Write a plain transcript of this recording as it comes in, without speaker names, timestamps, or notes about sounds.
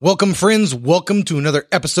Welcome, friends. Welcome to another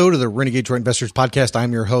episode of the Renegade Detroit Investors Podcast.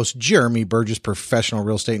 I'm your host, Jeremy Burgess, professional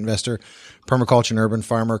real estate investor, permaculture and urban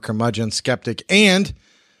farmer, curmudgeon, skeptic, and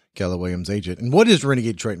Keller Williams agent. And what is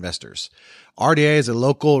Renegade Detroit Investors? RDI is a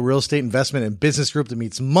local real estate investment and business group that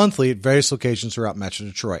meets monthly at various locations throughout Metro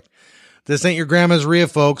Detroit. This ain't your grandma's RIA,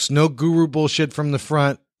 folks. No guru bullshit from the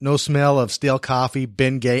front. No smell of stale coffee,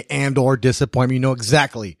 Bengay, and or disappointment. You know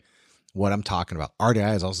exactly what I'm talking about.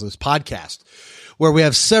 RDI is also this podcast where we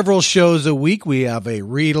have several shows a week. We have a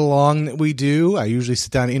read along that we do. I usually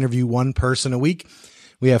sit down and interview one person a week.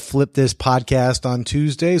 We have Flip This podcast on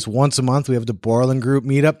Tuesdays. Once a month, we have the Borland Group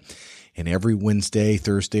meetup. And every Wednesday,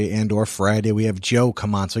 Thursday, and or Friday, we have Joe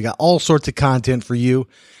come on. So we got all sorts of content for you.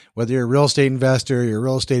 Whether you're a real estate investor, you're a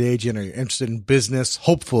real estate agent, or you're interested in business,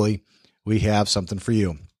 hopefully we have something for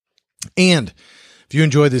you. And if you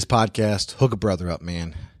enjoyed this podcast, hook a brother up,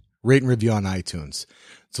 man. Rate and review on iTunes.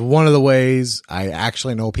 It's one of the ways I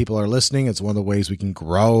actually know people are listening. It's one of the ways we can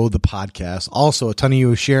grow the podcast. Also, a ton of you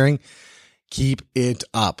are sharing. Keep it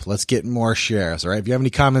up. Let's get more shares. All right. If you have any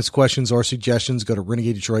comments, questions, or suggestions, go to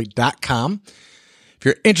renegadedetroit.com. If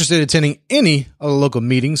you're interested in attending any of the local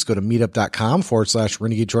meetings, go to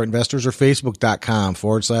meetup.com/Renegade Detroit Investors or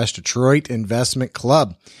Facebook.com/Detroit Investment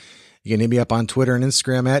Club. You can hit me up on Twitter and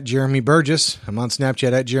Instagram at Jeremy Burgess. I'm on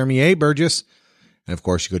Snapchat at Jeremy A. Burgess. And of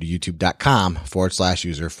course, you go to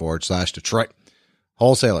youtube.com/user/Detroit.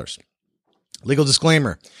 Wholesalers. Legal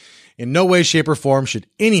disclaimer. In no way, shape, or form should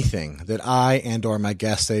anything that I and or my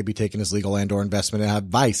guests say be taken as legal and or investment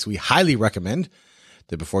advice. We highly recommend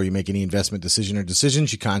that before you make any investment decision or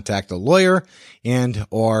decisions, you contact a lawyer and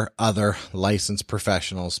or other licensed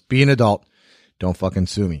professionals. Be an adult. Don't fucking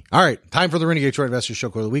sue me. All right. Time for the Renegade Detroit Investors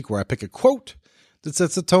Show Quote of the Week, where I pick a quote that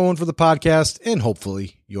sets the tone for the podcast and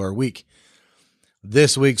hopefully your week.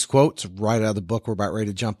 This week's quote's right out of the book we're about ready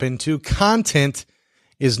to jump into. Content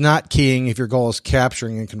is not keying if your goal is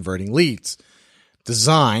capturing and converting leads.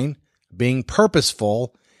 Design, being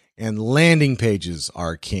purposeful, and landing pages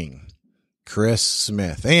are king. Chris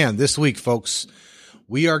Smith. And this week, folks,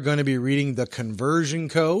 we are going to be reading The Conversion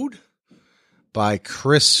Code by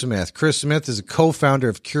Chris Smith. Chris Smith is a co-founder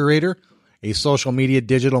of Curator, a social media,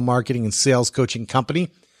 digital marketing, and sales coaching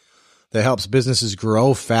company that helps businesses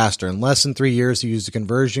grow faster. In less than 3 years, he used the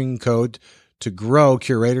conversion code to grow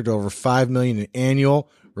Curator to over $5 million in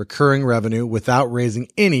annual recurring revenue without raising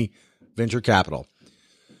any venture capital.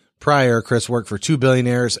 Prior, Chris worked for two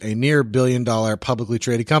billionaires, a near $1 billion publicly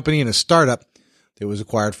traded company, and a startup that was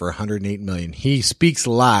acquired for $108 million. He speaks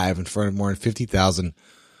live in front of more than 50,000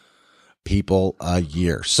 people a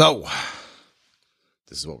year. So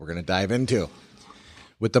this is what we're going to dive into.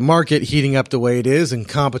 With the market heating up the way it is and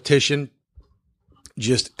competition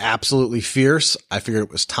just absolutely fierce, I figured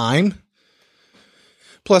it was time.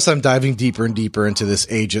 Plus, I'm diving deeper and deeper into this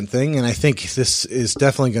agent thing, and I think this is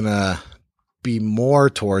definitely going to be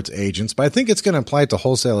more towards agents, but I think it's going to apply to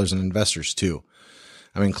wholesalers and investors too.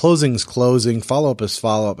 I mean, closing is closing, follow-up is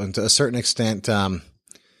follow-up, and to a certain extent, that's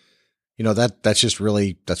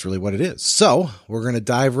really what it is. So we're going to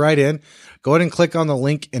dive right in. Go ahead and click on the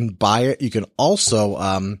link and buy it. You can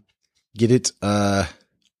also get it. You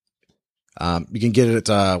can get it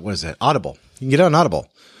at Audible. You can get it on Audible.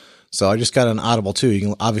 So I just got an Audible too.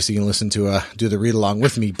 You can listen to do the read along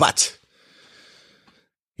with me, but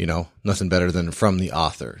nothing better than from the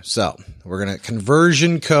author. So we're going to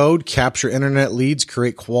conversion code, capture internet leads,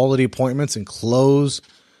 create quality appointments, and close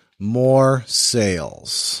more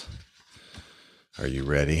sales. Are you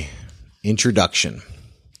ready? Introduction.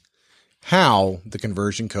 How the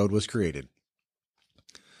conversion code was created.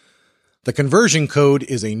 The conversion code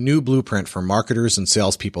is a new blueprint for marketers and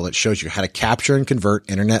salespeople that shows you how to capture and convert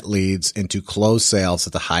internet leads into closed sales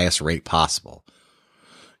at the highest rate possible.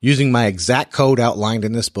 Using my exact code outlined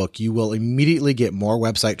in this book, you will immediately get more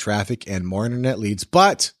website traffic and more internet leads,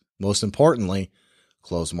 but most importantly,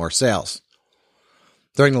 close more sales.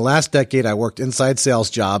 During the last decade, I worked inside sales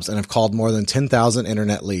jobs and have called more than 10,000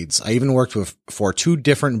 internet leads. I even worked for two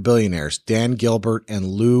different billionaires, Dan Gilbert and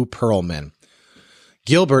Lou Pearlman.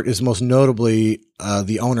 Gilbert is most notably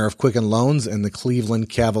the owner of Quicken Loans and the Cleveland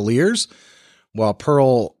Cavaliers, while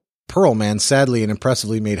Pearlman sadly and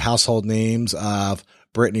impressively made household names of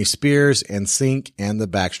Britney Spears, NSYNC, and the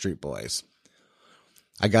Backstreet Boys.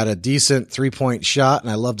 I got a decent 3-point shot,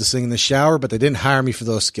 and I love to sing in the shower, but they didn't hire me for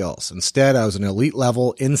those skills. Instead, I was an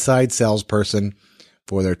elite-level inside salesperson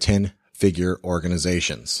for their 10-figure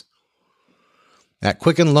organizations. At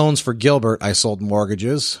Quicken Loans for Gilbert, I sold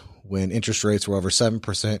mortgages when interest rates were over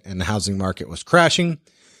 7% and the housing market was crashing.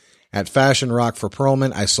 At Fashion Rock for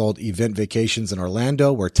Pearlman, I sold event vacations in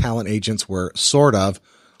Orlando, where talent agents were sort of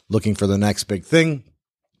looking for the next big thing.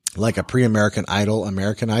 like a pre-American Idol,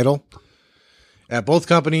 American Idol. At both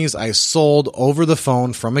companies, I sold over the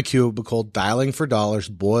phone from a cubicle, dialing for dollars,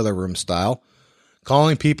 boiler room style,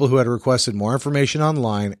 calling people who had requested more information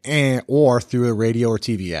online or through a radio or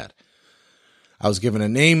TV ad. I was given a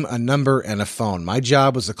name, a number, and a phone. My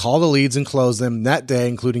job was to call the leads and close them that day,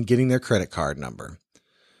 including getting their credit card number.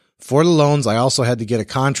 For the loans, I also had to get a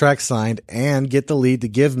contract signed and get the lead to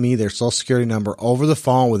give me their social security number over the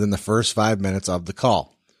phone within the first 5 minutes of the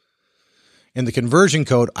call. In the conversion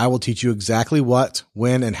code, I will teach you exactly what,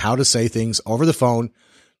 when, and how to say things over the phone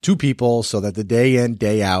to people so that the day in,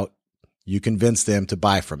 day out, you convince them to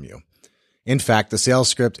buy from you. In fact, the sales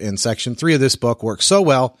script in section 3 of this book works so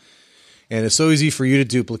well and it's so easy for you to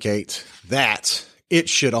duplicate that it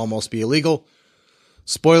should almost be illegal.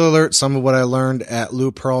 Spoiler alert, some of what I learned at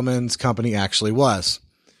Lou Pearlman's company actually was.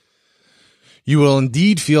 You will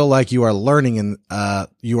indeed feel like you are learning in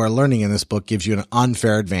this book gives you an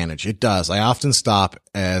unfair advantage. It does. I often stop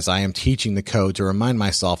as I am teaching the code to remind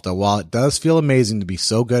myself that while it does feel amazing to be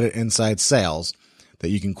so good at inside sales that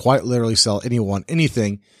you can quite literally sell anyone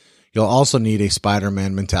anything, you'll also need a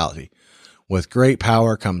Spider-Man mentality. With great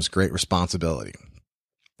power comes great responsibility.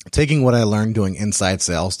 Taking what I learned doing inside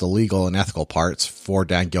sales, the legal and ethical parts for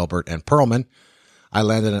Dan Gilbert and Pearlman, I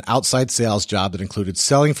landed an outside sales job that included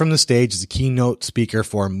selling from the stage as a keynote speaker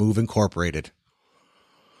for Move Incorporated.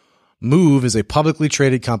 Move is a publicly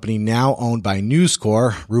traded company now owned by News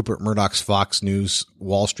Corp, Rupert Murdoch's Fox News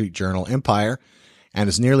Wall Street Journal empire, and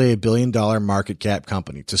is nearly $1 billion market cap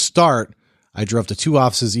company. To start, I drove to 2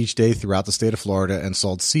 offices each day throughout the state of Florida and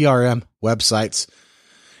sold CRM, websites,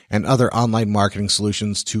 and other online marketing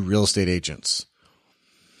solutions to real estate agents.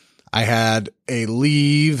 I had to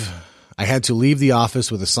leave the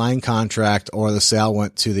office with a signed contract or the sale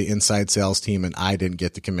went to the inside sales team and I didn't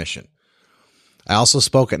get the commission. I also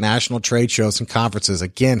spoke at national trade shows and conferences,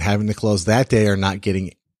 again, having to close that day or not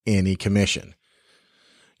getting any commission.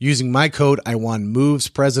 Using my code, I won Move's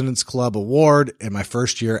President's Club Award in my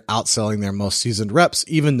first year outselling their most seasoned reps,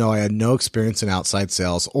 even though I had no experience in outside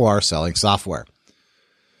sales or selling software.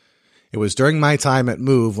 It was during my time at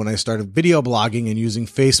Move when I started video blogging and using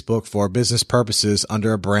Facebook for business purposes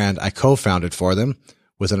under a brand I co-founded for them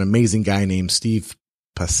with an amazing guy named Steve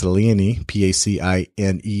Pacinelli,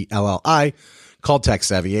 Pacinelli, called Tech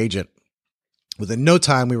Savvy Agent. Within no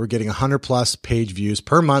time, we were getting 100 plus page views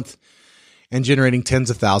per month and generating tens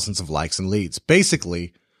of thousands of likes and leads.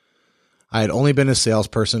 Basically, I had only been a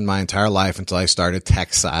salesperson my entire life until I started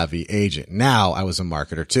Tech Savvy Agent. Now I was a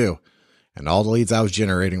marketer too. And all the leads I was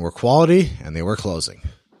generating were quality, and they were closing.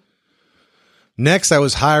 Next, I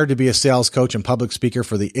was hired to be a sales coach and public speaker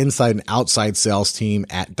for the inside and outside sales team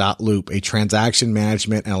at .loop, a transaction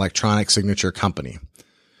management and electronic signature company.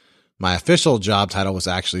 My official job title was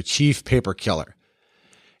actually Chief Paper Killer.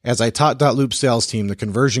 As I taught .loop sales team the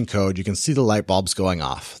conversion code, you can see the light bulbs going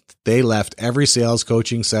off. They left every sales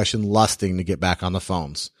coaching session lusting to get back on the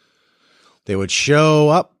phones. They would show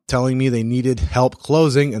up telling me they needed help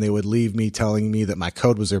closing, and they would leave me telling me that my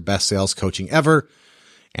code was their best sales coaching ever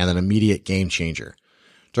and an immediate game changer.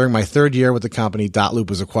 During my 3rd year with the company, .loop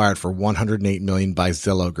was acquired for $108 million by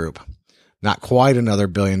Zillow Group. Not quite another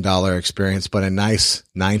 $1 billion experience, but a nice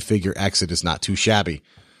 9-figure exit is not too shabby.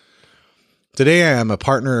 Today, I am a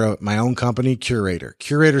partner of my own company, Curator.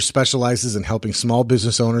 Curator specializes in helping small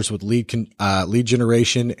business owners with lead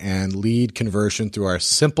generation and lead conversion through our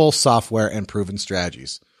simple software and proven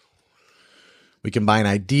strategies. We combine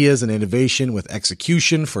ideas and innovation with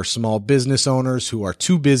execution for small business owners who are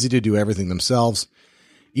too busy to do everything themselves.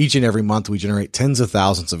 Each and every month, we generate tens of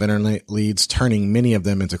thousands of internet leads, turning many of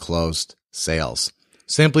them into closed sales.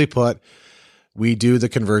 Simply put, we do the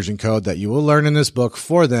conversion code that you will learn in this book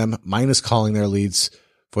for them, minus calling their leads,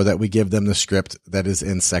 for that we give them the script that is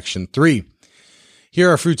in section 3. Here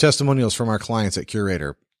are a few testimonials from our clients at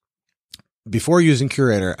Curator. Before using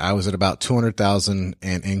Curator, I was at about $200,000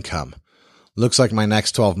 in income. Looks like my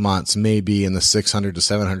next 12 months may be in the $600,000 to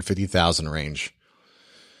 $750,000 range.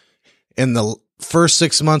 In the first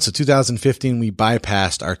 6 months of 2015, we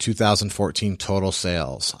bypassed our 2014 total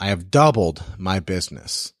sales. I have doubled my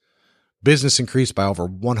business. Business increased by over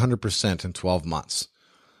 100% in 12 months.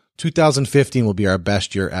 2015 will be our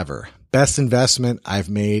best year ever. Best investment I've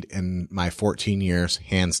made in my 14 years,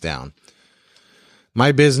 hands down.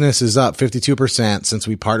 My business is up 52% since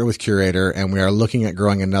we partnered with Curator, and we are looking at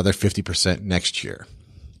growing another 50% next year.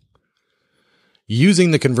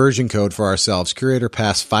 Using the conversion code for ourselves, Curator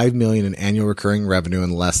passed $5 million in annual recurring revenue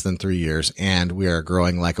in less than 3 years, and we are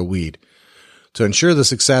growing like a weed. To ensure the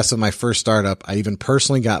success of my first startup, I even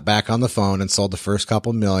personally got back on the phone and sold the first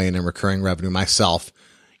couple million in recurring revenue myself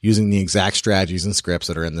using the exact strategies and scripts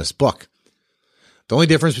that are in this book. The only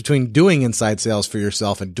difference between doing inside sales for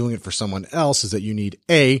yourself and doing it for someone else is that you need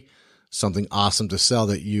A, something awesome to sell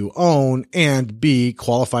that you own, and B,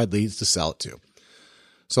 qualified leads to sell it to.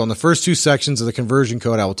 So in the first two sections of the conversion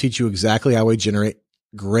code, I will teach you exactly how we generate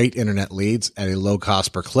great internet leads at a low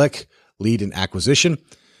cost per click, lead and acquisition.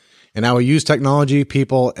 And I will use technology,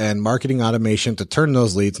 people, and marketing automation to turn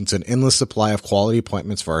those leads into an endless supply of quality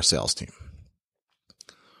appointments for our sales team.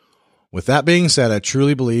 With that being said, I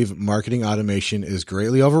truly believe marketing automation is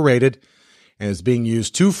greatly overrated and is being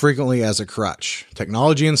used too frequently as a crutch.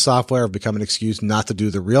 Technology and software have become an excuse not to do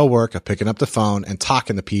the real work of picking up the phone and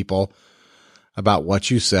talking to people about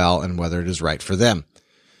what you sell and whether it is right for them.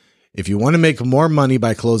 If you want to make more money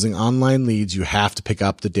by closing online leads, you have to pick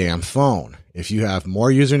up the damn phone. If you have more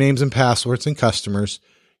usernames and passwords than customers,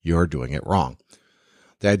 you're doing it wrong.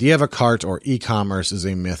 The idea of a cart or e-commerce is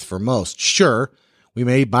a myth for most. Sure, we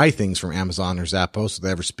may buy things from Amazon or Zappos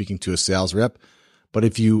without ever speaking to a sales rep, but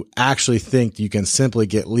if you actually think you can simply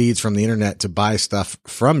get leads from the internet to buy stuff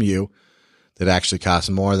from you that actually costs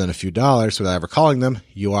more than a few dollars without ever calling them,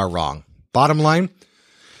 you are wrong. Bottom line,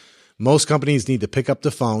 most companies need to pick up the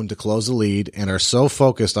phone to close a lead and are so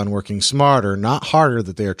focused on working smarter, not harder,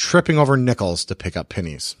 that they are tripping over nickels to pick up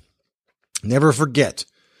pennies. Never forget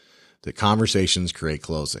that conversations create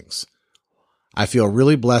closings. I feel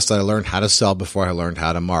really blessed that I learned how to sell before I learned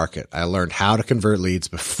how to market. I learned how to convert leads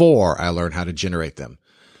before I learned how to generate them.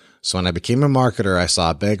 So when I became a marketer, I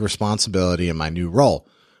saw a big responsibility in my new role.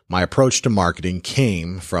 My approach to marketing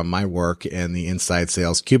came from my work in the inside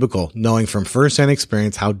sales cubicle, knowing from firsthand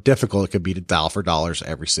experience how difficult it could be to dial for dollars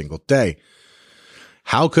every single day.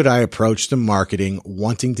 How could I approach the marketing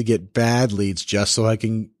wanting to get bad leads just so I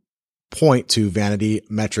can point to vanity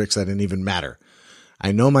metrics that didn't even matter?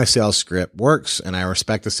 I know my sales script works, and I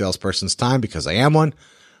respect the salesperson's time because I am one.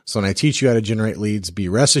 So when I teach you how to generate leads, be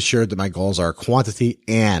rest assured that my goals are quantity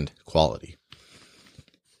and quality.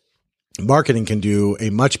 Marketing can do a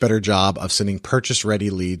much better job of sending purchase-ready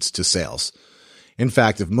leads to sales. In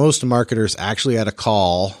fact, if most marketers actually had to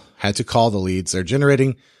call the leads they're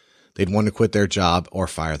generating, they'd want to quit their job or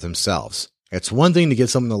fire themselves. It's one thing to get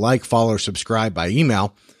someone to like, follow, or subscribe by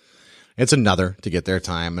email. It's another to get their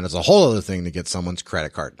time, and it's a whole other thing to get someone's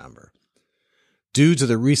credit card number. Due to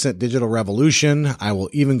the recent digital revolution, I will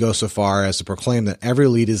even go so far as to proclaim that every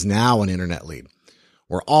lead is now an internet lead.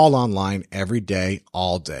 We're all online every day,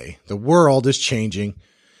 all day. The world is changing,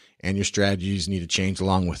 and your strategies need to change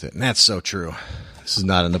along with it. And that's so true. This is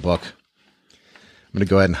not in the book. I'm going to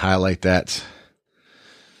go ahead and highlight that.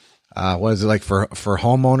 What is it like for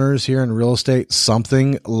homeowners here in real estate?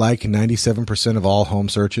 Something like 97% of all home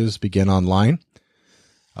searches begin online.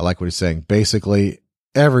 I like what he's saying. Basically,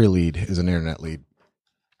 every lead is an internet lead.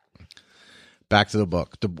 Back to the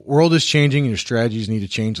book. The world is changing and your strategies need to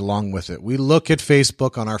change along with it. We look at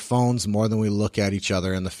Facebook on our phones more than we look at each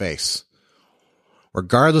other in the face.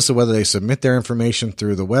 Regardless of whether they submit their information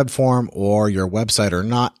through the web form or your website or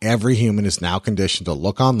not, every human is now conditioned to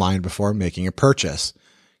look online before making a purchase.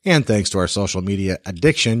 And thanks to our social media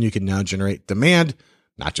addiction, you can now generate demand,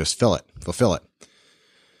 not just fulfill it.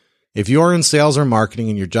 If you're in sales or marketing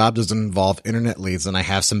and your job doesn't involve internet leads, then I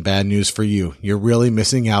have some bad news for you. You're really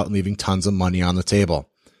missing out and leaving tons of money on the table.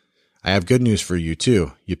 I have good news for you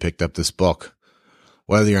too. You picked up this book.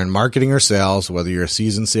 Whether you're in marketing or sales, whether you're a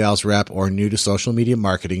seasoned sales rep or new to social media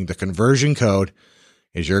marketing, the conversion code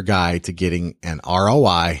is your guide to getting an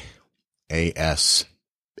ROI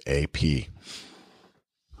ASAP.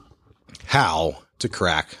 How to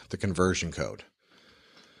crack the conversion code.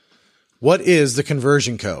 What is the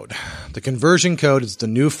conversion code? The conversion code is the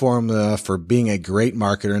new formula for being a great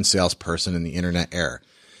marketer and salesperson in the internet era.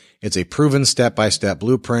 It's a proven step-by-step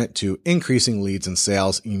blueprint to increasing leads and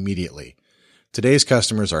sales immediately. Today's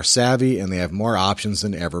customers are savvy and they have more options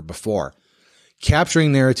than ever before.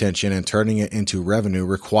 Capturing their attention and turning it into revenue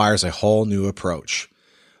requires a whole new approach.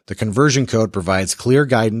 The conversion code provides clear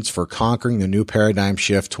guidance for conquering the new paradigm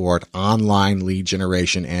shift toward online lead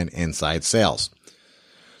generation and inside sales.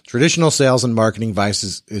 Traditional sales and marketing advice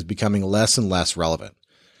is becoming less and less relevant.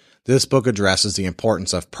 This book addresses the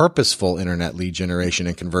importance of purposeful internet lead generation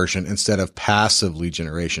and conversion instead of passive lead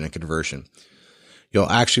generation and conversion. You'll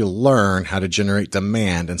actually learn how to generate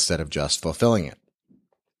demand instead of just fulfilling it.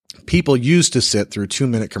 People used to sit through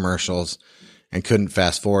 2-minute commercials and couldn't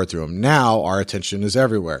fast forward through them. Now our attention is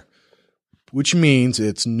everywhere, which means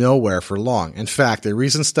it's nowhere for long. In fact, a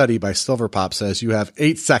recent study by Silverpop says you have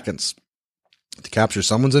 8 seconds to capture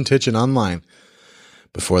someone's attention online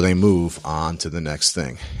before they move on to the next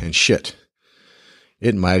thing. And shit,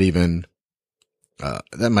 it might even,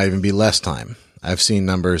 that might even be less time. I've seen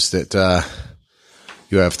numbers that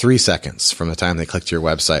you have 3 seconds from the time they click to your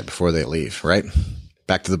website before they leave, right?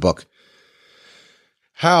 Back to the book.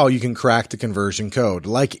 How you can crack the conversion code.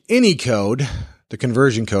 Like any code, the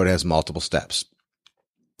conversion code has multiple steps.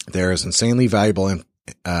 There is insanely valuable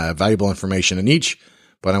information in each,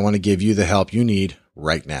 but I want to give you the help you need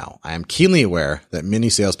right now. I am keenly aware that many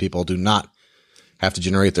salespeople do not have to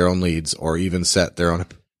generate their own leads or even set their own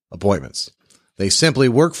appointments. They simply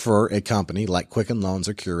work for a company like Quicken Loans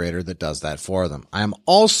or Curator that does that for them. I am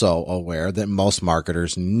also aware that most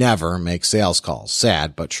marketers never make sales calls.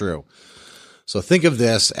 Sad, but true. So think of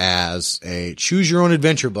this as a choose your own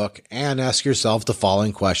adventure book and ask yourself the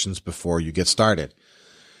following questions before you get started.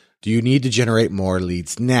 Do you need to generate more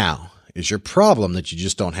leads now? Is your problem that you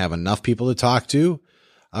just don't have enough people to talk to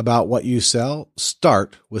about what you sell?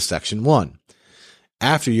 Start with section 1.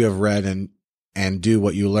 After you have read and do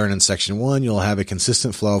what you learn in section 1, you'll have a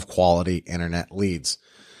consistent flow of quality internet leads.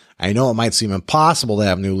 I know it might seem impossible to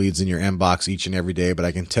have new leads in your inbox each and every day, but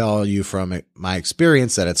I can tell you from my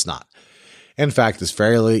experience that it's not. In fact, it's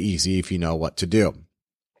fairly easy if you know what to do.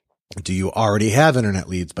 Do you already have internet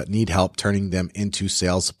leads but need help turning them into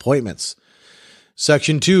sales appointments?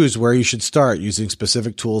 Section 2 is where you should start using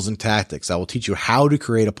specific tools and tactics. I will teach you how to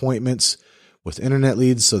create appointments with internet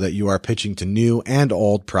leads so that you are pitching to new and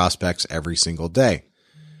old prospects every single day.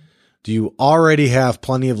 Do you already have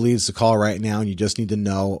plenty of leads to call right now and you just need to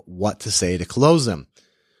know what to say to close them?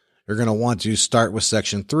 You're going to want to start with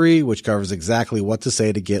section 3, which covers exactly what to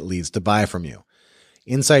say to get leads to buy from you.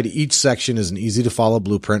 Inside each section is an easy to follow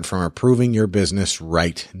blueprint from improving your business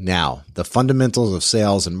right now. The fundamentals of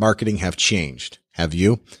sales and marketing have changed. Have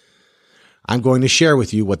you? I'm going to share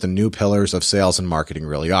with you what the new pillars of sales and marketing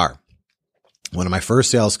really are. One of my first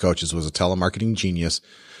sales coaches was a telemarketing genius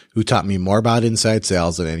who taught me more about inside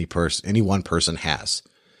sales than any one person has.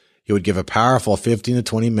 He would give a powerful 15 to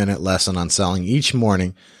 20 minute lesson on selling each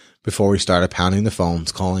morning before we started pounding the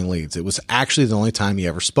phones, calling leads. It was actually the only time he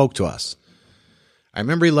ever spoke to us. I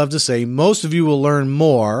remember he loved to say, most of you will learn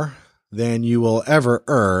more than you will ever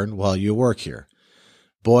earn while you work here.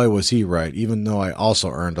 Boy, was he right, even though I also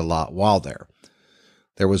earned a lot while there.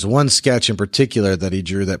 There was one sketch in particular that he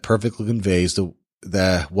drew that perfectly conveys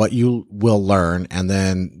the what you will learn and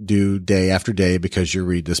then do day after day because you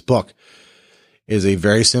read this book. It is a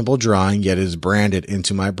very simple drawing, yet it is branded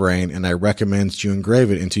into my brain, and I recommend you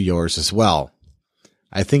engrave it into yours as well.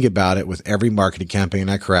 I think about it with every marketing campaign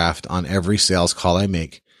I craft on every sales call I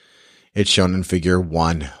make. It's shown in figure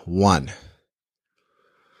 1.1.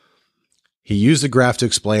 He used the graph to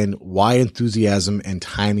explain why enthusiasm and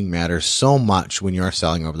timing matter so much when you are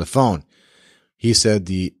selling over the phone. He said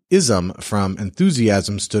the ism from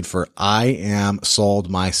enthusiasm stood for I am sold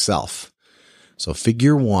myself. So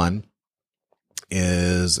figure 1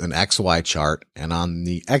 is an XY chart, and on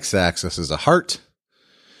the X-axis is a heart,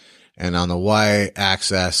 and on the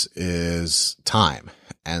Y-axis is time.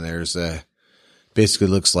 And there's basically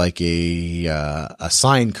looks like a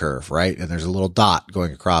sine curve, right? And there's a little dot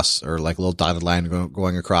going across, or like a little dotted line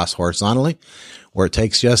going across horizontally, where it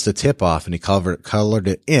takes just the tip off, and he colored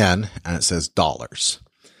it in, and it says dollars.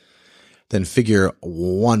 Then figure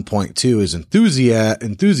 1.2 is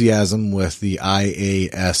enthusiasm with the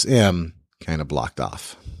IASM kind of blocked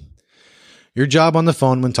off. Your job on the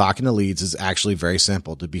phone when talking to leads is actually very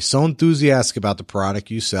simple: to be so enthusiastic about the product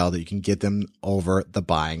you sell that you can get them over the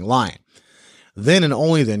buying line. Then and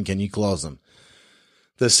only then can you close them.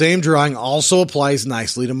 The same drawing also applies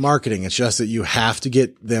nicely to marketing. It's just that you have to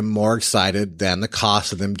get them more excited than the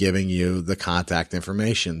cost of them giving you the contact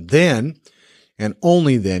information. Then and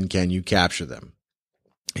only then can you capture them.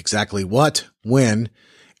 Exactly what, when,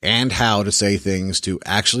 and how to say things to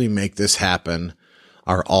actually make this happen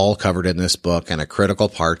are all covered in this book and a critical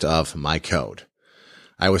part of my code.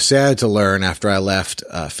 I was sad to learn after I left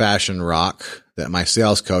Fashion Rock that my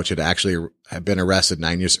sales coach had been arrested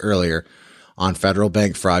 9 years earlier on federal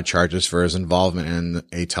bank fraud charges for his involvement in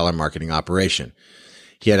a telemarketing operation.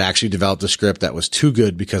 He had actually developed a script that was too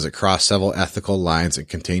good because it crossed several ethical lines and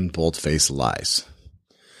contained bold-faced lies.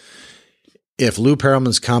 If Lou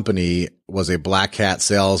Pearlman's company was a black hat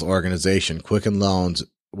sales organization, Quicken Loans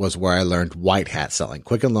was where I learned white hat selling.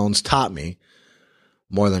 Quicken Loans taught me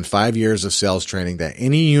more than 5 years of sales training that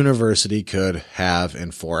any university could have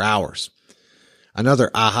in 4 hours.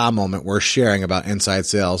 Another aha moment worth sharing about inside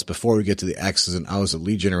sales before we get to the X's and O's of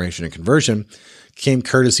lead generation and conversion came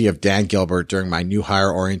courtesy of Dan Gilbert during my new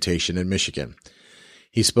hire orientation in Michigan.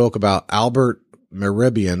 He spoke about Albert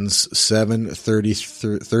Mehrabian's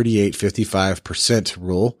 7-30-38-55%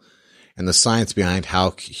 rule and the science behind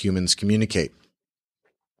how humans communicate.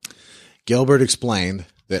 Gilbert explained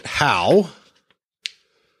that how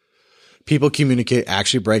people communicate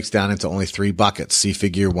actually breaks down into only 3 buckets. See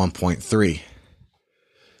figure 1.3.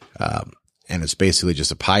 And it's basically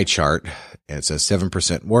just a pie chart. And it says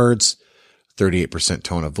 7% words, 38%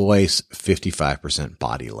 tone of voice, 55%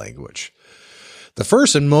 body language. The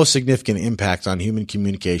first and most significant impact on human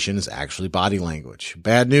communication is actually body language.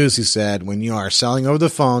 Bad news, he said, when you are selling over the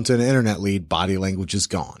phone to an internet lead, body language is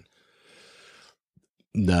gone.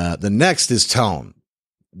 The next is tone.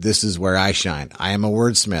 This is where I shine. I am a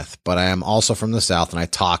wordsmith, but I am also from the South and I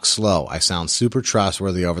talk slow. I sound super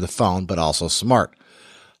trustworthy over the phone, but also smart.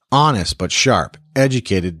 Honest, but sharp.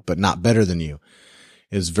 Educated, but not better than you.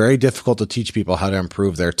 It is very difficult to teach people how to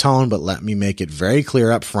improve their tone, but let me make it very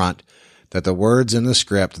clear up front that the words in the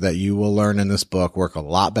script that you will learn in this book work a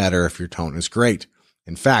lot better if your tone is great.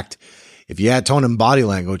 In fact, if you add tone and body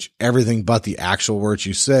language, everything but the actual words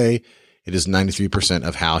you say, it is 93%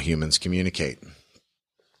 of how humans communicate.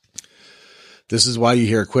 This is why you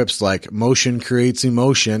hear quips like motion creates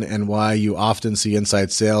emotion and why you often see inside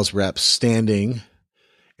sales reps standing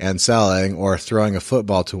and selling or throwing a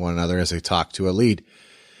football to one another as they talk to a lead.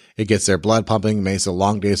 It gets their blood pumping, makes the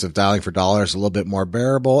long days of dialing for dollars a little bit more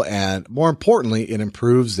bearable, and more importantly, it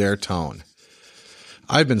improves their tone.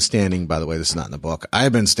 I've been standing, by the way, this is not in the book.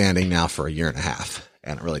 I've been standing now for 1.5 years,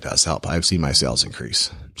 and it really does help. I've seen my sales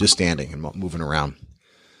increase just standing and moving around.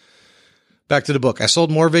 Back to the book. I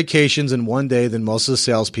sold more vacations in one day than most of the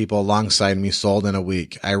salespeople alongside me sold in a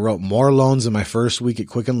week. I wrote more loans in my first week at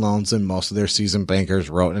Quicken Loans than most of their seasoned bankers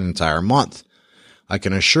wrote in an entire month. I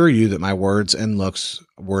can assure you that my words and looks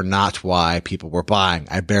were not why people were buying.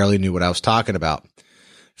 I barely knew what I was talking about.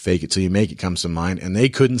 Fake it till you make it comes to mind, and they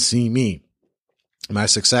couldn't see me. My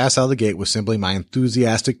success out of the gate was simply my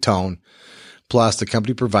enthusiastic tone, plus the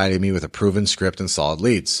company provided me with a proven script and solid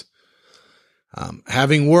leads.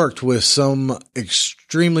 Having worked with some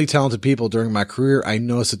extremely talented people during my career, I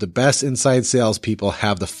noticed that the best inside salespeople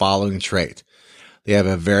have the following trait. They have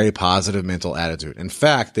a very positive mental attitude. In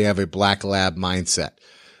fact, they have a black lab mindset.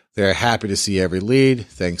 They're happy to see every lead.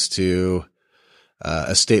 Thanks to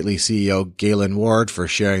a stately CEO, Galen Ward, for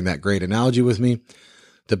sharing that great analogy with me.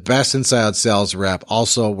 The best inside sales rep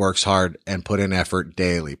also works hard and put in effort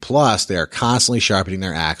daily. Plus, they are constantly sharpening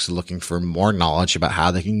their axe, looking for more knowledge about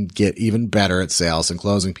how they can get even better at sales and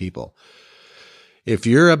closing people. If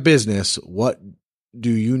you're a business, what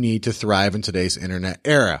do you need to thrive in today's internet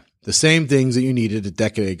era? The same things that you needed a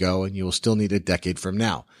decade ago and you will still need a decade from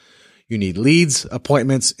now. You need leads,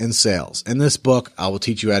 appointments, and sales. In this book, I will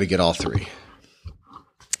teach you how to get all 3.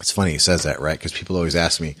 It's funny he says that, right? Because people always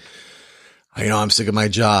ask me, I'm sick of my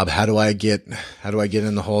job. How do I get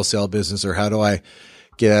in the wholesale business, or how do I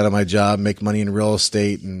get out of my job, make money in real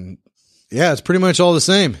estate? And yeah, it's pretty much all the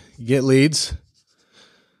same. You get leads,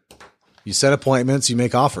 you set appointments, you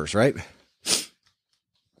make offers, right?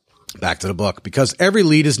 Back to the book. Because every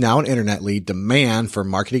lead is now an internet lead, demand for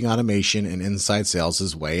marketing automation and inside sales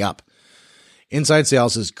is way up. Inside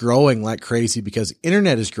sales is growing like crazy because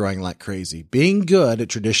internet is growing like crazy. Being good at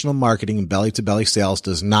traditional marketing and belly-to-belly sales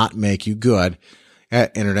does not make you good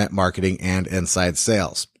at internet marketing and inside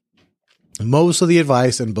sales. Most of the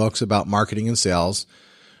advice and books about marketing and sales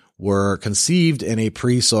were conceived in a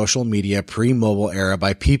pre-social media, pre-mobile era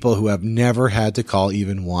by people who have never had to call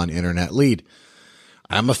even one internet lead.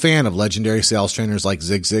 I'm a fan of legendary sales trainers like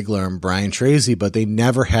Zig Ziglar and Brian Tracy, but they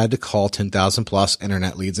never had to call 10,000 plus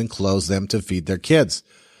internet leads and close them to feed their kids.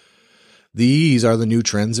 These are the new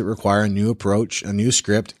trends that require a new approach, a new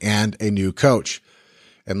script, and a new coach.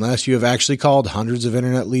 Unless you have actually called hundreds of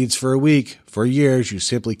internet leads for a week, for years, you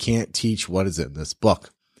simply can't teach what is in this book.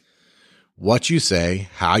 What you say,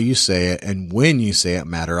 how you say it, and when you say it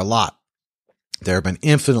matter a lot. There have been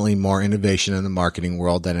infinitely more innovation in the marketing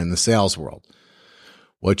world than in the sales world.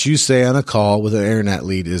 What you say on a call with an internet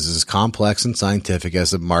lead is as complex and scientific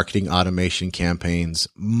as the marketing automation campaigns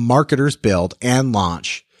marketers build and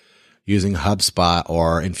launch using HubSpot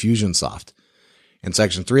or Infusionsoft. In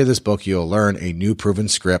section 3 of this book, you'll learn a new proven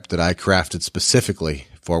script that I crafted specifically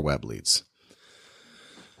for web leads.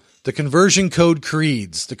 The conversion code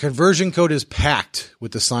creeds. The conversion code is packed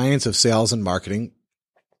with the science of sales and marketing.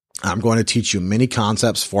 I'm going to teach you many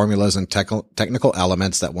concepts, formulas, and technical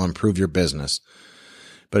elements that will improve your business.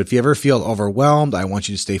 But if you ever feel overwhelmed, I want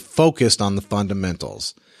you to stay focused on the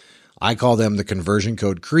fundamentals. I call them the conversion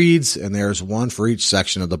code creeds, and there's one for each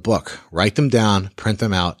section of the book. Write them down, print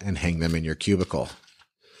them out, and hang them in your cubicle.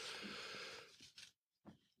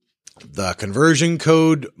 The conversion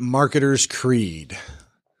code marketer's creed.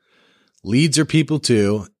 Leads are people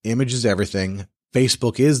too. Image is everything.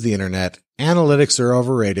 Facebook is the internet. Analytics are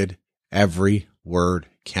overrated. Every word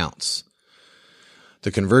counts.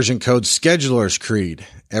 The Conversion Code Scheduler's Creed.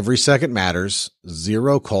 Every second matters.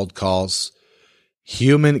 0 cold calls.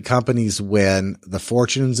 Human companies win. The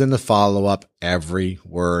fortunes in the follow-up. Every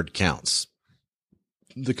word counts.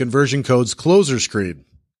 The Conversion Code's Closer's Creed.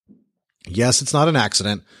 Yes, it's not an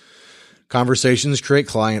accident. Conversations create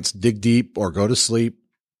clients. Dig deep or go to sleep.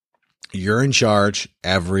 You're in charge.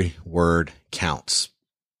 Every word counts.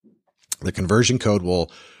 The Conversion Code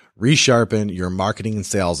will resharpen your marketing and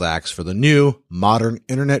sales acts for the new, modern,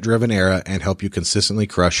 internet-driven era and help you consistently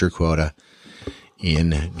crush your quota.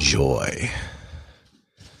 Enjoy.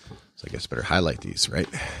 So I guess I better highlight these, right?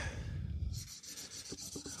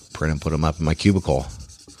 Print and put them up in my cubicle.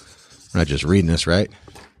 I'm not just reading this, right?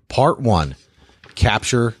 Part 1,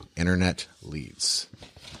 capture internet leads.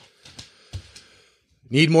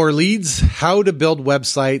 Need more leads? How to build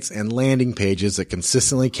websites and landing pages that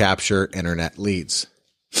consistently capture internet leads.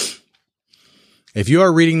 If you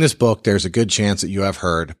are reading this book, there's a good chance that you have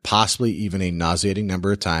heard, possibly even a nauseating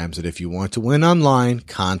number of times, that if you want to win online,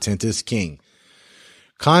 content is king.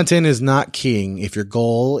 Content is not king if your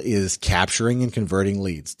goal is capturing and converting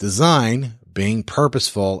leads. Design, being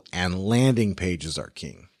purposeful, and landing pages are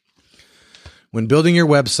king. When building your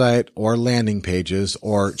website or landing pages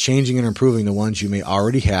or changing and improving the ones you may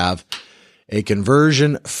already have, a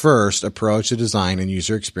conversion-first approach to design and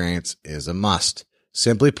user experience is a must.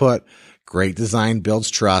 Simply put, great design builds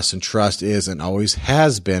trust, and trust is and always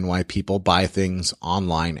has been why people buy things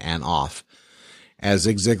online and off. As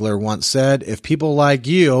Zig Ziglar once said, if people like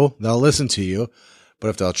you, they'll listen to you, but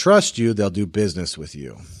if they'll trust you, they'll do business with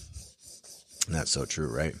you. And that's so true,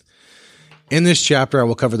 right? In this chapter, I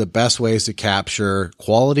will cover the best ways to capture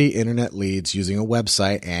quality internet leads using a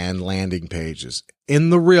website and landing pages. In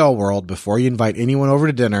the real world, before you invite anyone over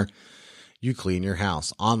to dinner, you clean your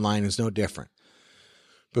house. Online is no different.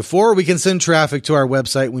 Before we can send traffic to our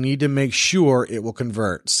website, we need to make sure it will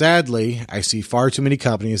convert. Sadly, I see far too many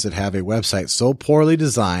companies that have a website so poorly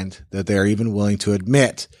designed that they are even willing to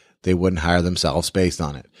admit they wouldn't hire themselves based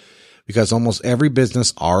on it. Because almost every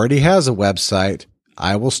business already has a website,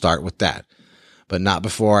 I will start with that. But not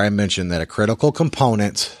before I mention that a critical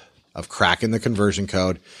component of cracking the conversion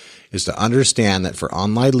code is to understand that for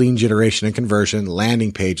online lead generation and conversion,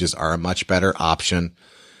 landing pages are a much better option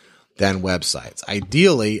than websites.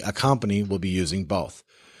 Ideally, a company will be using both.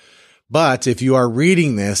 But if you are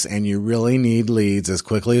reading this and you really need leads as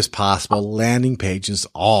quickly as possible, landing pages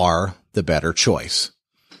are the better choice.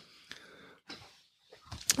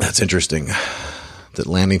 That's interesting that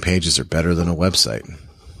landing pages are better than a website.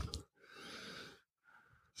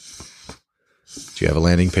 Do you have a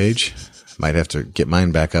landing page? Might have to get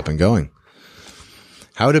mine back up and going.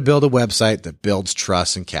 How to build a website that builds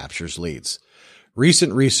trust and captures leads.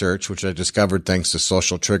 Recent research, which I discovered thanks to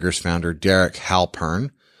Social Triggers founder Derek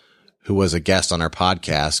Halpern, who was a guest on our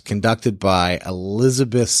podcast, conducted by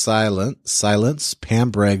Elizabeth Silence,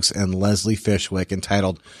 Pam Briggs, and Leslie Fishwick,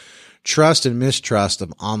 entitled Trust and Mistrust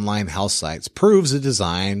of Online Health Sites, proves that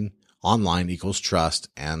design online equals trust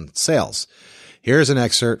and sales. Here's an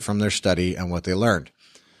excerpt from their study and what they learned.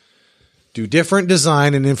 Do different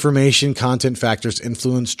design and information content factors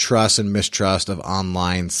influence trust and mistrust of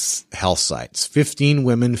online health sites? 15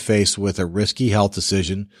 women faced with a risky health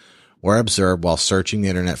decision were observed while searching the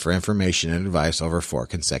internet for information and advice over 4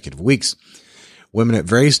 consecutive weeks. Women at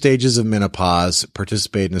various stages of menopause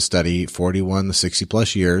participated in the study, 41 to 60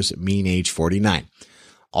 plus years, mean age 49.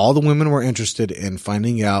 All the women were interested in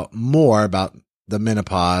finding out more about the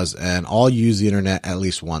menopause and all use the internet at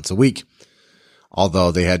least once a week,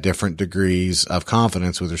 although they had different degrees of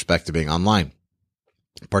confidence with respect to being online.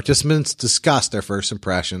 Participants discussed their first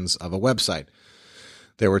impressions of a website.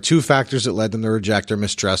 There were 2 factors that led them to reject or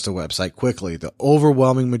mistrust a website quickly. The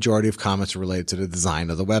overwhelming majority of comments related to the design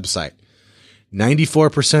of the website.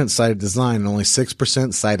 94% cited design and only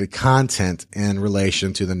 6% cited content in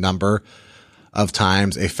relation to the number of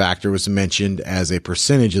times a factor was mentioned as a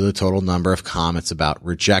percentage of the total number of comments about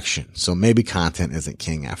rejection. So maybe content isn't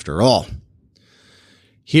king after all.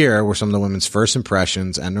 Here were some of the women's first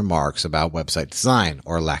impressions and remarks about website design,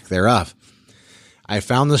 or lack thereof. I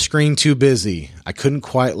found the screen too busy. I couldn't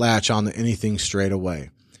quite latch on to anything straight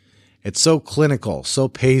away. It's so clinical, so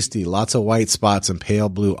pasty, lots of white spots and pale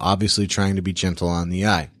blue, obviously trying to be gentle on the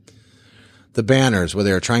eye. The banners, where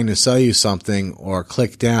they're trying to sell you something or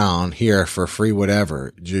click down here for free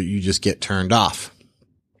whatever, you just get turned off.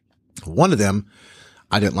 One of them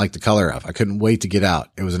I didn't like the color of. I couldn't wait to get out.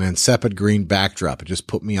 It was an insipid green backdrop. It just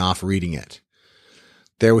put me off reading it.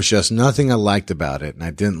 There was just nothing I liked about it, and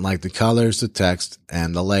I didn't like the colors, the text,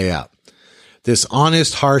 and the layout. This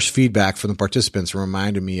honest, harsh feedback from the participants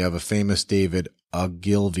reminded me of a famous David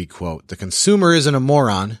Ogilvy quote. The consumer isn't a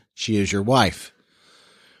moron. She is your wife.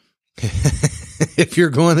 If you're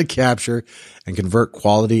going to capture and convert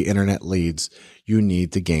quality internet leads, you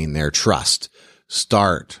need to gain their trust.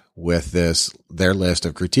 Start with their list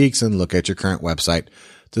of critiques and look at your current website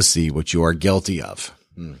to see what you are guilty of.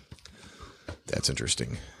 That's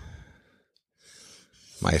interesting.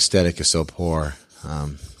 My aesthetic is so poor. I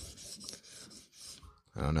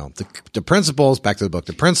don't know. The principles, back to the book,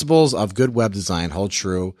 the principles of good web design hold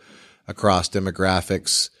true across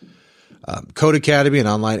demographics. Code Academy, an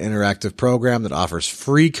online interactive program that offers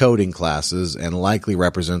free coding classes and likely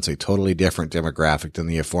represents a totally different demographic than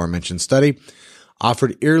the aforementioned study,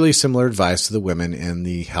 offered eerily similar advice to the women in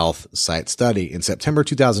the health site study. In September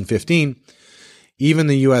 2015, even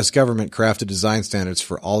the U.S. government crafted design standards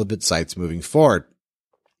for all of its sites moving forward.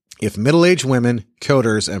 If middle-aged women,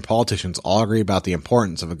 coders, and politicians all agree about the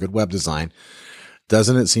importance of a good web design,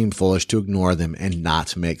 doesn't it seem foolish to ignore them and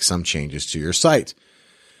not make some changes to your site?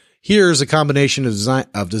 Here's a combination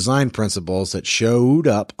of design principles that showed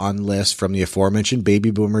up on lists from the aforementioned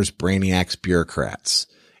baby boomers, brainiacs, bureaucrats.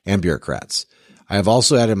 I have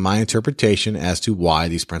also added my interpretation as to why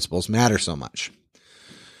these principles matter so much.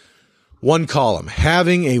 One column.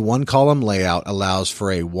 Having a one-column layout allows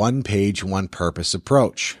for a one-page, one-purpose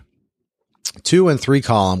approach. 2- and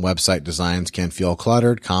 3-column website designs can feel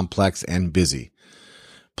cluttered, complex, and busy.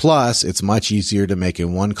 Plus, it's much easier to make a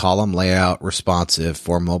one-column layout responsive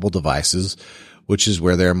for mobile devices, which is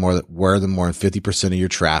where the more than 50% of your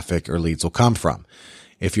traffic or leads will come from.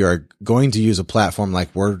 If you are going to use a platform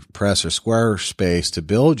like WordPress or Squarespace to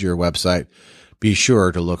build your website, be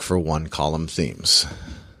sure to look for one-column themes.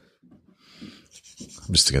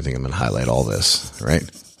 I'm going to highlight all this, right?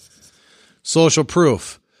 Social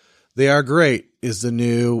proof. They are great is the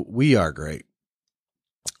new we are great.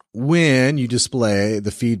 When you display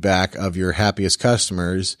the feedback of your happiest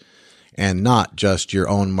customers and not just your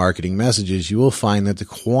own marketing messages, you will find that the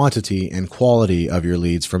quantity and quality of your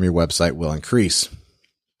leads from your website will increase.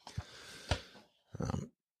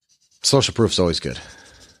 Social proof is always good.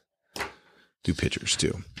 Do pictures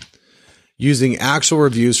too. Using actual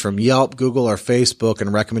reviews from Yelp, Google, or Facebook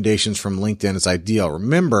and recommendations from LinkedIn is ideal.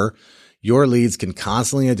 Remember, your leads can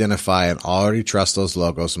constantly identify and already trust those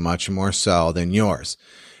logos much more so than yours.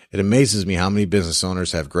 It amazes me how many business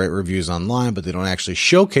owners have great reviews online, but they don't actually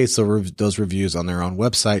showcase those reviews on their own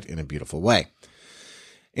website in a beautiful way.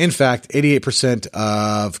 In fact, 88%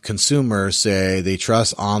 of consumers say they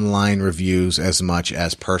trust online reviews as much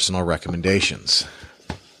as personal recommendations.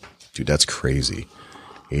 Dude, that's crazy.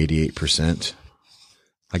 88%.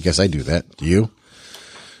 I guess I do that. Do you?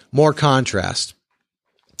 More contrast.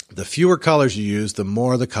 The fewer colors you use, the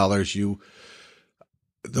more the colors you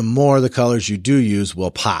do use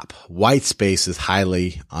will pop. White space is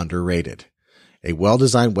highly underrated. A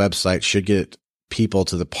well-designed website should get people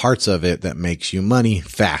to the parts of it that makes you money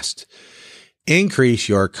fast. Increase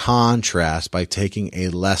your contrast by taking a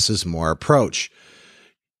less is more approach.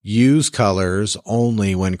 Use colors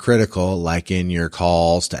only when critical, like in your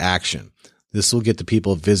calls to action. This will get the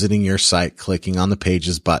people visiting your site clicking on the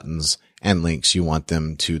pages, buttons, and links you want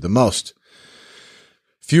them to the most.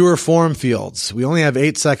 Fewer form fields. We only have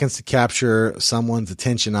 8 seconds to capture someone's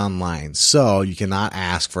attention online, so you cannot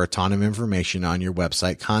ask for a ton of information on your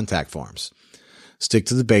website contact forms. Stick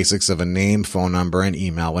to the basics of a name, phone number, and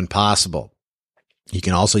email when possible. You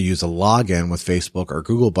can also use a login with Facebook or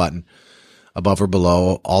Google button above or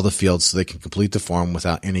below all the fields so they can complete the form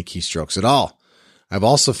without any keystrokes at all. I've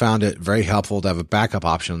also found it very helpful to have a backup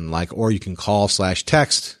option or you can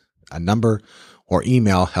call/text a number or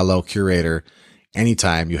email hello curator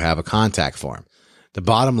anytime you have a contact form. The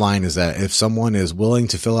bottom line is that if someone is willing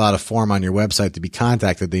to fill out a form on your website to be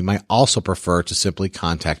contacted, they might also prefer to simply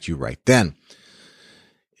contact you right then.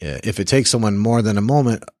 If it takes someone more than a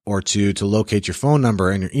moment or two to locate your phone number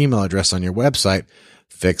and your email address on your website,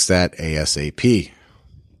 fix that ASAP.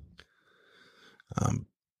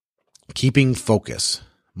 Keeping focus.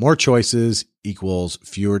 More choices equals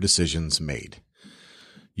fewer decisions made.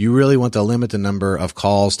 You really want to limit the number of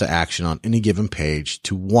calls to action on any given page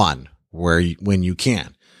to one when you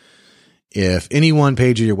can. If any one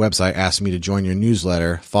page of your website asks me to join your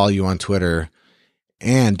newsletter, follow you on Twitter,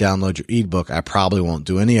 and download your ebook, I probably won't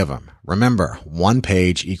do any of them. Remember, one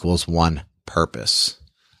page equals one purpose.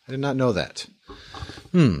 I did not know that.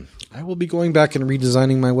 I will be going back and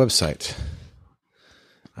redesigning my website.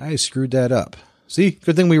 I screwed that up. See,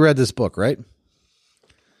 good thing we read this book, right?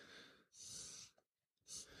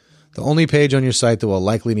 The only page on your site that will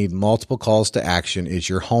likely need multiple calls to action is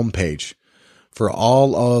your home page. For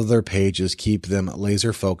all other pages, keep them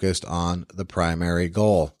laser focused on the primary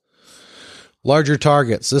goal. Larger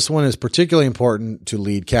targets. This one is particularly important to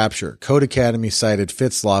lead capture. Code Academy cited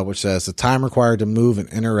Fitts Law, which says the time required to move and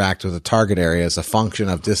interact with a target area is a function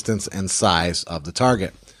of distance and size of the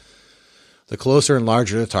target. The closer and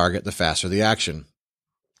larger the target, the faster the action.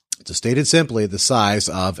 To state it simply, the size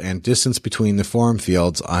of and distance between the form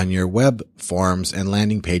fields on your web forms and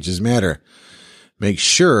landing pages matter. Make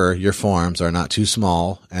sure your forms are not too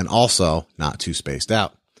small and also not too spaced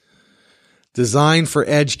out. Design for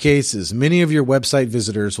edge cases. Many of your website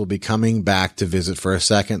visitors will be coming back to visit for a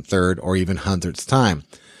second, third, or even 100th time.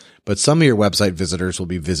 But some of your website visitors will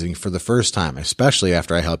be visiting for the first time, especially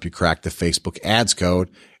after I help you crack the Facebook ads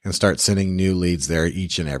code and start sending new leads there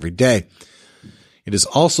each and every day. It is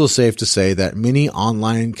also safe to say that many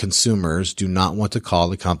online consumers do not want to call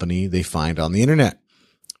the company they find on the internet.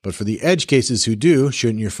 But for the edge cases who do,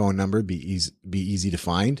 shouldn't your phone number be easy to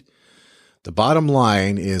find? The bottom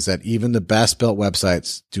line is that even the best built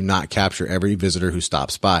websites do not capture every visitor who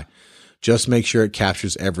stops by. Just make sure it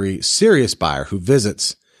captures every serious buyer who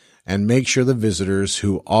visits, and make sure the visitors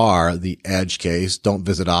who are the edge case, don't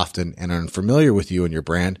visit often, and are unfamiliar with you and your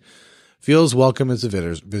brand feel as welcome as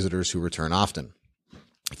the visitors who return often.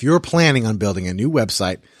 If you're planning on building a new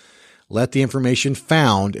website, let the information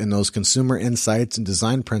found in those consumer insights and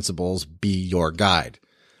design principles be your guide.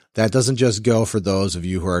 That doesn't just go for those of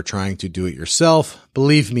you who are trying to do it yourself.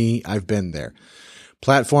 Believe me, I've been there.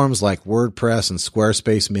 Platforms like WordPress and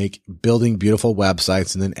Squarespace make building beautiful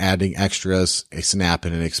websites and then adding extras a snap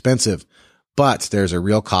and inexpensive. But there's a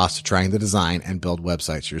real cost to trying to design and build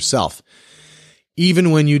websites yourself.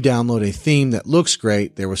 Even when you download a theme that looks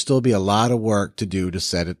great, there will still be a lot of work to do to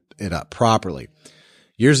set it up properly.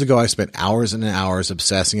 Years ago, I spent hours and hours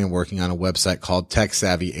obsessing and working on a website called Tech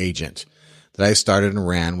Savvy Agent that I started and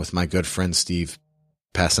ran with my good friend Steve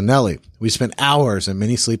Passanelli. We spent hours and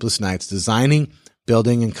many sleepless nights designing,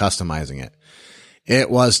 building, and customizing it. It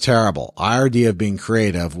was terrible. Our idea of being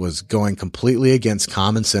creative was going completely against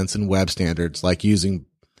common sense and web standards, like using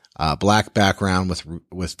black background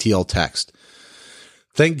with teal text.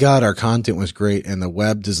 Thank God our content was great and the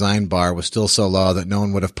web design bar was still so low that no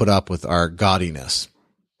one would have put up with our gaudiness.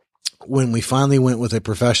 When we finally went with a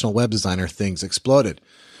professional web designer, things exploded.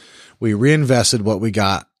 We reinvested what we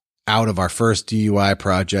got out of our first DIY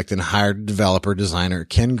project and hired a developer designer,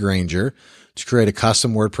 Ken Granger, to create a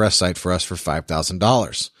custom WordPress site for us for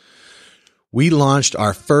 $5,000. We launched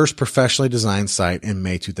our first professionally designed site in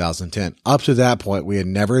May 2010. Up to that point, we had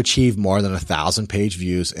never achieved more than 1,000 page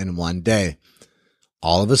views in one day.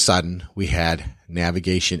 All of a sudden, we had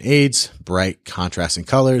navigation aids, bright contrasting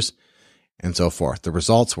colors, and so forth. The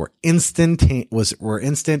results were instant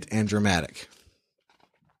and dramatic.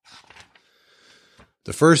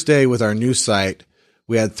 The first day with our new site,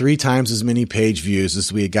 we had 3 times as many page views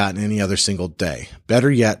as we had gotten any other single day. Better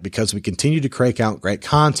yet, because we continued to crank out great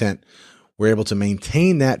content, we're able to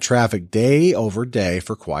maintain that traffic day over day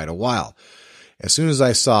for quite a while. As soon as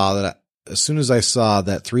I saw that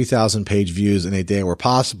 3,000 page views in a day were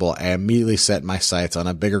possible, I immediately set my sights on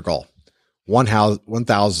a bigger goal.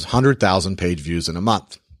 100,000 page views in a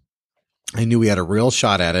month. I knew we had a real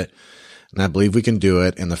shot at it, and I believe we can do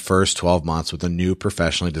it in the first 12 months with a new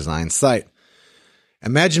professionally designed site.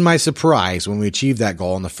 Imagine my surprise when we achieved that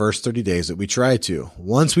goal in the first 30 days that we tried to.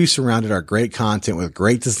 Once we surrounded our great content with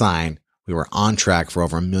great design, we were on track for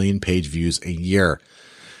over 1 million page views a year.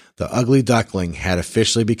 The ugly duckling had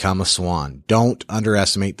officially become a swan. Don't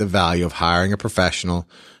underestimate the value of hiring a professional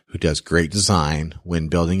who does great design when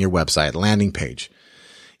building your website landing page.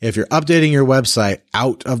 If you're updating your website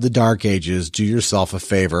out of the dark ages, do yourself a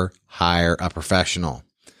favor, hire a professional.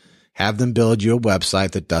 Have them build you a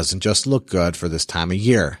website that doesn't just look good for this time of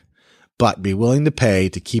year, but be willing to pay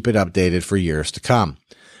to keep it updated for years to come.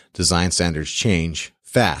 Design standards change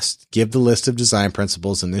fast. Give the list of design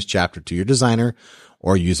principles in this chapter to your designer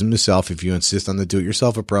or use them yourself if you insist on the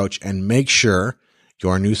do-it-yourself approach, and make sure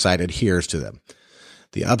your new site adheres to them.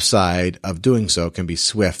 The upside of doing so can be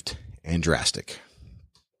swift and drastic.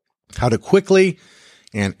 How to quickly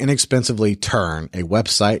and inexpensively turn a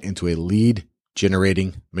website into a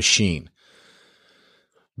lead-generating machine.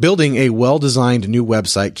 Building a well-designed new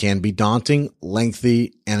website can be daunting,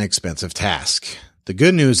 lengthy, and expensive task. The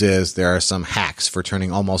good news is there are some hacks for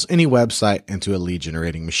turning almost any website into a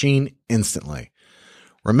lead-generating machine instantly.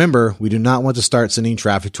 Remember, we do not want to start sending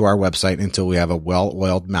traffic to our website until we have a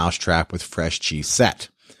well-oiled mousetrap with fresh cheese set.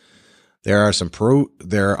 There are some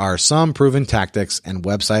proven tactics and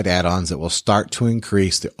website add-ons that will start to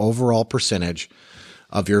increase the overall percentage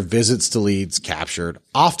of your visits to leads captured,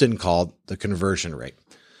 often called the conversion rate.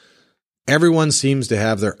 Everyone seems to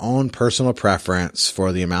have their own personal preference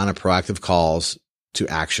for the amount of proactive calls to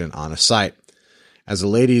action on a site. As the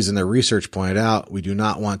ladies in their research pointed out, we do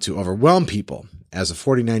not want to overwhelm people. As a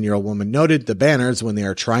 49-year-old woman noted, the banners, when they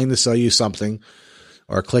are trying to sell you something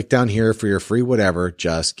or click down here for your free whatever,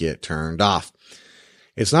 just get turned off.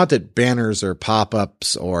 It's not that banners or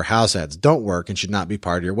pop-ups or house ads don't work and should not be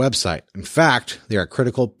part of your website. In fact, there are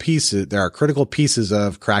critical pieces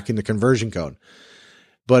of cracking the conversion code.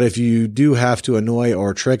 But if you do have to annoy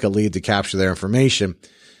or trick a lead to capture their information,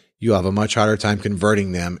 you have a much harder time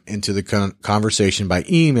converting them into the conversation by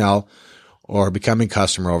email or becoming a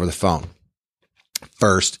customer over the phone.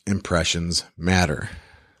 First impressions matter.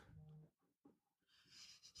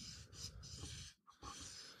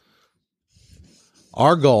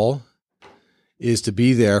 Our goal is to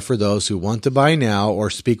be there for those who want to buy now or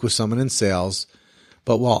speak with someone in sales,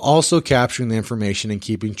 but while also capturing the information and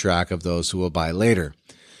keeping track of those who will buy later.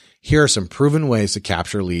 Here are some proven ways to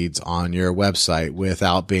capture leads on your website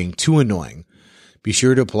without being too annoying. Be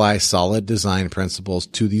sure to apply solid design principles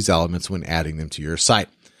to these elements when adding them to your site.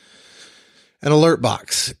 An alert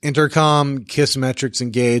box. Intercom, Kissmetrics,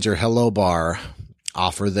 Engage, or Hello Bar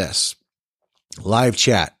offer this. Live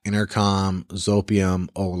chat, Intercom, Zopium,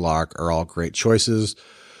 Olark are all great choices.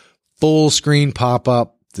 Full screen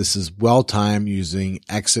pop-up. This is well-timed using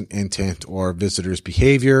exit intent or visitor's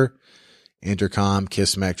behavior. Intercom,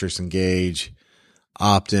 Kissmetrics, Engage,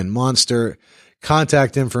 Opt-in, Monster.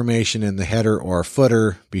 Contact information in the header or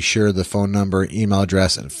footer. Be sure the phone number, email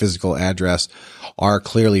address, and physical address are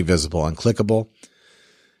clearly visible and clickable.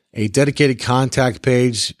 A dedicated contact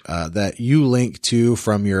page that you link to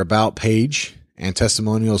from your About page and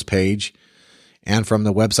testimonials page and from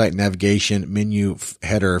the website navigation menu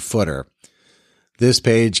header footer. This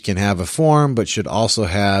page can have a form, but should also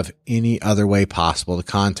have any other way possible to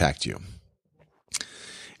contact you.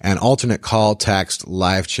 An alternate call, text,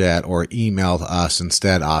 live chat, or email to us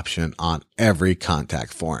instead option on every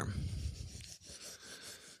contact form.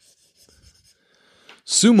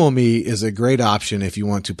 SumoMe is a great option if you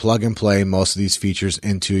want to plug and play most of these features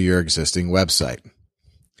into your existing website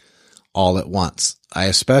all at once. I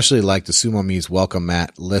especially like the SumoMe's Welcome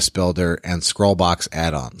Mat, List Builder, and Scrollbox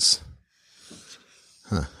add-ons.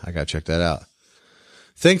 I gotta check that out.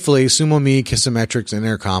 Thankfully, SumoMe, Kissmetrics, and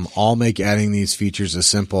Intercom all make adding these features as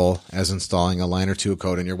simple as installing a line or two of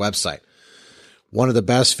code in your website. One of the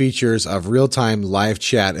best features of real-time live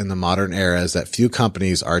chat in the modern era is that few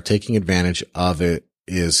companies are taking advantage of it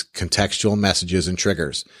is contextual messages and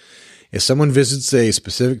triggers. If someone visits a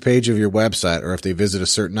specific page of your website, or if they visit a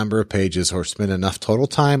certain number of pages or spend enough total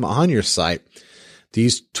time on your site,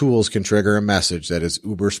 these tools can trigger a message that is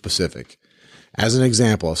uber specific. As an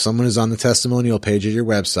example, if someone is on the testimonial page of your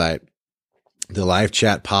website, the live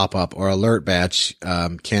chat pop-up or alert badge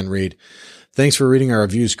can read, "Thanks for reading our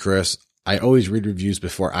reviews, Chris. I always read reviews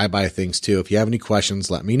before I buy things too. If you have any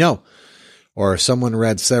questions, let me know." Or if someone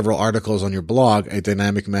read several articles on your blog, a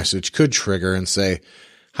dynamic message could trigger and say,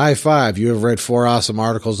 "High five, you have read 4 awesome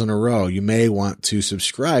articles in a row. You may want to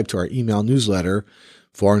subscribe to our email newsletter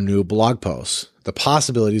for new blog posts." The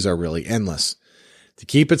possibilities are really endless. To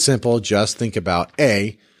keep it simple, just think about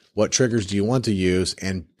A, what triggers do you want to use,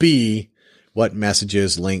 and B, what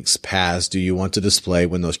messages, links, paths do you want to display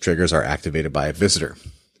when those triggers are activated by a visitor.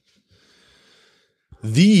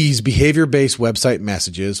 These behavior-based website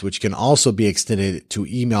messages, which can also be extended to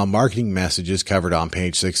email marketing messages covered on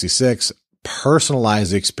page 66, personalize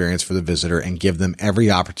the experience for the visitor and give them every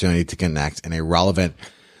opportunity to connect in a relevant,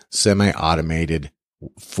 semi-automated,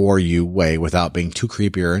 for you way without being too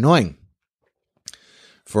creepy or annoying.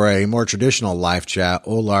 For a more traditional live chat,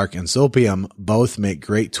 Olark and Zopium both make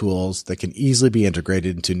great tools that can easily be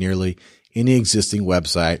integrated into nearly any existing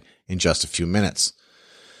website in just a few minutes.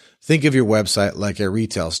 Think of your website like a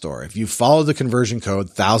retail store. If you follow the conversion code,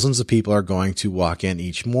 thousands of people are going to walk in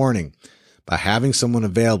each morning. By having someone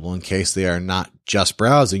available in case they are not just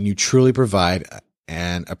browsing, you truly provide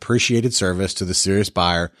an appreciated service to the serious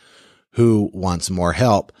buyer who wants more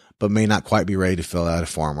help, but may not quite be ready to fill out a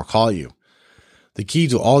form or call you. The key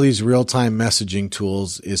to all these real-time messaging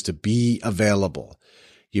tools is to be available.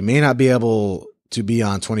 You may not be able to be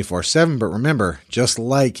on 24/7, but remember, just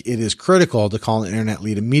like it is critical to call an internet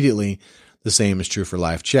lead immediately, the same is true for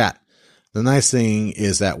live chat. The nice thing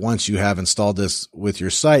is that once you have installed this with your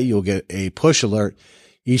site, you'll get a push alert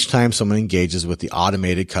each time someone engages with the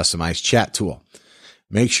automated customized chat tool.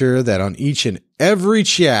 Make sure that on each and every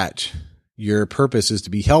chat, your purpose is to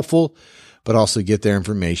be helpful, but also get their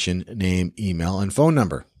information, name, email, and phone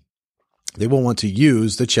number. They will want to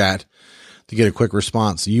use the chat to get a quick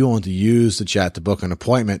response. You want to use the chat to book an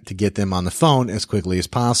appointment to get them on the phone as quickly as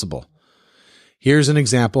possible. Here's an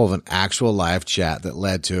example of an actual live chat that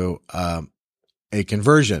led to a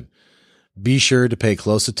conversion. Be sure to pay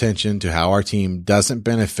close attention to how our team doesn't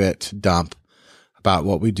benefit dump about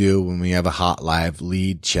what we do when we have a hot live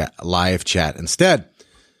chat. Instead,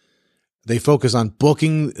 they focus on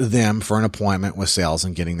booking them for an appointment with sales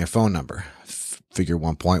and getting their phone number. Figure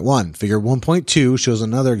 1.1. Figure 1.2 shows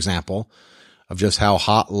another example of just how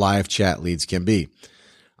hot live chat leads can be.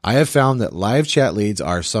 I have found that live chat leads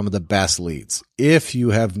are some of the best leads. If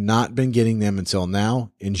you have not been getting them until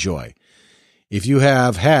now, enjoy. If you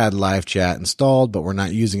have had live chat installed but were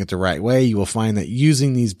not using it the right way, you will find that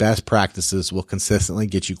using these best practices will consistently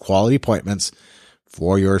get you quality appointments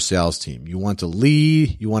for your sales team. You want to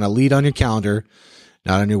lead on your calendar,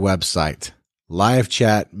 not on your website. Live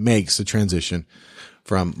chat makes the transition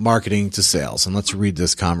from marketing to sales. And let's read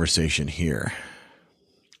this conversation here.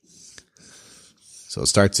 So it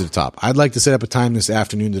starts at the top. I'd like to set up a time this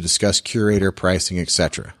afternoon to discuss curator pricing,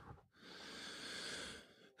 etc.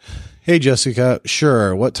 Hey, Jessica.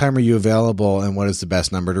 Sure. What time are you available and what is the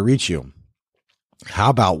best number to reach you? How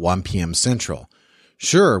about 1 p.m. Central?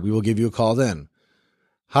 Sure. We will give you a call then.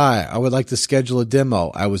 Hi, I would like to schedule a demo.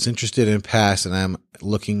 I was interested in past and I'm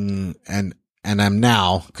looking and I'm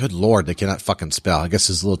now, good Lord, they cannot fucking spell. I guess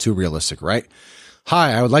it's a little too realistic, right?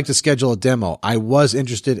 Hi, I would like to schedule a demo. I was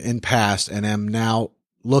interested in past and am now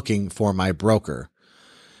looking for my broker.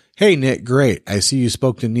 Hey, Nick, great. I see you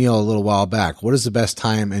spoke to Neil a little while back. What is the best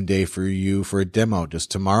time and day for you for a demo? Does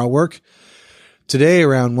tomorrow work? Today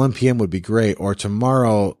around 1 p.m. would be great, or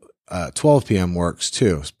tomorrow 12 p.m. works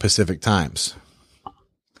too, Pacific times.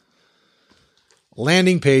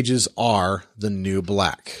 Landing pages are the new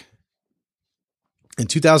black. In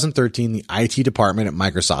 2013, the IT department at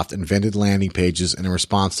Microsoft invented landing pages in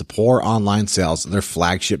response to poor online sales of their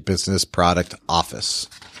flagship business product, Office.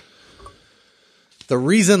 The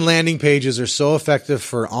reason landing pages are so effective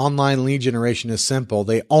for online lead generation is simple.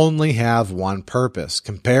 They only have one purpose.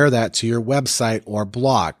 Compare that to your website or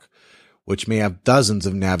blog, which may have dozens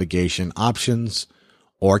of navigation options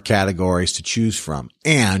or categories to choose from.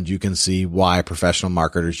 And you can see why professional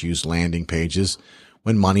marketers use landing pages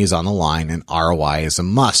when money is on the line and ROI is a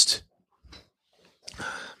must.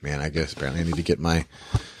 Man, I guess apparently I need to get my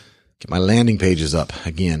landing pages up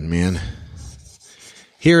again, man.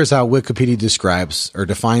 Here is how Wikipedia describes or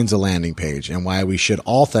defines a landing page and why we should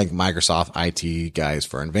all thank Microsoft IT guys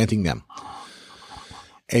for inventing them.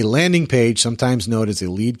 A landing page, sometimes known as a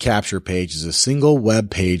lead capture page, is a single web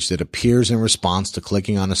page that appears in response to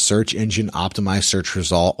clicking on a search engine optimized search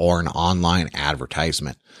result or an online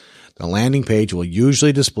advertisement. The landing page will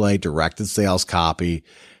usually display directed sales copy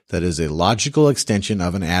that is a logical extension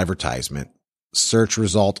of an advertisement, search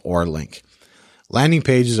result, or link. Landing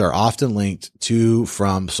pages are often linked to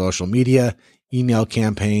from social media, email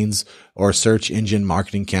campaigns, or search engine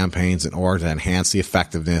marketing campaigns in order to enhance the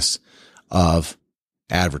effectiveness of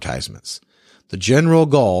advertisements. The general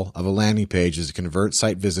goal of a landing page is to convert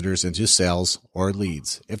site visitors into sales or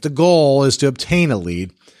leads. If the goal is to obtain a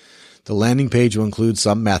lead, the landing page will include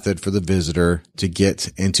some method for the visitor to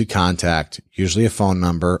get into contact, usually a phone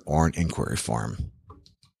number or an inquiry form.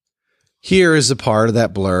 Here is a part of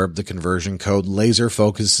that blurb the conversion code laser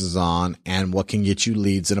focuses on and what can get you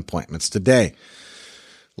leads and appointments today.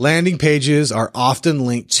 Landing pages are often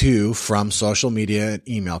linked to from social media and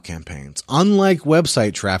email campaigns. Unlike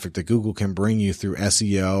website traffic that Google can bring you through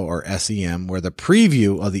SEO or SEM, where the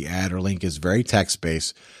preview of the ad or link is very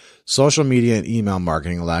text-based, social media and email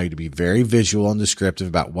marketing allow you to be very visual and descriptive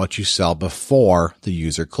about what you sell before the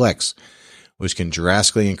user clicks, which can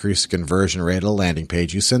drastically increase the conversion rate of the landing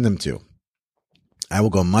page you send them to. I will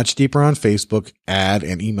go much deeper on Facebook, ad,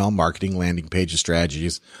 and email marketing landing page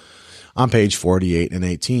strategies on page 48 and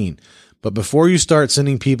 18. But before you start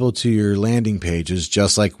sending people to your landing pages,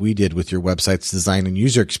 just like we did with your website's design and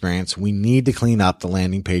user experience, we need to clean up the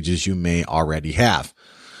landing pages you may already have.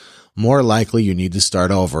 More likely, you need to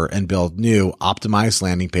start over and build new, optimized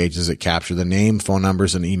landing pages that capture the name, phone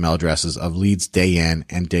numbers, and email addresses of leads day in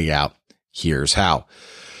and day out. Here's how.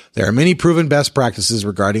 There are many proven best practices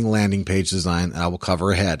regarding landing page design that I will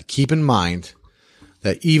cover ahead. Keep in mind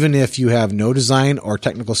that even if you have no design or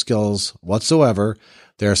technical skills whatsoever,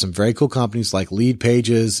 there are some very cool companies like Lead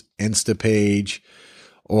Pages, Instapage,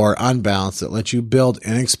 or Unbounce that let you build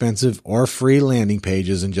inexpensive or free landing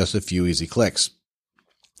pages in just a few easy clicks.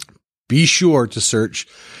 Be sure to search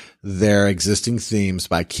their existing themes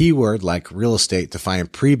by keyword like real estate to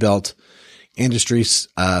find pre-built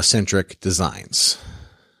industry-centric designs.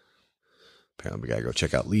 Apparently, we got to go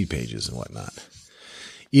check out Lead Pages and whatnot.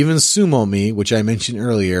 Even SumoMe, which I mentioned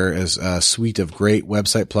earlier as a suite of great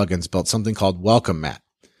website plugins, built something called Welcome Mat,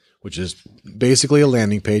 which is basically a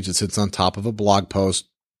landing page that sits on top of a blog post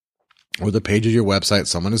or the page of your website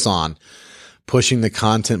someone is on, pushing the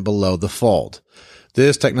content below the fold.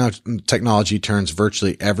 This technology turns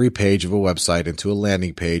virtually every page of a website into a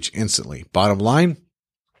landing page instantly. Bottom line,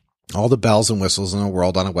 all the bells and whistles in the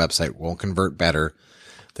world on a website won't convert better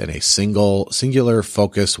than a singular,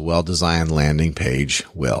 focused, well-designed landing page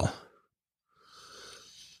will.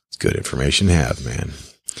 It's good information to have, man.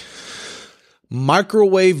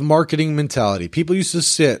 Microwave marketing mentality. People used to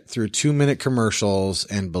sit through 2-minute commercials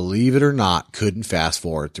and, believe it or not, couldn't fast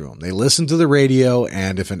forward through them. They listened to the radio,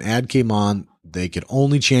 and if an ad came on, they could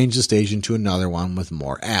only change the station to another one with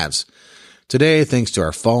more ads. Today, thanks to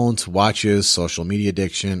our phones, watches, social media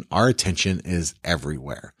addiction, our attention is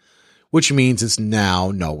everywhere, which means it's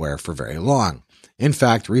now nowhere for very long. In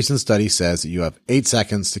fact, recent study says that you have 8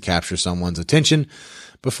 seconds to capture someone's attention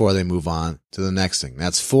before they move on to the next thing.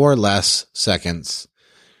 That's 4 less seconds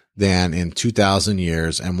than in 2,000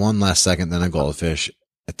 years and 1 less second than a goldfish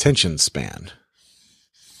attention span.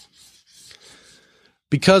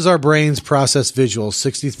 Because our brains process visuals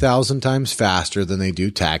 60,000 times faster than they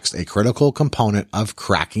do text, a critical component of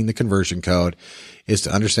cracking the conversion code is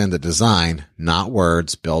to understand that design, not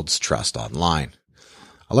words, builds trust online.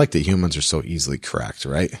 I like that humans are so easily correct,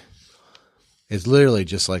 right? It's literally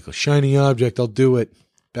just like a shiny object. I'll do it.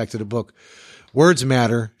 Back to the book. Words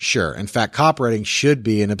matter, sure. In fact, copywriting should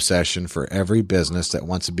be an obsession for every business that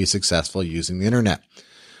wants to be successful using the internet.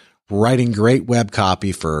 Writing great web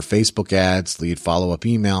copy for Facebook ads, lead follow-up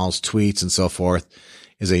emails, tweets, and so forth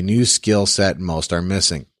is a new skill set most are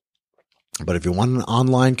missing. But if you want an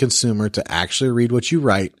online consumer to actually read what you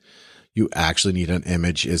write, you actually need an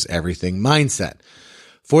image is everything mindset.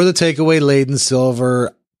 For the takeaway laden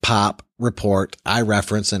silver pop report I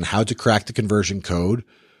reference and how to crack the conversion code,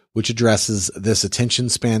 which addresses this attention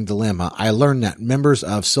span dilemma, I learned that members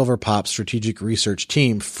of Silverpop's strategic research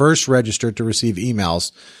team first registered to receive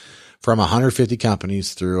emails from 150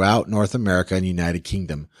 companies throughout North America and United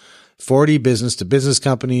Kingdom, 40 business-to-business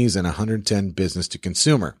companies, and 110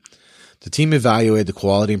 business-to-consumer. The team evaluated the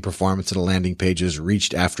quality and performance of the landing pages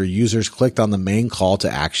reached after users clicked on the main call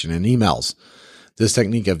to action in emails. This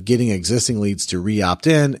technique of getting existing leads to re-opt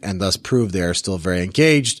in and thus prove they are still very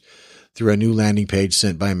engaged through a new landing page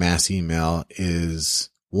sent by mass email is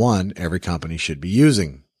one every company should be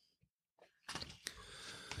using.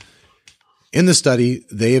 In the study,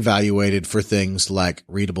 they evaluated for things like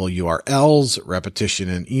readable URLs, repetition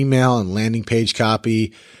in email and landing page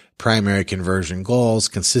copy, primary conversion goals,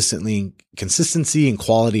 consistency and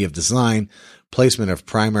quality of design, placement of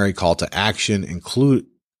primary call to action,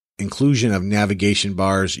 inclusion of navigation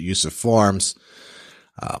bars, use of forms,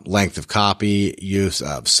 length of copy, use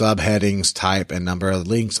of subheadings, type and number of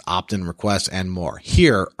links, opt-in requests, and more.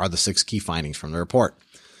 Here are the 6 key findings from the report.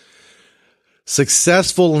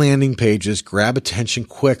 Successful landing pages grab attention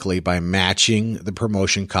quickly by matching the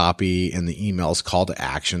promotion copy and the email's call to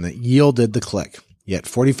action that yielded the click. Yet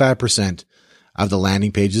 45% of the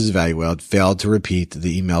landing pages evaluated failed to repeat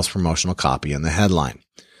the email's promotional copy in the headline.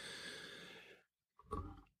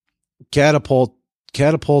 Catapulting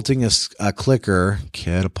a clicker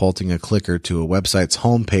to a website's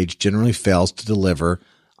homepage generally fails to deliver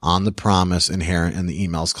on the promise inherent in the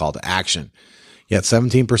email's call to action. Yet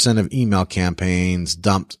 17% of email campaigns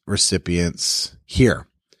dumped recipients here.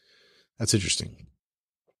 That's interesting.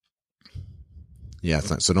 Yeah,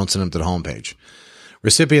 so don't send them to the homepage.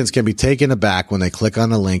 Recipients can be taken aback when they click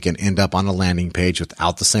on a link and end up on a landing page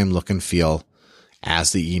without the same look and feel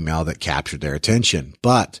as the email that captured their attention.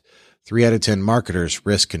 But 3 out of 10 marketers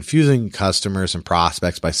risk confusing customers and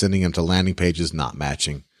prospects by sending them to landing pages not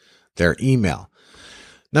matching their email.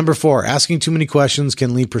 Number 4, asking too many questions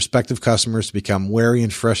can lead prospective customers to become wary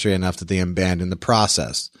and frustrated enough that they abandon the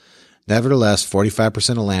process. Nevertheless,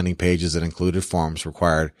 45% of landing pages that included forms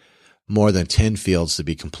required more than 10 fields to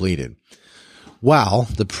be completed. While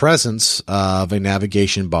the presence of a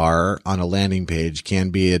navigation bar on a landing page can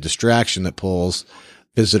be a distraction that pulls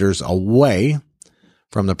visitors away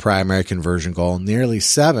from the primary conversion goal, nearly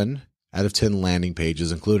 7 out of 10 landing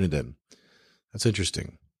pages included them. That's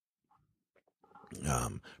interesting.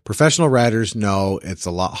 Professional writers know it's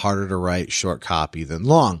a lot harder to write short copy than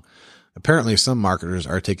long. Apparently, some marketers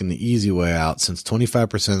are taking the easy way out since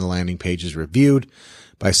 25% of the landing pages reviewed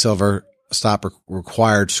by Silver Stop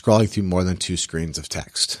required scrolling through more than 2 screens of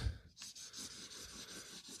text.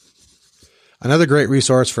 Another great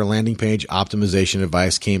resource for landing page optimization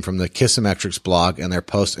advice came from the Kissometrics blog and their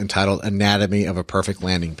post entitled Anatomy of a Perfect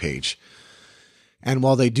Landing Page. And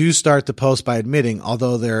while they do start the post by admitting,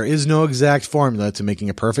 although there is no exact formula to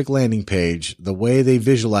making a perfect landing page, the way they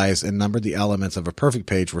visualized and numbered the elements of a perfect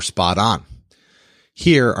page were spot on.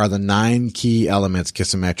 Here are the 9 key elements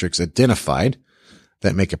Kissometrics identified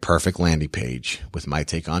that make a perfect landing page with my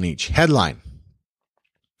take on each. Headline.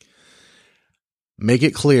 Make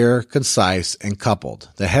it clear, concise, and coupled.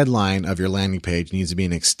 The headline of your landing page needs to be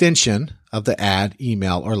an extension of the ad,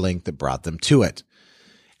 email, or link that brought them to it.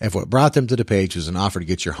 If what brought them to the page was an offer to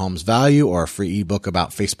get your home's value or a free ebook about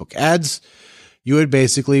Facebook ads, you would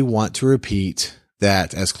basically want to repeat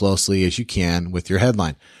that as closely as you can with your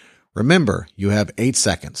headline. Remember, you have 8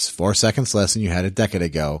 seconds, 4 seconds less than you had a decade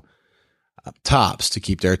ago, tops, to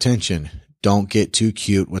keep their attention. Don't get too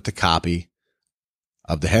cute with the copy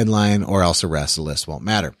of the headline, or else the rest of the list won't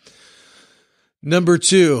matter. Number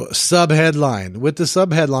 2, subheadline. With the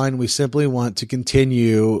subheadline, we simply want to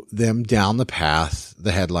continue them down the path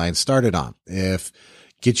the headline started on. If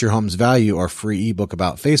Get Your Home's Value or free ebook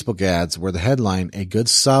about Facebook ads were the headline, a good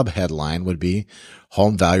subheadline would be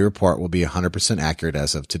Home Value Report will be 100% accurate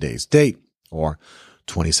as of today's date, or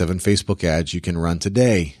 27 Facebook ads you can run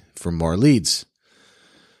today for more leads.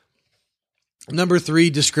 Number 3,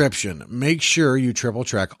 description. Make sure you triple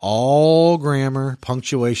check all grammar,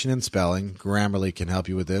 punctuation, and spelling. Grammarly can help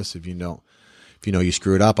you with this if you know you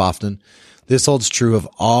screw it up often. This holds true of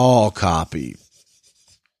all copy.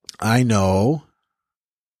 I know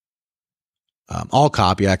all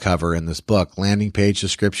copy I cover in this book. Landing page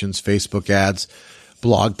descriptions, Facebook ads,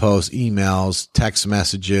 blog posts, emails, text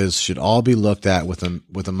messages should all be looked at with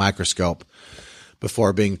a microscope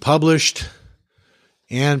before being published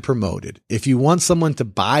and promoted. If you want someone to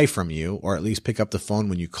buy from you, or at least pick up the phone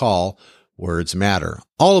when you call, words matter.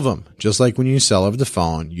 All of them. Just like when you sell over the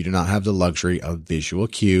phone, you do not have the luxury of visual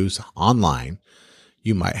cues online.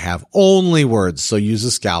 You might have only words, so use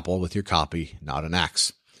a scalpel with your copy, not an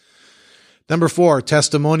axe. Number 4,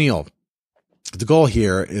 testimonial. The goal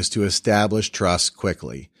here is to establish trust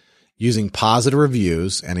quickly. Using positive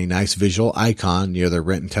reviews and a nice visual icon near the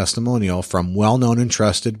written testimonial from well-known and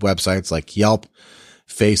trusted websites like Yelp,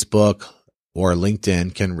 Facebook, or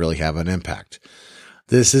LinkedIn can really have an impact.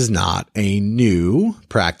 This is not a new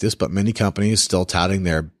practice, but many companies still touting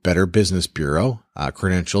their Better Business Bureau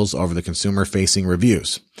credentials over the consumer-facing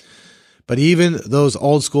reviews. But even those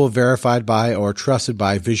old school verified by or trusted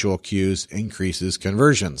by visual cues increases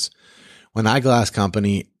conversions. When eyeglass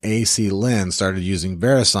company AC Lens started using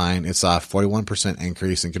VeriSign, it saw a 41%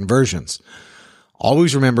 increase in conversions.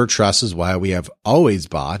 Always remember, trust is why we have always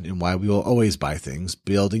bought and why we will always buy things.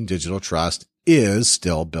 Building digital trust is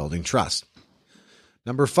still building trust.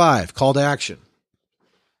 Number 5, call to action.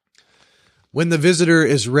 When the visitor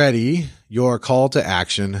is ready, your call to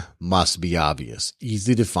action must be obvious,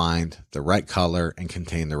 easy to find, the right color, and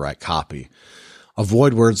contain the right copy.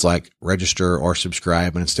 Avoid words like register or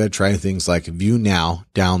subscribe, and instead try things like view now,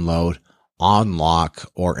 download,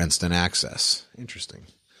 unlock, or instant access. Interesting.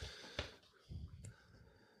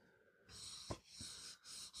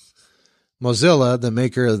 Mozilla, the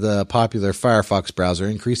maker of the popular Firefox browser,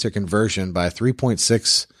 increased their conversion by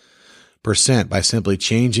 3.6% by simply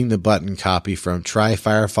changing the button copy from Try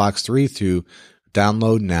Firefox 3 to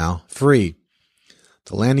Download Now Free.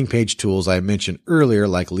 The landing page tools I mentioned earlier,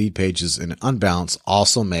 like Lead Pages and Unbounce,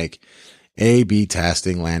 also make A/B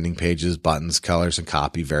testing landing pages, buttons, colors, and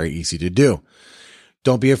copy very easy to do.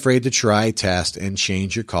 Don't be afraid to try, test, and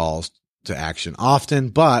change your calls to action often,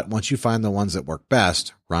 but once you find the ones that work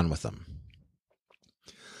best, run with them.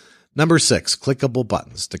 Number 6, clickable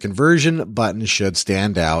buttons. The conversion button should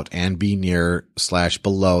stand out and be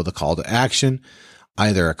near/below the call to action,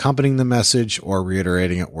 either accompanying the message or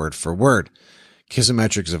reiterating it word for word.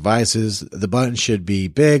 Kissometrics advises the button should be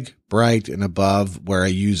big, bright, and above where a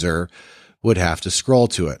user would have to scroll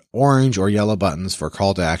to it. Orange or yellow buttons for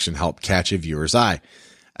call to action help catch a viewer's eye.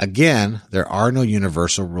 Again, there are no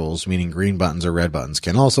universal rules, meaning green buttons or red buttons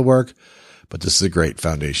can also work, but this is a great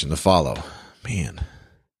foundation to follow. Man.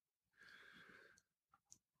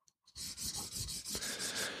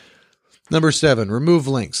 Number 7, remove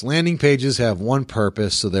links. Landing pages have one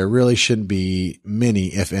purpose, so there really shouldn't be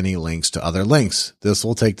many, if any, links to other links. This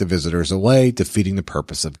will take the visitors away, defeating the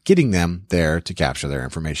purpose of getting them there to capture their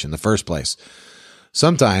information in the first place.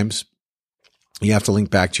 Sometimes you have to link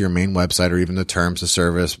back to your main website or even the terms of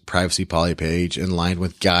service, privacy policy page in line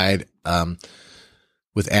with ad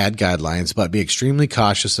guidelines, but be extremely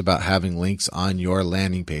cautious about having links on your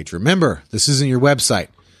landing page. Remember, this isn't your website.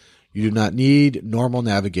 You do not need normal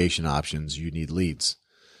navigation options. You need leads.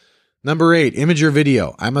 Number 8, image or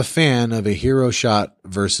video. I'm a fan of a hero shot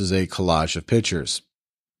versus a collage of pictures.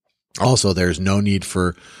 Also, there's no need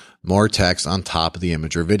for more text on top of the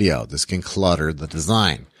image or video. This can clutter the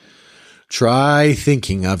design. Try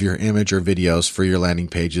thinking of your image or videos for your landing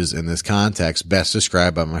pages in this context, best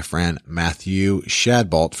described by my friend Matthew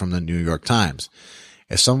Shadbolt from the New York Times.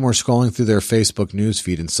 If someone were scrolling through their Facebook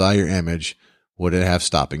newsfeed and saw your image, would it have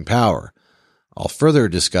stopping power? I'll further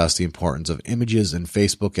discuss the importance of images in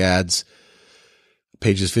Facebook ads,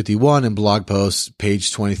 pages 51 and blog posts,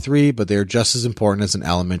 page 23, but they're just as important as an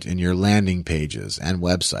element in your landing pages and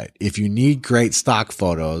website. If you need great stock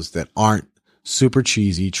photos that aren't super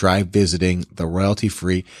cheesy, try visiting the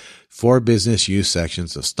royalty-free for business use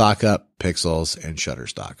sections of StockUp, Pixels, and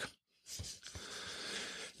Shutterstock.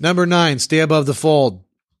 Number 9, stay above the fold.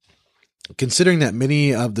 Considering that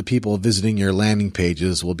many of the people visiting your landing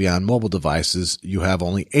pages will be on mobile devices, you have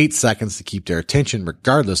only 8 seconds to keep their attention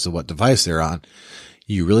regardless of what device they're on.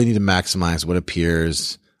 You really need to maximize what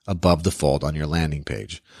appears above the fold on your landing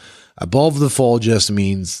page. Above the fold just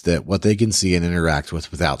means that what they can see and interact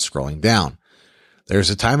with without scrolling down.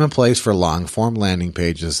 There's a time and place for long-form landing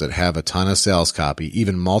pages that have a ton of sales copy,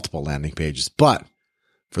 even multiple landing pages. But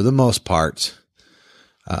for the most part,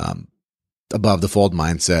 above-the-fold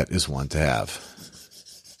mindset is one to have.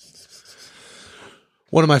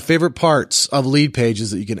 One of my favorite parts of lead pages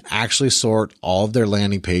is that you can actually sort all of their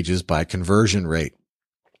landing pages by conversion rate.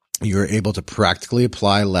 You're able to practically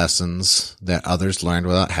apply lessons that others learned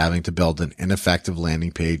without having to build an ineffective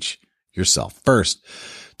landing page yourself. First,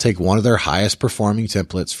 take one of their highest performing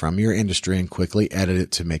templates from your industry and quickly edit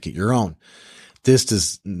it to make it your own. This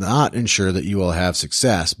does not ensure that you will have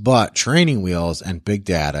success, but training wheels and big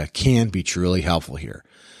data can be truly helpful here.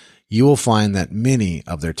 You will find that many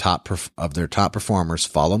of their top performers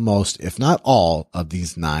follow most, if not all, of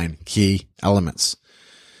these 9 key elements.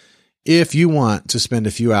 If you want to spend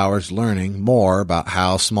a few hours learning more about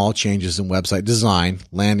how small changes in website design,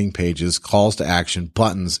 landing pages, calls to action,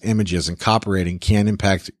 buttons, images, and copywriting can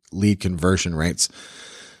impact lead conversion rates,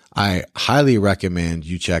 I highly recommend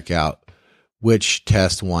you check out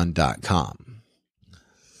whichtest1.com.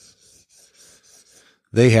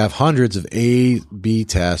 They have hundreds of A/B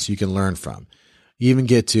tests you can learn from. You even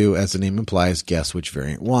get to, as the name implies, guess which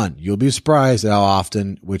variant won. You'll be surprised at how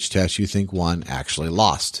often which test you think won actually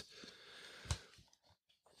lost.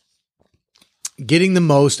 Getting the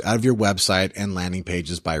most out of your website and landing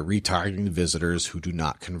pages by retargeting visitors who do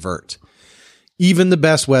not convert. Even the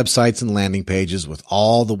best websites and landing pages with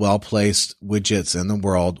all the well-placed widgets in the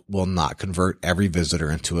world will not convert every visitor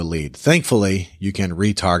into a lead. Thankfully, you can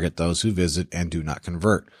retarget those who visit and do not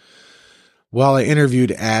convert. While I interviewed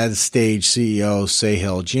AdStage CEO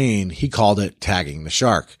Sahil Jain, he called it tagging the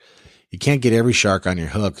shark. You can't get every shark on your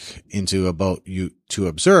hook into a boat to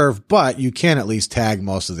observe, but you can at least tag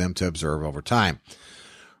most of them to observe over time.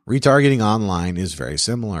 Retargeting online is very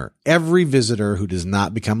similar. Every visitor who does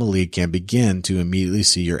not become a lead can begin to immediately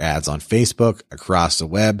see your ads on Facebook, across the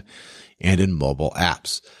web, and in mobile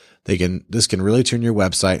apps. This can really turn your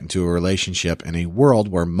website into a relationship in a world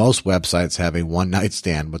where most websites have a one-night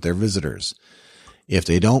stand with their visitors. If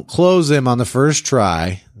they don't close them on the first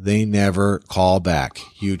try, they never call back.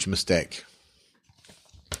 Huge mistake.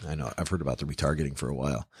 I know I've heard about the retargeting for a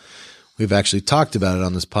while. We've actually talked about it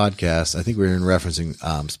on this podcast. I think we were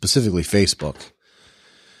referencing specifically Facebook.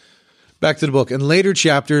 Back to the book. In later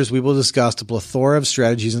chapters, we will discuss a plethora of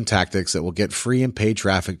strategies and tactics that will get free and paid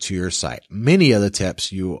traffic to your site. Many of the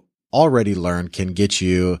tips you already learned can get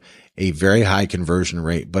you a very high conversion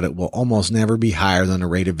rate, but it will almost never be higher than the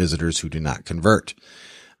rate of visitors who do not convert.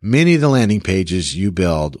 Many of the landing pages you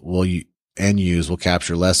build and use will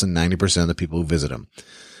capture less than 90% of the people who visit them.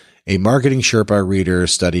 A Marketing Sherpa Reader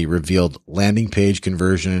study revealed landing page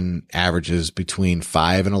conversion averages between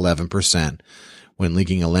 5 and 11% when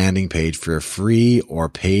linking a landing page for a free or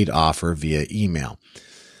paid offer via email.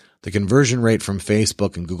 The conversion rate from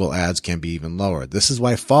Facebook and Google Ads can be even lower. This is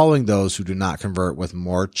why following those who do not convert with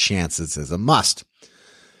more chances is a must.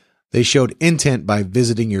 They showed intent by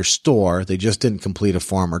visiting your store. They just didn't complete a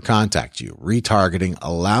form or contact you. Retargeting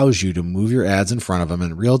allows you to move your ads in front of them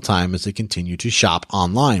in real time as they continue to shop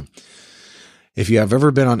online. If you have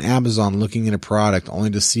ever been on Amazon looking at a product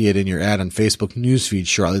only to see it in your ad on Facebook newsfeed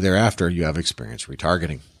shortly thereafter, you have experienced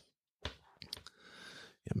retargeting.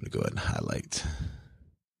 I'm going to go ahead and highlight.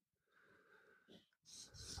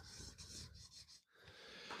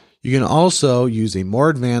 You can also use a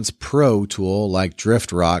more advanced pro tool like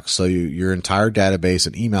DriftRock, so your entire database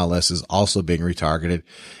and email list is also being retargeted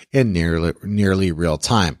in nearly real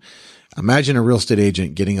time. Imagine a real estate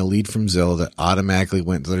agent getting a lead from Zillow that automatically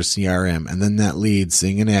went to their CRM, and then that lead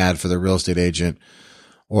seeing an ad for the real estate agent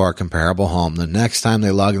or a comparable home the next time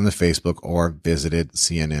they log into Facebook or visited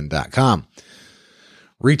CNN.com.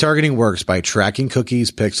 Retargeting works by tracking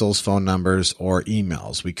cookies, pixels, phone numbers, or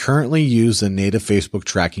emails. We currently use the native Facebook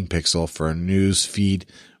tracking pixel for news feed,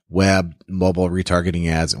 web, mobile retargeting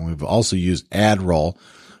ads, and we've also used AdRoll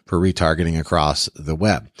for retargeting across the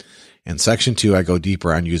web. In section 2, I go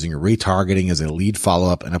deeper on using retargeting as a lead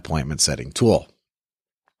follow-up and appointment setting tool.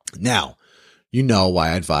 Now, you know why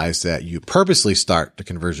I advise that you purposely start the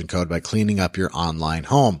conversion code by cleaning up your online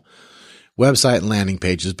home, website, and landing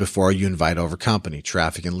pages before you invite over company,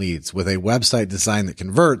 traffic, and leads. With a website design that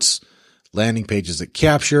converts, landing pages that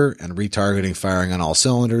capture, and retargeting firing on all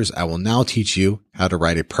cylinders, I will now teach you how to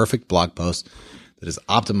write a perfect blog post that is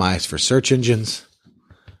optimized for search engines,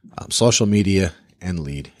 social media, and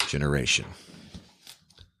lead generation.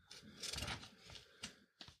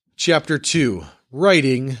 Chapter 2.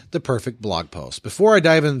 Writing the perfect blog post. Before I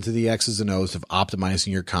dive into the X's and O's of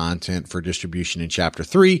optimizing your content for distribution in Chapter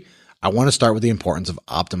 3, I want to start with the importance of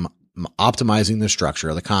optimizing the structure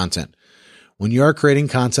of the content. When you are creating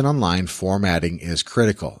content online, formatting is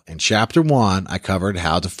critical. In Chapter 1, I covered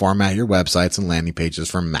how to format your websites and landing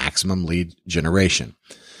pages for maximum lead generation.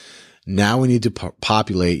 Now we need to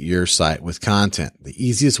populate your site with content. The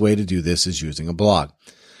easiest way to do this is using a blog.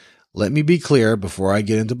 Let me be clear before I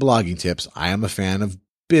get into blogging tips. I am a fan of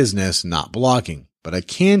business, not blogging, but I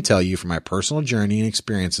can tell you from my personal journey and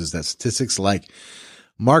experiences that statistics like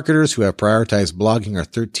marketers who have prioritized blogging are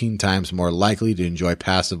 13 times more likely to enjoy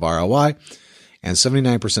passive ROI, and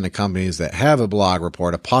 79% of companies that have a blog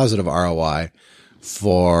report a positive ROI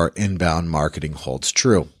for inbound marketing holds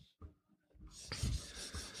true.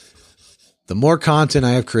 The more content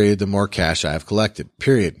I have created, the more cash I have collected,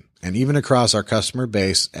 period. And even across our customer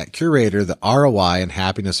base at Curator, the ROI and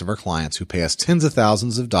happiness of our clients who pay us tens of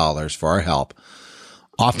thousands of dollars for our help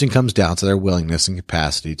often comes down to their willingness and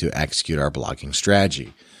capacity to execute our blogging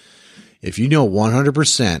strategy. If you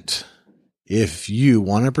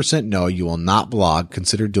 100% know you will not blog,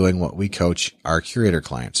 consider doing what we coach our Curator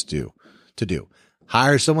clients to do.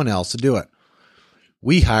 Hire someone else to do it.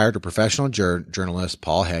 We hired a professional journalist,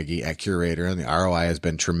 Paul Heggie, at Curator, and the ROI has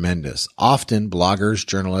been tremendous. Often, bloggers,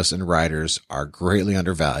 journalists, and writers are greatly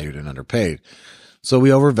undervalued and underpaid, so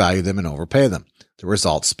we overvalue them and overpay them. The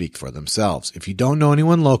results speak for themselves. If you don't know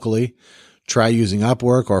anyone locally, try using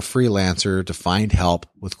Upwork or Freelancer to find help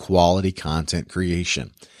with quality content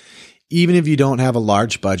creation. Even if you don't have a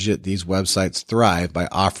large budget, these websites thrive by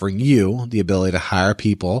offering you the ability to hire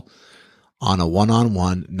people on a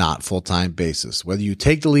one-on-one, not full-time basis. Whether you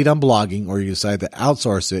take the lead on blogging or you decide to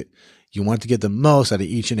outsource it, you want to get the most out of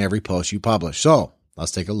each and every post you publish. So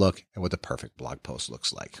let's take a look at what the perfect blog post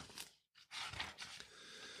looks like.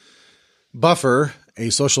 Buffer, a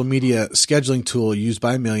social media scheduling tool used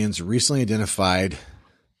by millions, recently identified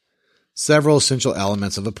several essential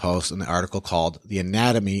elements of a post in the article called The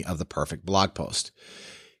Anatomy of the Perfect Blog Post.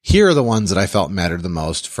 Here are the ones that I felt mattered the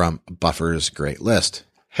most from Buffer's great list.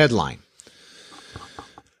 Headline.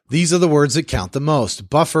 These are the words that count the most.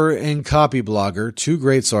 Buffer and Copyblogger, two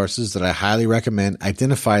great sources that I highly recommend,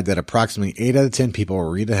 identified that approximately 8 out of 10 people will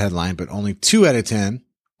read a headline, but only 2 out of 10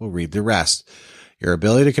 will read the rest. Your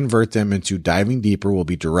ability to convert them into diving deeper will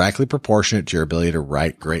be directly proportionate to your ability to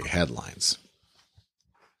write great headlines.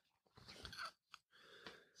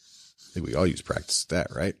 I think we all use practice at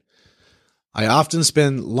that, right? I often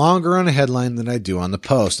spend longer on a headline than I do on the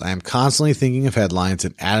post. I am constantly thinking of headlines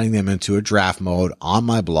and adding them into a draft mode on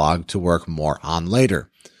my blog to work more on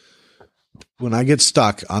later. When I get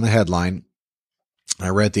stuck on a headline, I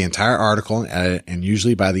read the entire article and edit it, and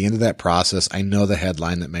usually by the end of that process, I know the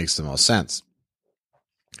headline that makes the most sense.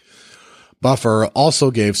 Buffer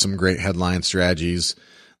also gave some great headline strategies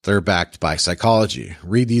that are backed by psychology.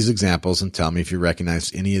 Read these examples and tell me if you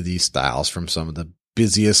recognize any of these styles from some of the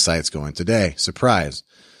busiest sites going today. Surprise.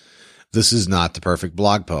 This is not the perfect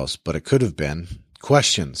blog post, but it could have been.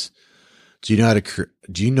 Questions. Do you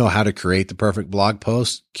know how to create the perfect blog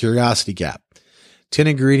post? Curiosity gap. 10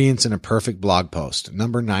 ingredients in a perfect blog post.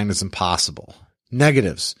 Number 9 is impossible.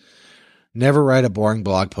 Negatives. Never write a boring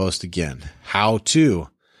blog post again. How to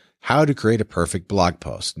create a perfect blog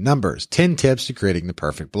post. Numbers. 10 tips to creating the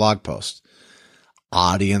perfect blog post.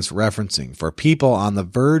 Audience referencing for people on the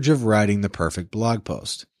verge of writing the perfect blog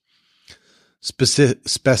post.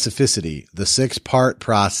 Specificity, the 6-part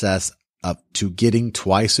process up to getting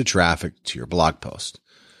twice the traffic to your blog post.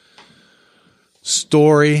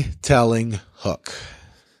 Storytelling hook.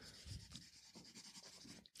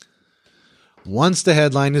 Once the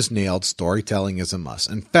headline is nailed, storytelling is a must.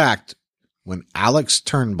 In fact, when Alex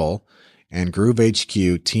Turnbull and Groove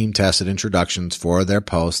HQ team tested introductions for their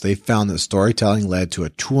posts, they found that storytelling led to a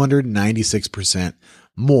 296%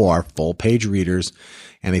 more full-page readers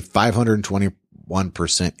and a 521%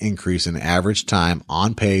 51% increase in average time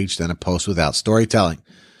on page than a post without storytelling.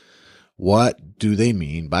 What do they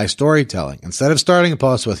mean by storytelling? Instead of starting a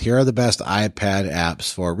post with, here are the best iPad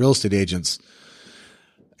apps for real estate agents,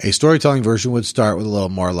 a storytelling version would start with a little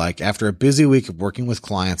more like, after a busy week of working with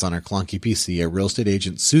clients on her clunky PC, a real estate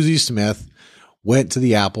agent, Susie Smith, went to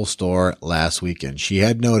the Apple store last weekend. She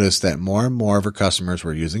had noticed that more and more of her customers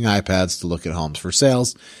were using iPads to look at homes for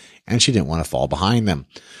sales, and she didn't want to fall behind them.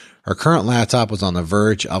 Her current laptop was on the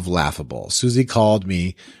verge of laughable. Susie called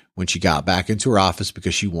me when she got back into her office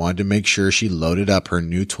because she wanted to make sure she loaded up her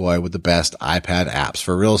new toy with the best iPad apps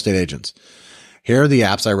for real estate agents. Here are the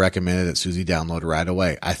apps I recommended that Susie download right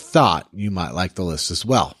away. I thought you might like the list as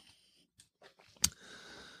well.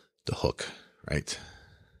 The hook, right?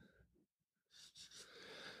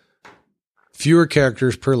 Fewer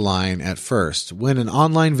characters per line at first. When an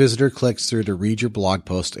online visitor clicks through to read your blog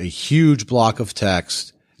post, a huge block of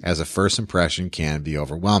text as a first impression can be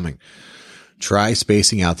overwhelming. Try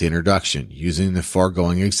spacing out the introduction. Using the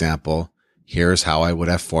foregoing example, here's how I would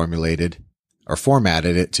have formatted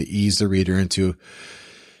it to ease the reader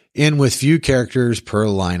in with few characters per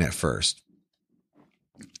line at first.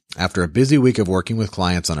 After a busy week of working with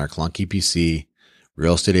clients on our clunky PC,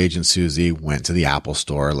 real estate agent Susie went to the Apple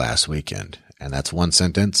store last weekend. And that's one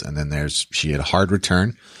sentence. And then she had a hard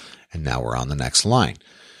return. And now we're on the next line.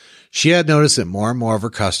 She had noticed that more and more of her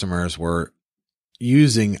customers were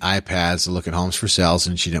using iPads to look at homes for sales,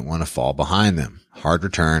 and she didn't want to fall behind them. Hard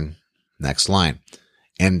return. Next line.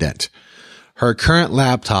 Indent. Her current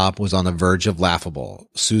laptop was on the verge of laughable.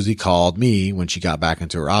 Susie called me when she got back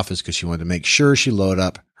into her office because she wanted to make sure she loaded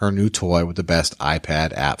up her new toy with the best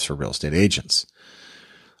iPad apps for real estate agents.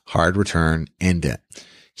 Hard return. Indent.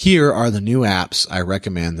 Here are the new apps I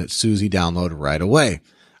recommend that Susie download right away.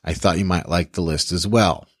 I thought you might like the list as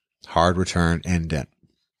well. Hard return. Indent.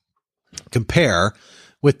 Compare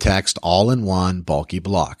with text all in one bulky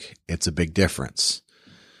block. It's a big difference.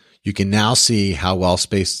 You can now see how well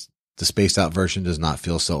the spaced out version does not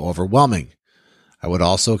feel so overwhelming. I would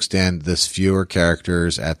also extend this fewer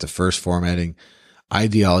characters at the first formatting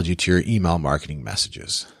ideology to your email marketing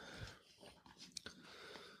messages.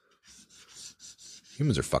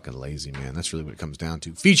 Humans are fucking lazy, man. That's really what it comes down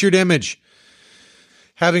to. Featured image.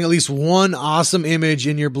 Having at least one awesome image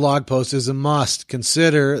in your blog post is a must.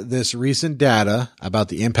 Consider this recent data about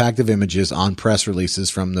the impact of images on press releases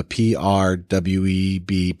from the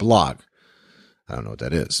PRWEB blog. I don't know what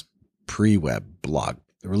that is. Pre-web blog.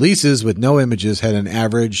 The releases with no images had an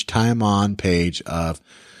average time on page of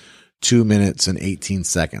 2 minutes and 18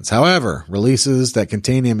 seconds. However, releases that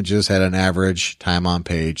contain images had an average time on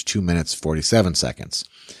page 2 minutes, 47 seconds.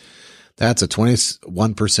 That's a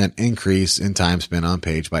 21% increase in time spent on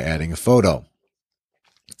page by adding a photo.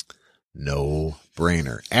 No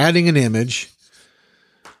brainer. Adding an image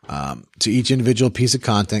to each individual piece of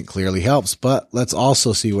content clearly helps, but let's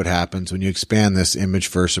also see what happens when you expand this image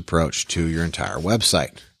first approach to your entire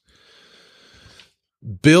website.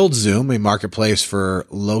 BuildZoom, a marketplace for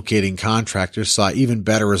locating contractors, saw even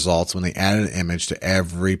better results when they added an image to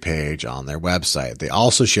every page on their website. They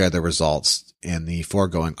also shared their results in the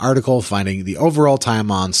foregoing article, finding the overall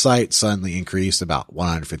time on site suddenly increased about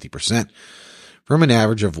 150% from an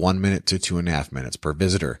average of 1 minute to 2.5 minutes per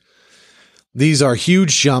visitor. These are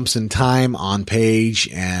huge jumps in time on page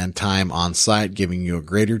and time on site, giving you a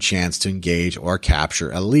greater chance to engage or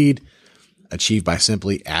capture a lead, achieved by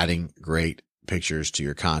simply adding great pictures to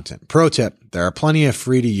your content. Pro tip, there are plenty of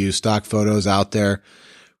free to use stock photos out there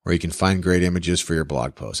where you can find great images for your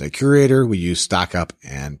blog posts. At Curator, we use StockUp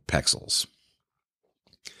and Pexels.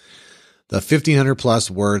 The 1,500 plus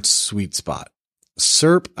word sweet spot.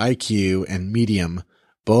 SERP IQ and Medium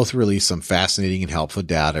both release some fascinating and helpful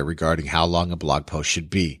data regarding how long a blog post should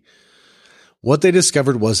be. What they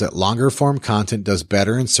discovered was that longer form content does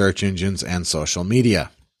better in search engines and social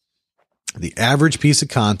media. The average piece of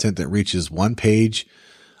content that reaches one page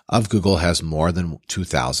of Google has more than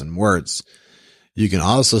 2,000 words. You can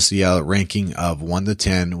also see how the ranking of 1 to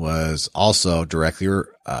 10 was also directly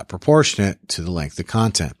proportionate to the length of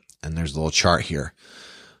content. And there's a little chart here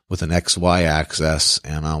with an XY axis,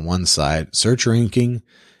 and on one side, search ranking,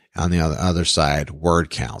 on the other side, word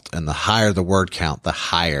count. And the higher the word count, the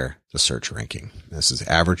higher the search ranking. This is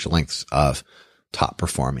average length of top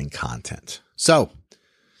performing content. So,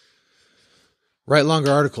 write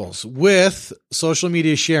longer articles. With social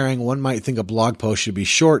media sharing, one might think a blog post should be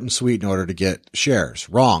short and sweet in order to get shares.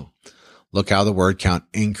 Wrong. Look how the word count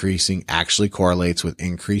increasing actually correlates with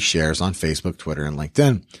increased shares on Facebook, Twitter, and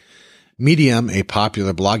LinkedIn. Medium, a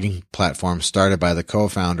popular blogging platform started by the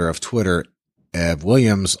co-founder of Twitter, Ev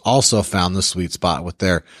Williams, also found the sweet spot with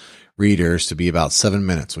their readers to be about 7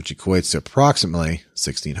 minutes, which equates to approximately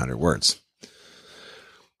 1,600 words.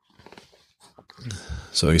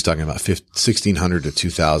 So he's talking about 1,600 to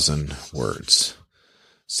 2,000 words.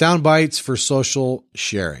 Sound bites for social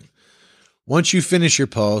sharing. Once you finish your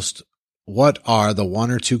post, what are the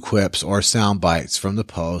 1 or 2 quips or sound bites from the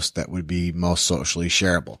post that would be most socially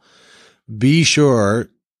shareable? Be sure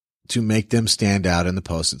to make them stand out in the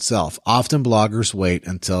post itself. Often bloggers wait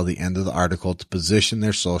until the end of the article to position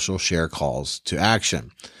their social share calls to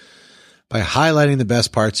action. By highlighting the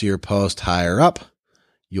best parts of your post higher up,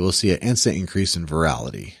 you will see an instant increase in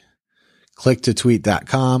virality.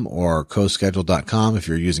 Click-to-tweet.com or coschedule.com if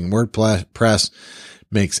you're using WordPress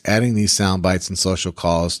makes adding these sound bites and social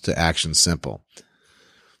calls to action simple.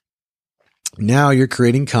 Now you're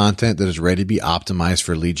creating content that is ready to be optimized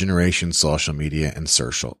for lead generation, social media, and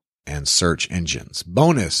search engines.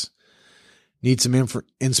 Bonus. Need some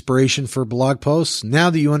inspiration for blog posts? Now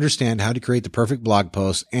that you understand how to create the perfect blog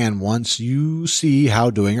post, and once you see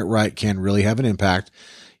how doing it right can really have an impact,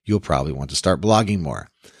 you'll probably want to start blogging more.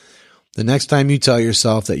 The next time you tell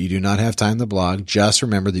yourself that you do not have time to blog, just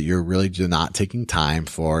remember that you're really not taking time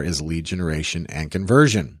for is lead generation and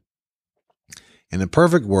conversion. In a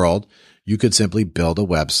perfect world, you could simply build a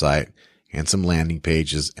website and some landing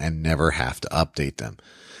pages and never have to update them.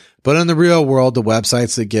 But in the real world, the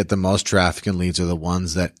websites that get the most traffic and leads are the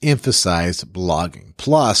ones that emphasize blogging.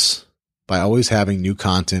 Plus, by always having new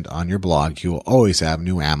content on your blog, you will always have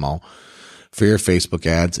new ammo for your Facebook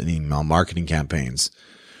ads and email marketing campaigns.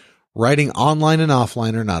 Writing online and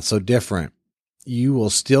offline are not so different. You will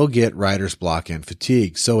still get writer's block and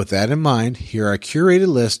fatigue. So with that in mind, here are a curated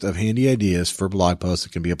list of handy ideas for blog posts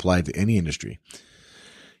that can be applied to any industry.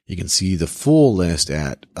 You can see the full list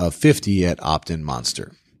of 50 at Opt-in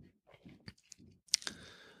Monster.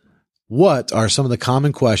 What are some of the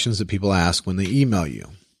common questions that people ask when they email you?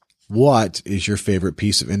 What is your favorite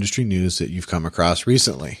piece of industry news that you've come across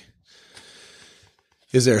recently?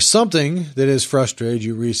 Is there something that has frustrated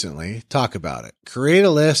you recently? Talk about it. Create a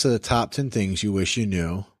list of the top 10 things you wish you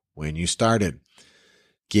knew when you started.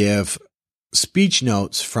 Give speech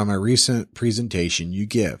notes from a recent presentation you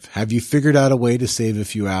give. Have you figured out a way to save a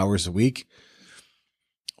few hours a week?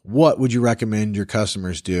 What would you recommend your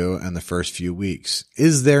customers do in the first few weeks?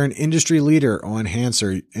 Is there an industry leader or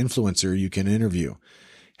influencer you can interview?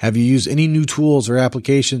 Have you used any new tools or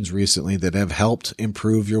applications recently that have helped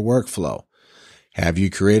improve your workflow? Have you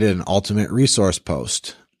created an ultimate resource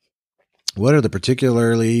post? What are you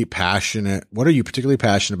particularly passionate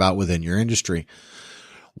about within your industry?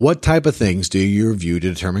 What type of things do you review to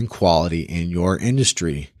determine quality in your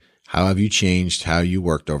industry? How have you changed how you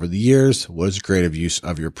worked over the years? What is the creative use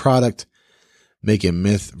of your product? Make a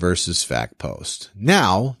myth versus fact post.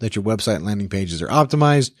 Now that your website and landing pages are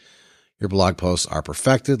optimized, your blog posts are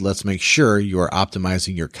perfected, let's make sure you are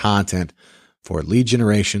optimizing your content for lead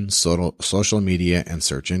generation, social media, and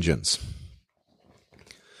search engines.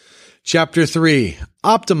 Chapter 3,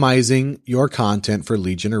 optimizing your content for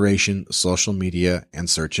lead generation, social media, and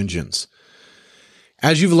search engines.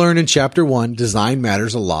 As you've learned in Chapter 1, design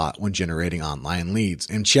matters a lot when generating online leads.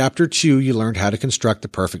 In Chapter 2, you learned how to construct the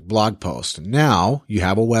perfect blog post. Now you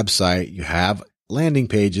have a website, you have landing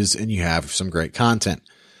pages, and you have some great content.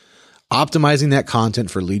 Optimizing that content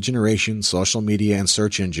for lead generation, social media, and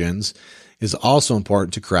search engines is also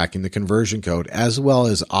important to cracking the conversion code, as well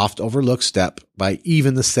as oft overlooked step by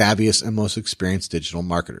even the savviest and most experienced digital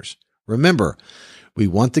marketers. Remember, we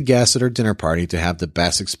want the guests at our dinner party to have the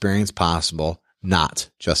best experience possible, not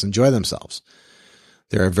just enjoy themselves.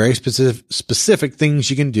 There are very specific things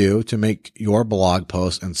you can do to make your blog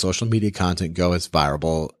post and social media content go as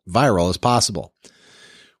viral as possible.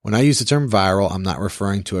 When I use the term viral, I'm not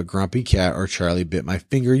referring to a grumpy cat or Charlie bit my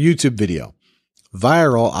finger YouTube video.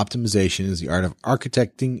 Viral optimization is the art of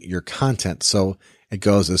architecting your content so it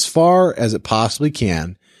goes as far as it possibly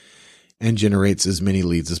can and generates as many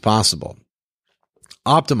leads as possible.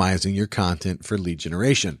 Optimizing your content for lead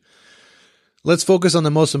generation. Let's focus on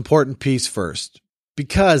the most important piece first,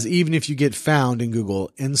 because even if you get found in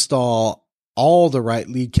Google, install all the right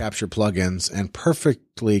lead capture plugins and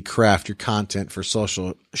perfectly craft your content for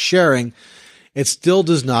social sharing, it still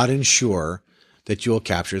does not ensure that you will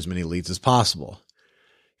capture as many leads as possible.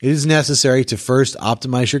 It is necessary to first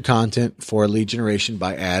optimize your content for lead generation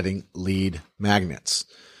by adding lead magnets.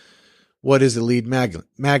 What is a lead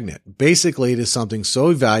magnet? Basically, it is something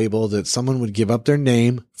so valuable that someone would give up their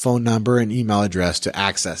name, phone number, and email address to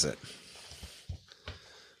access it.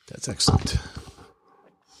 That's excellent.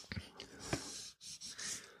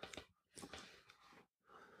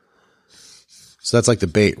 So that's like the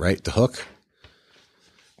bait, right? The hook.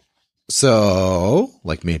 So,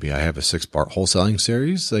 like maybe I have a 6-part wholesaling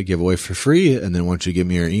series I give away for free, and then once you give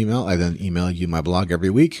me your email, I then email you my blog every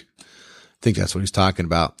week. I think that's what he's talking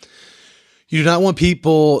about. You do not want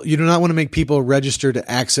to make people register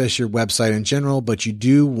to access your website in general, but you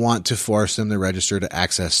do want to force them to register to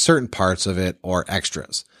access certain parts of it or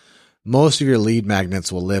extras. Most of your lead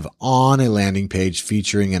magnets will live on a landing page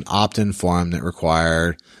featuring an opt-in form that's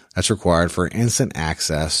required for instant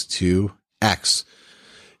access to X.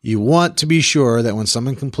 You want to be sure that when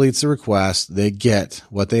someone completes the request, they get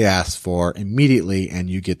what they asked for immediately and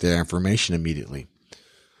you get their information immediately.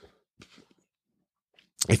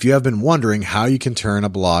 If you have been wondering how you can turn a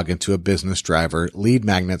blog into a business driver, lead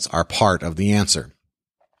magnets are part of the answer.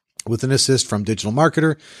 With an assist from Digital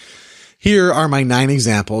Marketer, here are my 9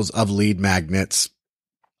 examples of lead magnets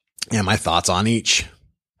and my thoughts on each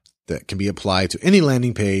that can be applied to any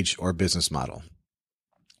landing page or business model.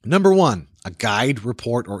 Number 1, a guide,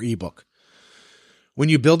 report, or ebook. When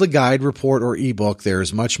you build a guide, report, or ebook, there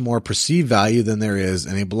is much more perceived value than there is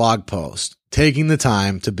in a blog post. Taking the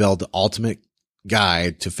time to build the ultimate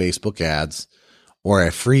guide to Facebook ads or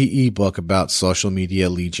a free ebook about social media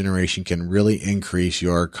lead generation can really increase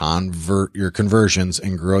your conversions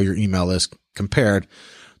and grow your email list compared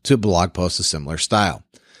to a blog post of similar style.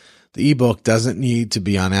 The ebook doesn't need to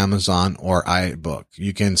be on Amazon or iBook.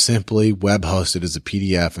 You can simply web host it as a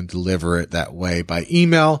PDF and deliver it that way by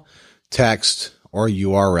email, text, or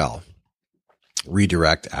URL.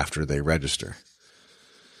 Redirect after they register.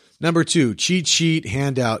 Number 2, cheat sheet,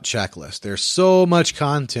 handout, checklist. There's so much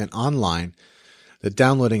content online that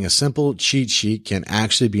downloading a simple cheat sheet can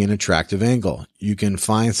actually be an attractive angle. You can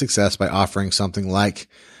find success by offering something like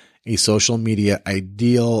a social media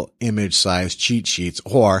ideal image size cheat sheets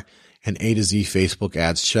or an A to Z Facebook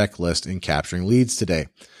ads checklist in capturing leads today.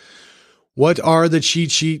 What are the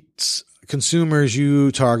cheat sheets consumers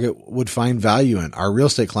you target would find value in? Our real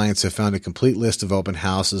estate clients have found a complete list of open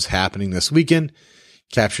houses happening this weekend,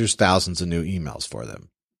 captures thousands of new emails for them.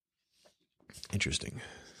 Interesting.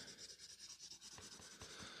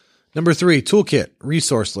 Number 3, toolkit,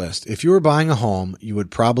 resource list. If you were buying a home, you would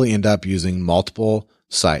probably end up using multiple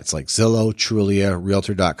sites like Zillow, Trulia,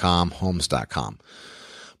 Realtor.com, Homes.com.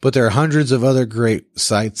 But there are hundreds of other great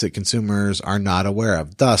sites that consumers are not aware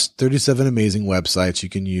of. Thus, 37 amazing websites you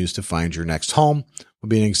can use to find your next home would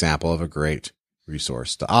be an example of a great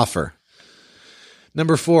resource to offer.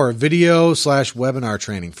 Number 4, video/webinar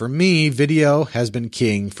training. For me, video has been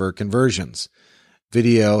king for conversions.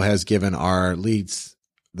 Video has given our leads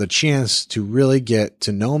the chance to really get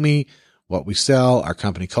to know me, what we sell, our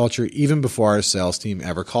company culture, even before our sales team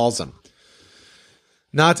ever calls them.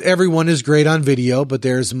 Not everyone is great on video, but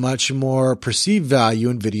there's much more perceived value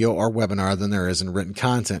in video or webinar than there is in written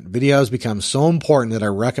content. Video has become so important that I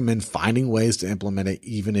recommend finding ways to implement it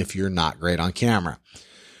even if you're not great on camera.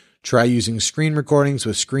 Try using screen recordings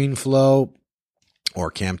with ScreenFlow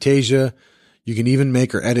or Camtasia. You can even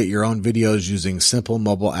make or edit your own videos using simple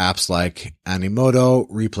mobile apps like Animoto,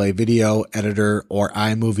 Replay Video, Editor, or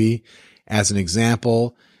iMovie. As an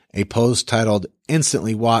example, a post titled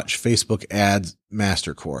Instantly Watch Facebook Ads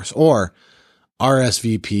Master Course or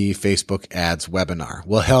RSVP Facebook Ads Webinar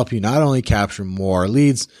will help you not only capture more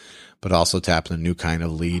leads, but also tap the new kind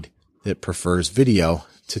of lead that prefers video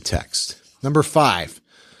to text. Number 5,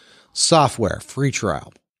 software, free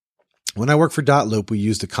trial. When I worked for Dotloop, we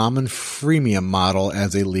used a common freemium model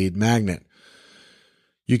as a lead magnet.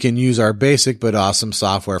 You can use our basic but awesome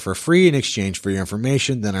software for free in exchange for your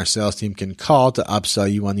information. Then our sales team can call to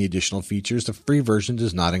upsell you on the additional features the free version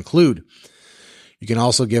does not include. You can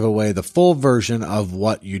also give away the full version of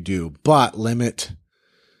what you do, but limit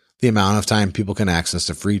the amount of time people can access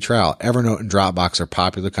the free trial. Evernote and Dropbox are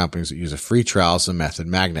popular companies that use a free trial as a method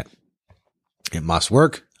magnet. It must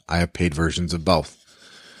work. I have paid versions of both.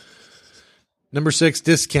 Number 6,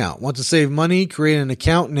 discount. Want to save money? Create an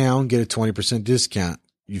account now and get a 20% discount.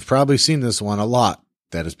 You've probably seen this one a lot.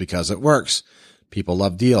 That is because it works. People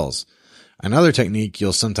love deals. Another technique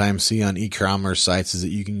you'll sometimes see on e-commerce sites is that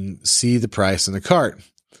you can see the price in the cart.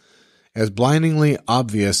 As blindingly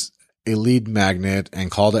obvious a lead magnet and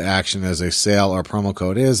call to action as a sale or promo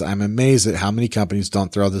code is, I'm amazed at how many companies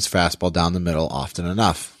don't throw this fastball down the middle often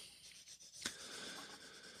enough.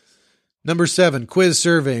 Number 7, quiz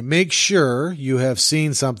survey. Make sure you have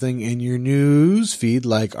seen something in your news feed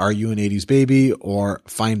like Are You an 80s Baby or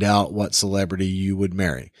Find Out What Celebrity You Would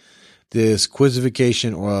Marry. This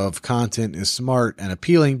quizzification of content is smart and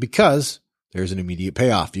appealing because there's an immediate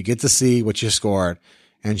payoff. You get to see what you scored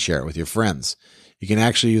and share it with your friends. You can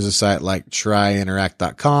actually use a site like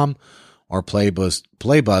tryinteract.com or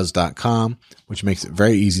playbuzz.com, which makes it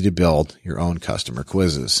very easy to build your own customer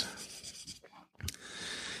quizzes.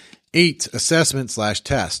 8,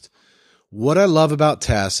 assessment/test. What I love about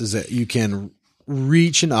tests is that you can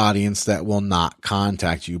reach an audience that will not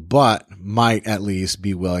contact you, but might at least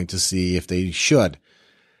be willing to see if they should.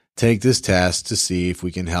 Take this test to see if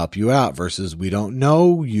we can help you out versus we don't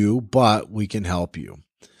know you, but we can help you.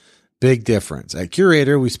 Big difference. At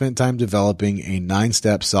Curator, we spent time developing a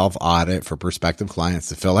 9-step self-audit for prospective clients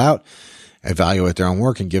to fill out, evaluate their own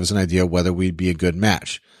work, and give us an idea of whether we'd be a good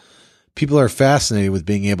match. People are fascinated with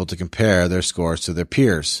being able to compare their scores to their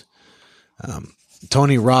peers.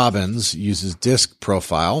 Tony Robbins uses DISC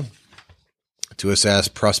profile to assess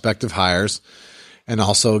prospective hires and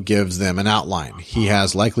also gives them an outline. He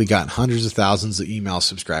has likely gotten hundreds of thousands of email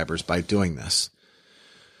subscribers by doing this.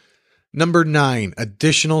 Number 9,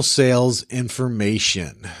 additional sales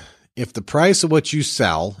information. If the price of what you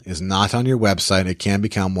sell is not on your website, it can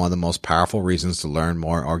become one of the most powerful reasons to learn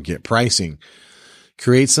more or get pricing.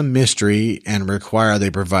 Create some mystery and require they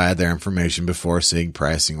provide their information before seeing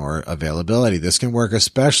pricing or availability. This can work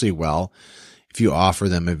especially well if you offer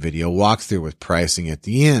them a video walkthrough with pricing at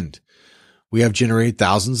the end. We have generated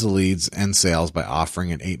thousands of leads and sales by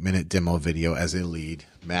offering an 8-minute demo video as a lead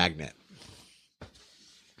magnet.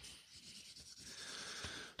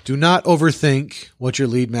 Do not overthink what your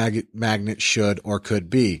lead magnet should or could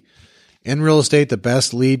be. In real estate, the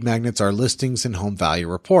best lead magnets are listings and home value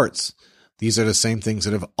reports. These are the same things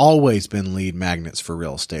that have always been lead magnets for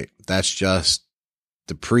real estate. That's just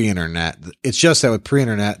the pre-internet. It's just that with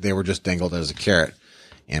pre-internet, they were just dangled as a carrot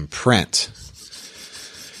in print.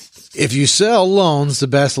 If you sell loans, the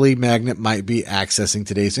best lead magnet might be accessing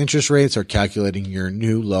today's interest rates or calculating your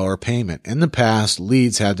new lower payment. In the past,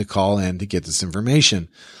 leads had to call in to get this information.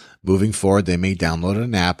 Moving forward, they may download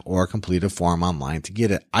an app or complete a form online to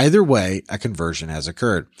get it. Either way, a conversion has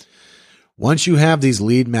occurred. Once you have these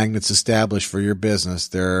lead magnets established for your business,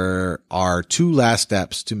 there are 2 last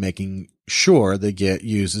steps to making sure they get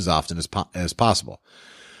used as often as possible.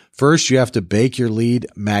 First, you have to bake your lead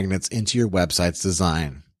magnets into your website's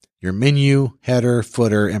design. Your menu, header,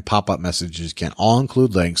 footer, and pop-up messages can all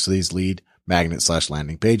include links to these lead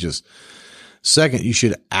magnet/landing pages. Second, you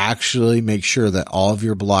should actually make sure that all of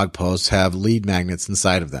your blog posts have lead magnets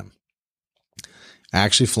inside of them. I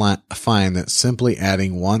actually find that simply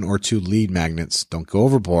adding 1 or 2 lead magnets, don't go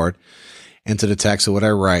overboard, into the text of what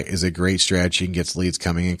I write is a great strategy and gets leads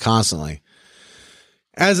coming in constantly.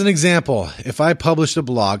 As an example, if I published a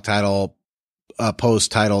blog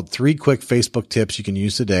post titled 3 quick Facebook tips you can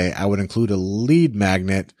use today, I would include a lead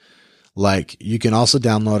magnet like you can also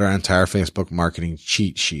download our entire Facebook marketing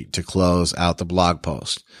cheat sheet to close out the blog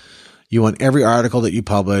post. You want every article that you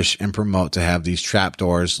publish and promote to have these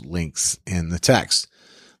trapdoors links in the text.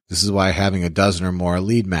 This is why having a dozen or more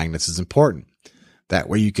lead magnets is important. That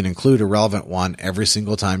way you can include a relevant one every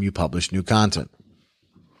single time you publish new content.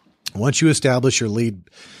 Once you establish your lead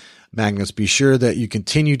magnets, be sure that you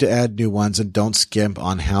continue to add new ones and don't skimp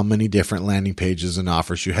on how many different landing pages and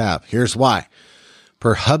offers you have. Here's why.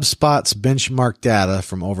 Per HubSpot's benchmark data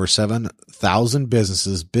from over 7,000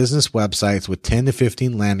 businesses, business websites with 10 to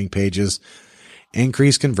 15 landing pages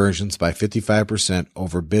increase conversions by 55%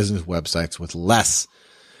 over business websites with less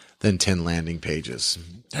than 10 landing pages.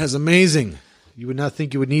 That's amazing. You would not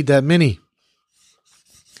think you would need that many.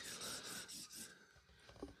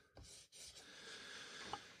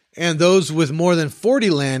 And those with more than 40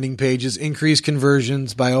 landing pages increase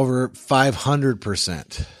conversions by over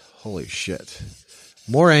 500%. Holy shit.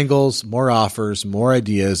 More angles, more offers, more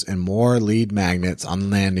ideas, and more lead magnets on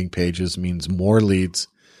landing pages means more leads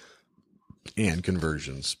and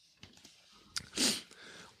conversions.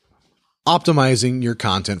 Optimizing your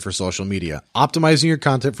content for social media. Optimizing your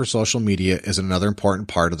content for social media is another important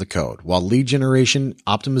part of the code. While lead generation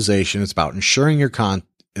optimization is about ensuring your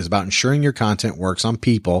content works on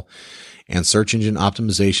people, and search engine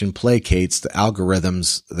optimization placates the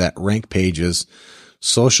algorithms that rank pages,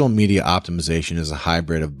 social media optimization is a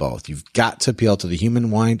hybrid of both. You've got to appeal to the human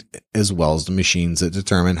mind as well as the machines that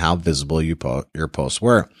determine how visible your posts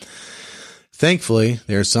were. Thankfully,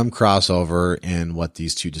 there's some crossover in what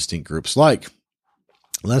these two distinct groups like.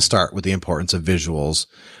 Let's start with the importance of visuals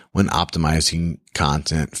when optimizing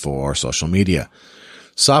content for social media.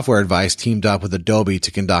 Software Advice teamed up with Adobe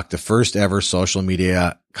to conduct the first ever social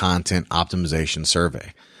media content optimization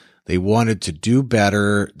survey. They wanted to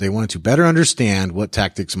better understand what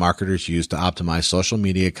tactics marketers use to optimize social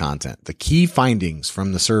media content. The key findings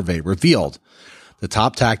from the survey revealed the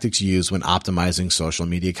top tactics used when optimizing social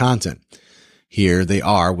media content. Here they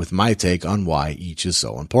are with my take on why each is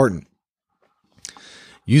so important.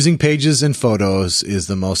 Using pages and photos is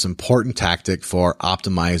the most important tactic for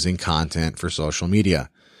optimizing content for social media.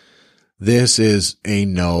 This is a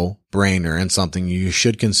no-brainer and something you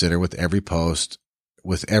should consider with every post,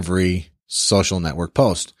 with every social network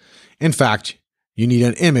post. In fact, you need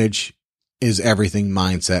an image is everything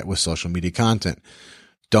mindset with social media content.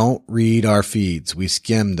 Don't read our feeds. We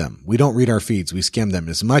skim them. We don't read our feeds. We skim them.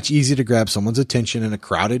 It's much easier to grab someone's attention in a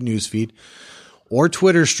crowded newsfeed or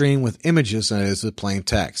Twitter stream with images than it is with plain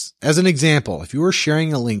text. As an example, if you are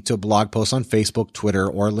sharing a link to a blog post on Facebook, Twitter,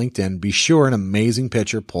 or LinkedIn, be sure an amazing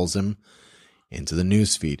picture pulls them into the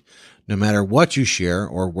newsfeed. No matter what you share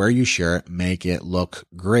or where you share it, make it look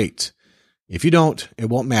great. If you don't, it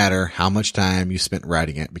won't matter how much time you spent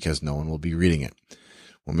writing it because no one will be reading it.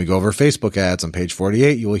 When we go over Facebook ads on page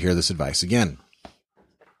 48, you will hear this advice again.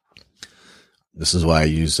 This is why I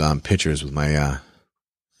use pictures with my,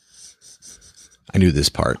 I knew this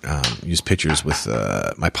part, use pictures with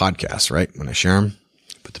my podcasts, right? When I share them,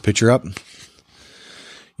 put the picture up.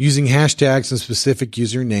 Using hashtags and specific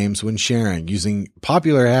usernames when sharing. Using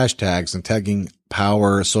popular hashtags and tagging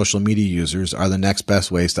power social media users are the next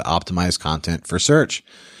best ways to optimize content for search.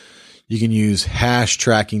 You can use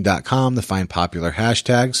hashtracking.com to find popular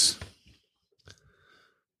hashtags.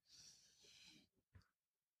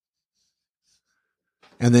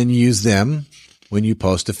 And then use them when you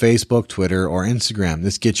post to Facebook, Twitter, or Instagram.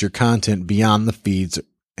 This gets your content beyond the feeds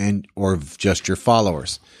and or just your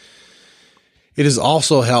followers. It is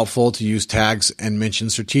also helpful to use tags and mention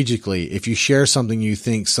strategically. If you share something you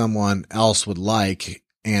think someone else would like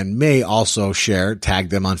and may also share,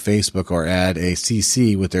 tag them on Facebook or add a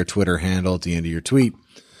CC with their Twitter handle at the end of your tweet.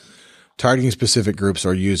 Targeting specific groups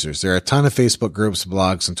or users. There are a ton of Facebook groups,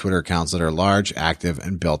 blogs, and Twitter accounts that are large, active,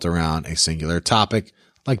 and built around a singular topic,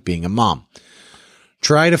 like being a mom.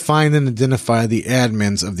 Try to find and identify the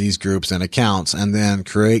admins of these groups and accounts, and then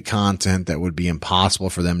create content that would be impossible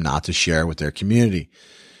for them not to share with their community.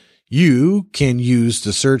 You can use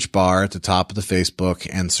the search bar at the top of the Facebook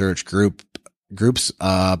and search groups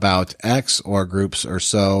about X or groups and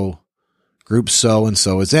so and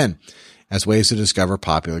so is in as ways to discover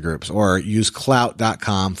popular groups, or use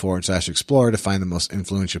clout.com/explorer to find the most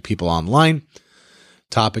influential people online,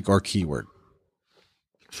 topic or keyword.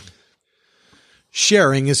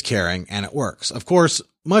 Sharing is caring and it works. Of course,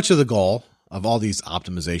 much of the goal of all these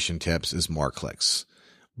optimization tips is more clicks,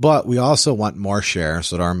 but we also want more shares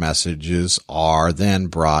so that our messages are then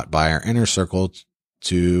brought by our inner circle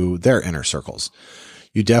to their inner circles.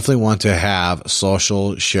 You definitely want to have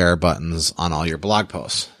social share buttons on all your blog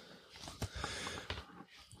posts.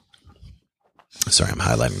 Sorry, I'm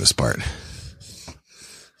highlighting this part.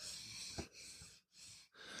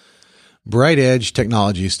 Bright Edge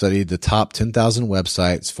Technology studied the top 10,000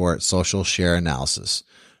 websites for its social share analysis,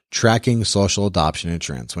 tracking social adoption and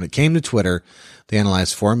trends. When it came to Twitter, they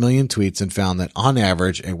analyzed 4 million tweets and found that on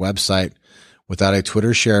average, a website without a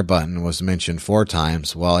Twitter share button was mentioned 4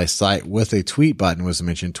 times, while a site with a tweet button was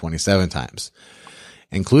mentioned 27 times.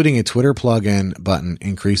 Including a Twitter plugin button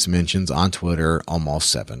increased mentions on Twitter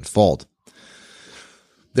almost 7-fold.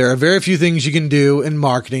 There are very few things you can do in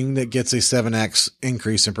marketing that gets a 7x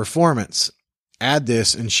increase in performance. Add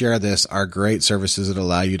this and share this are great services that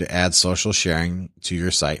allow you to add social sharing to your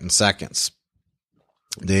site in seconds.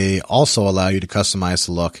 They also allow you to customize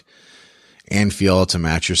the look and feel to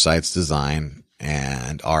match your site's design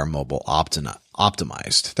and are mobile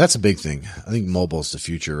optimized. That's a big thing. I think mobile is the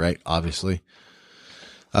future, right? Obviously.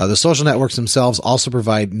 The social networks themselves also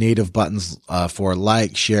provide native buttons for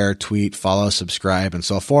like, share, tweet, follow, subscribe, and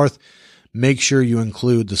so forth. Make sure you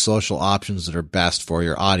include the social options that are best for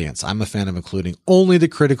your audience. I'm a fan of including only the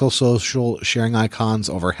critical social sharing icons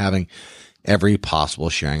over having every possible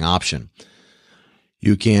sharing option.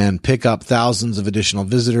 You can pick up thousands of additional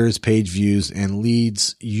visitors, page views, and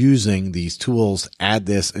leads using these tools. Add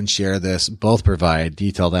this and share this. Both provide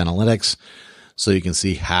detailed analytics so you can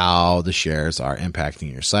see how the shares are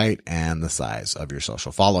impacting your site and the size of your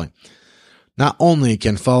social following. Not only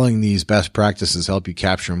can following these best practices help you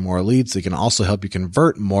capture more leads, they can also help you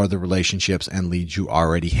convert more of the relationships and leads you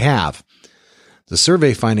already have. The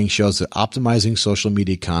survey finding shows that optimizing social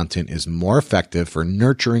media content is more effective for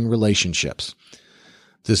nurturing relationships.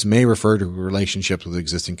 This may refer to relationships with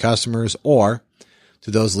existing customers or to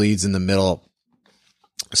those leads in the middle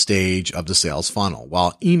stage of the sales funnel.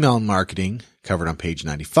 While email marketing, covered on page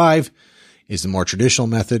 95, is the more traditional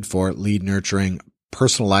method for lead nurturing,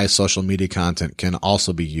 personalized social media content can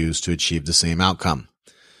also be used to achieve the same outcome.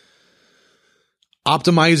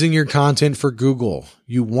 Optimizing your content for Google.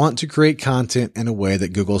 You want to create content in a way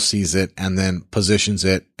that Google sees it and then positions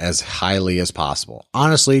it as highly as possible.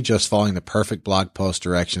 Honestly, just following the perfect blog post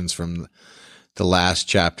directions from the last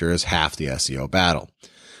chapter is half the SEO battle.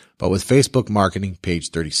 But with Facebook marketing,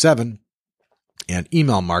 page 37, and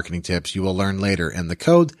email marketing tips you will learn later in the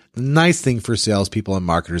code. The nice thing for salespeople and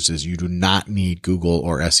marketers is you do not need Google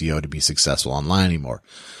or SEO to be successful online anymore.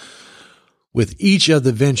 With each of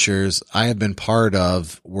the ventures I have been part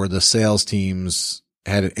of where the sales teams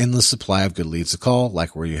had an endless supply of good leads to call, like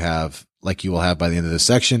you will have by the end of this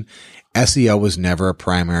section, SEO was never a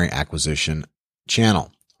primary acquisition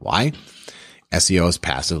channel. Why? SEO is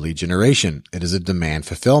passive lead generation. It is a demand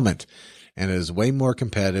fulfillment, and it is way more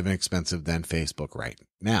competitive and expensive than Facebook right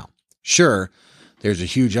now. Sure, there's a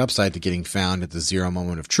huge upside to getting found at the zero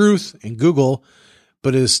moment of truth in Google,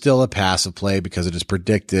 but it is still a passive play because it is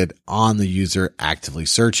predicted on the user actively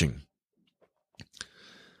searching.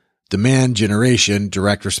 Demand generation,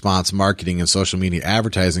 direct response marketing, and social media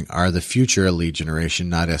advertising are the future of lead generation,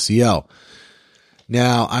 not SEO.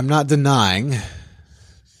 Now, I'm not denying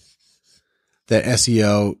that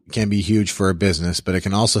SEO can be huge for a business, but it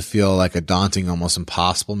can also feel like a daunting, almost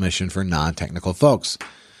impossible mission for non-technical folks.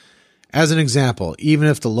 As an example, even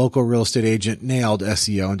if the local real estate agent nailed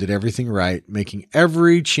SEO and did everything right, making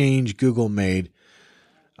every change Google made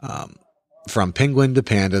from Penguin to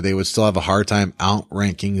Panda, they would still have a hard time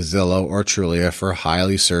outranking Zillow or Trulia for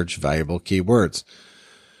highly searched valuable keywords.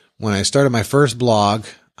 When I started my first blog,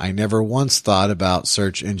 I never once thought about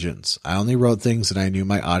search engines. I only wrote things that I knew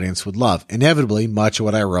my audience would love. Inevitably, much of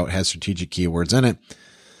what I wrote has strategic keywords in it.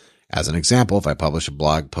 As an example, if I publish a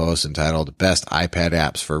blog post entitled Best iPad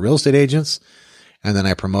Apps for Real Estate Agents, and then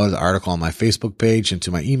I promoted the article on my Facebook page and to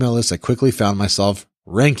my email list, I quickly found myself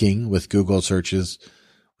ranking with Google searches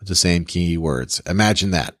with the same keywords.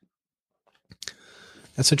 Imagine that.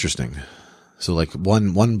 That's interesting. So like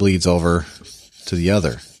one bleeds over to the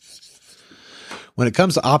other. When it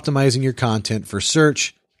comes to optimizing your content for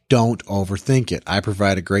search, don't overthink it. I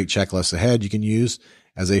provide a great checklist ahead you can use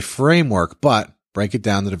as a framework, but break it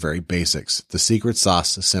down to the very basics. The secret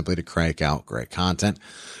sauce is simply to crank out great content.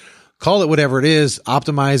 Call it whatever it is,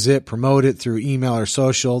 optimize it, promote it through email or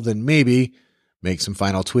social, then maybe make some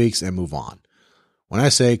final tweaks and move on. When I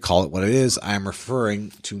say call it what it is, I am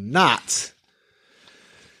referring to not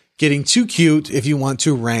getting too cute if you want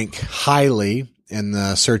to rank highly in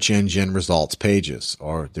the search engine results pages,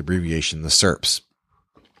 or the abbreviation, the SERPs.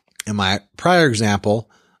 In my prior example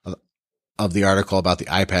of the article about the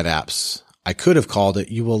iPad apps, I could have called it,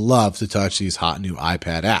 "You will love to touch these hot new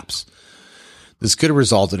iPad apps." This could have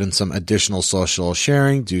resulted in some additional social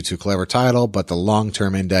sharing due to a clever title, but the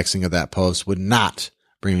long-term indexing of that post would not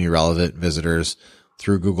bring me relevant visitors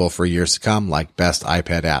through Google for years to come, like Best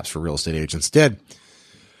iPad Apps for Real Estate Agents did.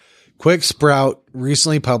 QuickSprout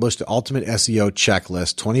recently published the Ultimate SEO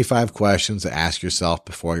Checklist, 25 questions to ask yourself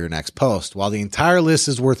before your next post. While the entire list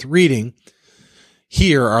is worth reading,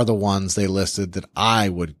 here are the ones they listed that I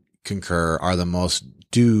would concur are a must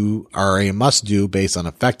do based on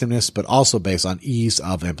effectiveness, but also based on ease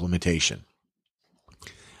of implementation.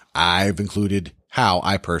 I've included how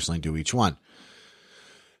I personally do each one.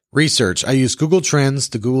 Research. I use Google Trends,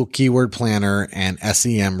 the Google Keyword Planner, and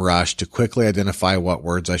SEMrush to quickly identify what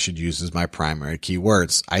words I should use as my primary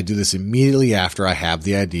keywords. I do this immediately after I have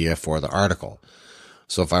the idea for the article.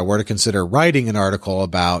 So if I were to consider writing an article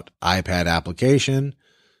about iPad applications,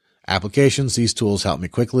 these tools help me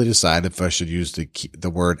quickly decide if I should use the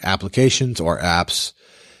word applications or apps,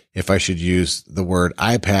 if I should use the word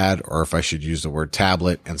iPad, or if I should use the word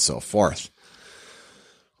tablet, and so forth.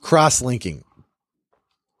 Cross-linking.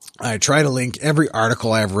 I try to link every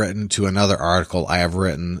article I have written to another article I have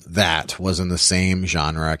written that was in the same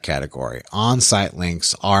genre category. On-site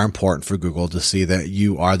links are important for Google to see that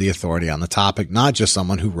you are the authority on the topic, not just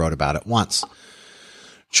someone who wrote about it once.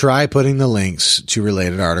 Try putting the links to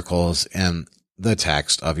related articles in the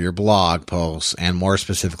text of your blog posts, and more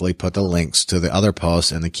specifically, put the links to the other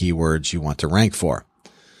posts and the keywords you want to rank for.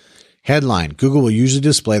 Headline. Google will usually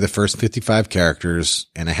display the first 55 characters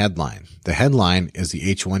in a headline. The headline is the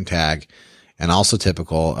H1 tag and also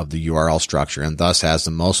typical of the URL structure, and thus has the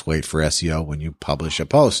most weight for SEO when you publish a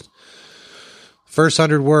post. First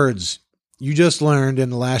 100 words. You just learned in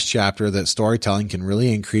the last chapter that storytelling can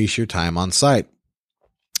really increase your time on site.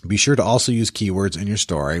 Be sure to also use keywords in your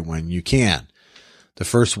story when you can. The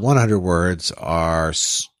first 100 words are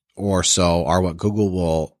what Google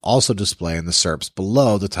will also display in the SERPs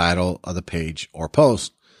below the title of the page or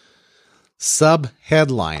post.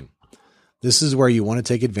 Subheadline. This is where you want to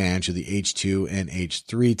take advantage of the H2 and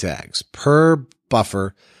H3 tags. Per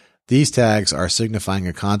buffer, these tags are signifying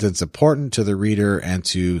a content's important to the reader and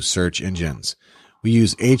to search engines. We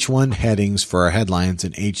use H1 headings for our headlines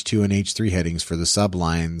and H2 and H3 headings for the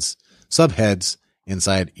subheads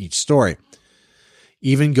inside each story.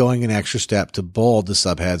 Even going an extra step to bold the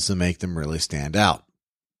subheads to make them really stand out.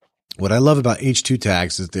 What I love about H2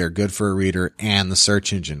 tags is they're good for a reader and the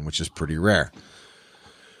search engine, which is pretty rare.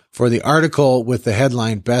 For the article with the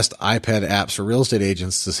headline Best iPad Apps for Real Estate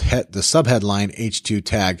Agents, the subheadline H2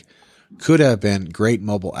 tag could have been great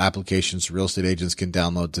mobile applications real estate agents can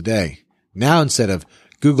download today. Now, instead of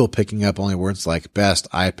Google picking up only words like best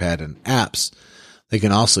iPad and apps, they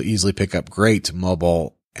can also easily pick up great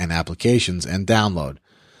mobile and applications and download.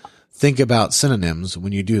 Think about synonyms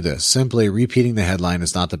when you do this. Simply repeating the headline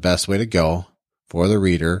is not the best way to go for the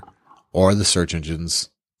reader or the search engines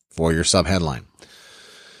for your subheadline.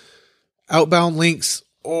 Outbound links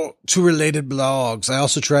to related blogs. I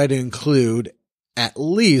also try to include at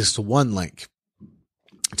least one link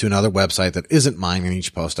to another website that isn't mine in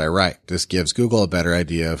each post I write. This gives Google a better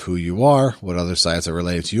idea of who you are, what other sites are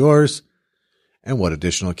related to yours, and what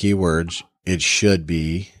additional keywords it should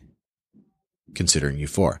be considering you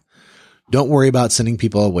for. Don't worry about sending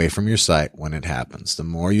people away from your site when it happens. The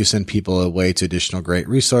more you send people away to additional great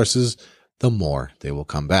resources, the more they will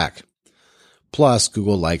come back. Plus,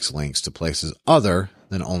 Google likes links to places other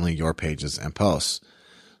than only your pages and posts.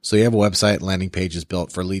 So you have a website, landing pages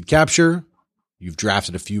built for lead capture. You've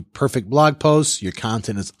drafted a few perfect blog posts. Your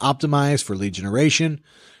content is optimized for lead generation,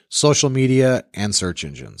 social media, and search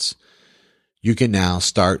engines. You can now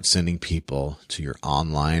start sending people to your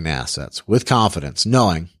online assets with confidence,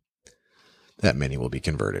 knowing that many will be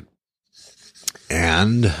converted.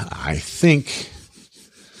 And I think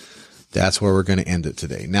that's where we're going to end it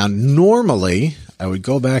today. Now, normally I would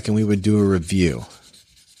go back and we would do a review.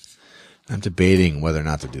 I'm debating whether or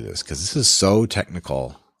not to do this because this is so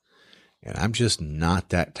technical and I'm just not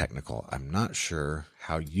that technical. I'm not sure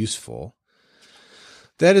how useful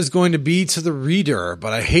that is going to be to the reader,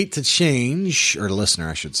 but I hate to change, or the listener,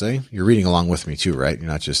 I should say. You're reading along with me too, right? You're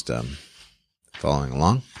not just following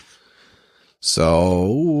along. So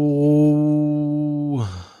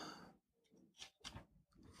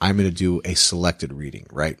I'm going to do a selected reading,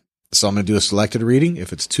 right? So I'm going to do a selected reading.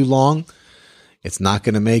 If it's too long, it's not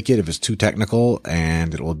going to make it. If it's too technical,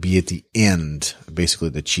 and it will be at the end, basically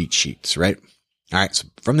the cheat sheets, right? All right. So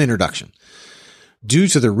from the introduction, due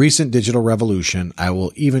to the recent digital revolution, I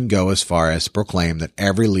will even go as far as to proclaim that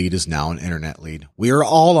every lead is now an internet lead. We are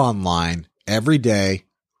all online every day,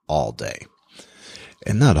 all day.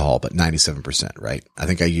 And not all, but 97%, right? I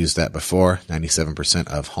think I used that before. 97%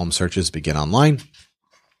 of home searches begin online.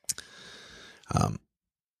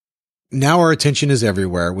 Now our attention is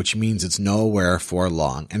everywhere, which means it's nowhere for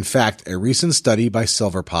long. In fact, a recent study by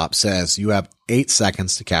Silverpop says you have 8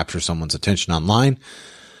 seconds to capture someone's attention online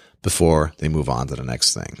before they move on to the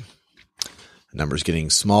next thing. The number's getting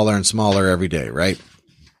smaller and smaller every day, right?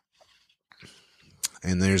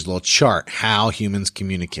 And there's a little chart, how humans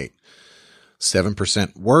communicate.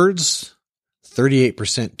 7% words,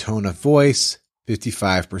 38% tone of voice,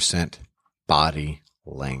 55% body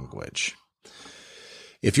language.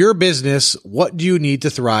 If you're a business, what do you need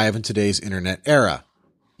to thrive in today's internet era?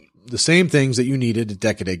 The same things that you needed a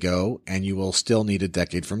decade ago, and you will still need a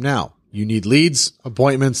decade from now. You need leads,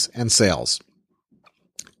 appointments, and sales.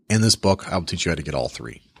 In this book, I'll teach you how to get all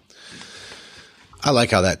three. I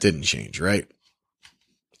like how that didn't change, right?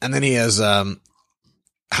 And then he has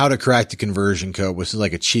how to crack the conversion code, which is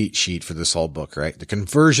like a cheat sheet for this whole book, right? The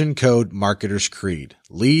conversion code marketer's creed.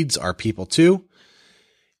 Leads are people too.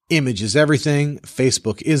 Image is everything.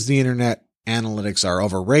 Facebook is the internet. Analytics are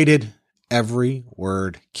overrated. Every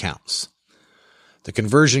word counts. The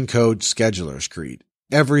conversion code scheduler's creed.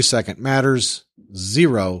 Every second matters.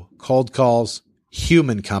 0 cold calls.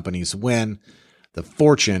 Human companies win. The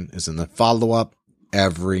fortune is in the follow-up.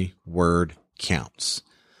 Every word counts.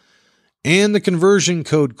 And the conversion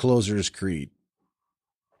code closer's creed.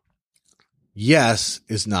 Yes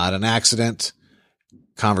is not an accident.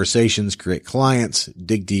 Conversations create clients.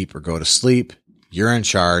 Dig deep or go to sleep. You're in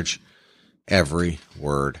charge. Every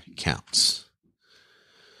word counts.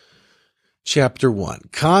 Chapter 1.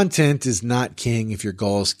 Content is not king if your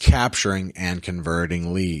goal is capturing and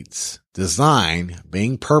converting leads. Design,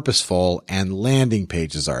 being purposeful, and landing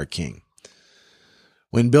pages are king.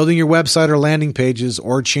 When building your website or landing pages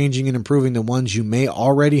or changing and improving the ones you may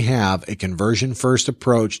already have, a conversion-first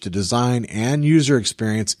approach to design and user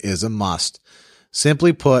experience is a must.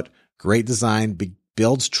 Simply put, great design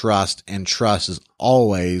builds trust, and trust is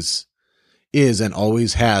and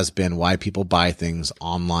always has been why people buy things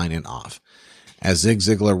online and off. As Zig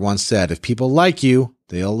Ziglar once said, if people like you,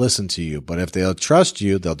 they'll listen to you, but if they'll trust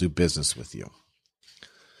you, they'll do business with you.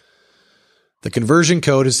 The conversion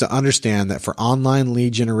code is to understand that for online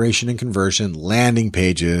lead generation and conversion, landing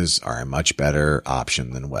pages are a much better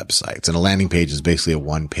option than websites. And a landing page is basically a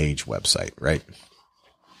one-page website, right?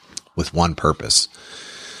 With one purpose.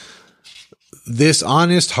 This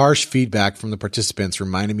honest, harsh feedback from the participants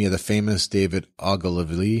reminded me of the famous David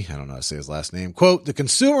Ogilvy. I don't know how to say his last name. Quote, "The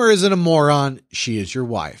consumer isn't a moron. She is your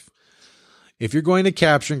wife." If you're going to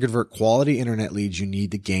capture and convert quality internet leads, you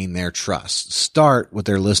need to gain their trust. Start with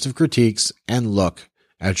their list of critiques and look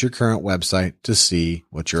at your current website to see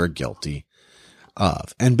what you're guilty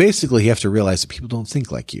of. And basically, you have to realize that people don't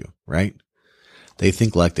think like you, right? They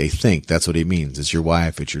think like they think. That's what he means. It's your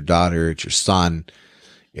wife, it's your daughter, it's your son,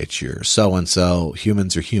 it's your so-and-so.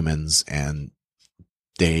 Humans are humans, and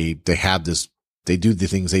they have this, they do the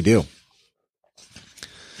things they do.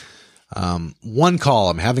 One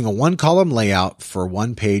column, having a one column layout for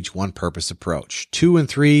one page, one purpose approach. 2 and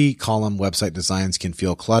 3 column website designs can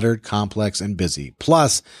feel cluttered, complex, and busy.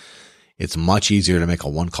 Plus, it's much easier to make a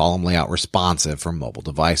one column layout responsive for mobile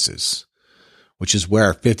devices, which is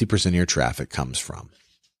where 50% of your traffic comes from.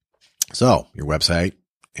 So your website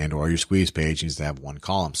and or your squeeze page needs to have one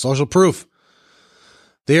column. Social proof.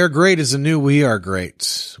 They are great is the new we are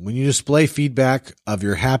great. When you display feedback of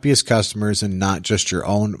your happiest customers and not just your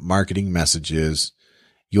own marketing messages,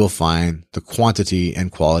 you'll find the quantity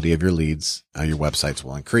and quality of your leads, your websites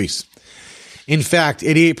will increase. In fact,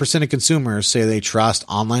 88% of consumers say they trust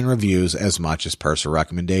online reviews as much as personal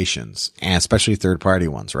recommendations, and especially third-party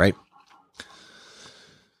ones, right?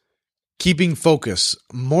 Keeping focus.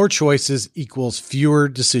 More choices equals fewer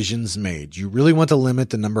decisions made. You really want to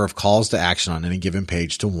limit the number of calls to action on any given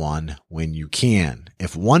page to one when you can.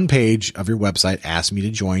 If one page of your website asks me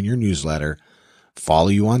to join your newsletter, follow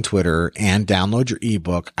you on Twitter, and download your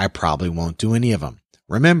ebook, I probably won't do any of them.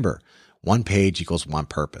 Remember, one page equals one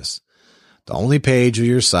purpose. The only page of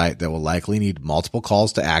your site that will likely need multiple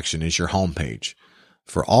calls to action is your home page.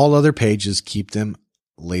 For all other pages, keep them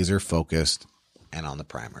laser focused and on the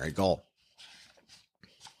primary goal.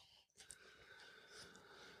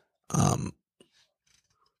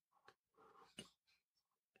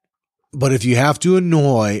 But if you have to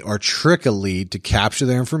annoy or trick a lead to capture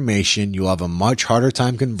their information, you'll have a much harder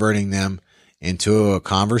time converting them into a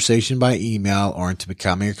conversation by email or into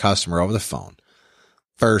becoming a customer over the phone.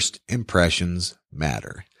 First impressions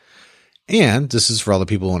matter. And this is for all the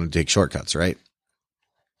people who want to take shortcuts, right?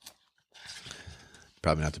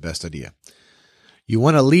 Probably not the best idea. You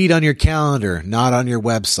want to lead on your calendar, not on your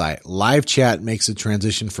website. Live chat makes the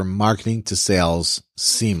transition from marketing to sales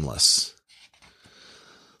seamless.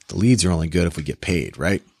 The leads are only good if we get paid,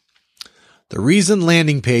 right? The reason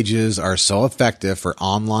landing pages are so effective for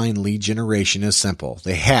online lead generation is simple.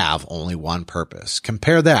 They have only one purpose.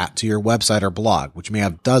 Compare that to your website or blog, which may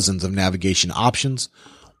have dozens of navigation options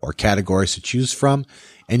or categories to choose from,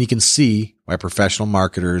 and you can see why professional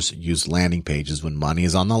marketers use landing pages when money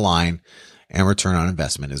is on the line and return on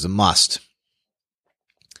investment is a must.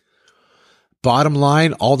 Bottom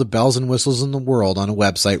line, all the bells and whistles in the world on a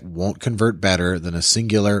website won't convert better than a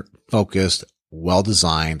singular, focused,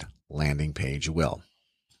 well-designed landing page will.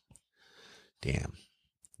 Damn.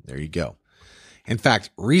 There you go. In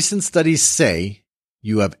fact, recent studies say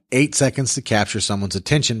you have 8 seconds to capture someone's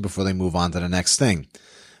attention before they move on to the next thing.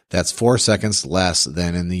 That's 4 seconds less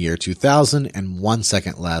than in the year 2000 and 1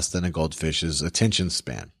 second less than a goldfish's attention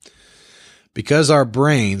span. Because our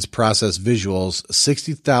brains process visuals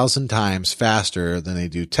 60,000 times faster than they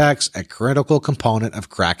do text, a critical component of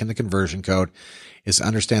cracking the conversion code is to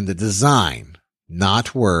understand the design,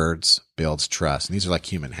 not words, builds trust. And these are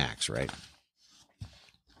like human hacks, right?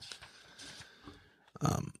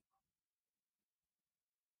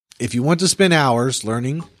 If you want to spend hours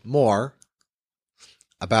learning more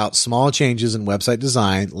about small changes in website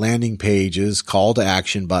design, landing pages, call to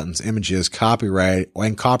action buttons, images,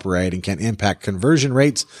 copywriting can impact conversion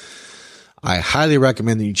rates, I highly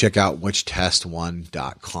recommend that you check out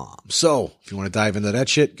whichtest1.com. So if you want to dive into that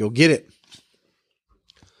shit, go get it.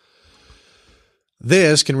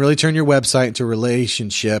 This can really turn your website into a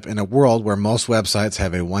relationship in a world where most websites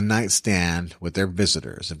have a one-night stand with their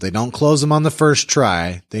visitors. If they don't close them on the first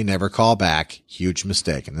try, they never call back. Huge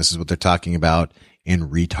mistake. And this is what they're talking about in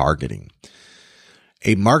retargeting.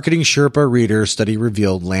 A Marketing Sherpa Reader study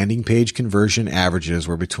revealed landing page conversion averages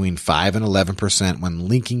were between 5 and 11% when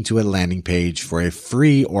linking to a landing page for a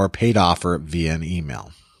free or paid offer via an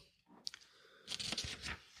email.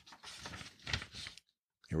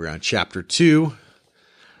 Here we're on chapter 2.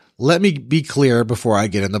 Let me be clear before I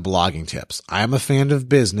get into blogging tips. I am a fan of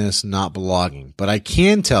business, not blogging, but I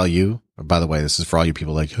can tell you, by the way, this is for all you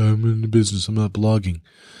people like, I'm in the business, I'm not blogging.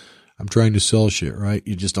 I'm trying to sell shit, right?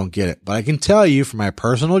 You just don't get it. But I can tell you from my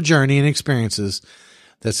personal journey and experiences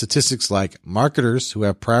that statistics like marketers who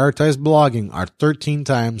have prioritized blogging are 13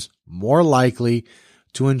 times more likely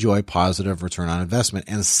to enjoy positive return on investment.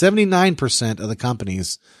 And 79% of the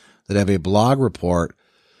companies that have a blog report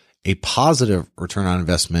a positive return on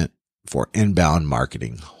investment for inbound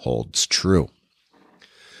marketing holds true.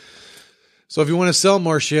 So if you want to sell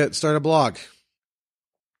more shit, start a blog.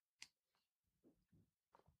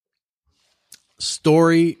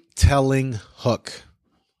 Storytelling hook.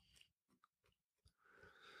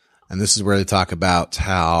 And this is where they talk about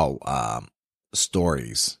how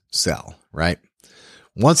stories sell, right?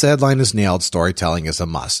 Once a headline is nailed, storytelling is a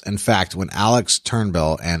must. In fact, when Alex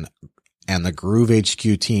Turnbull and the Groove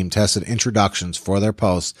HQ team tested introductions for their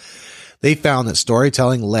posts, they found that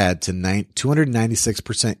storytelling led to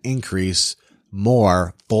 296% increase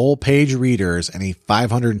more full page readers and a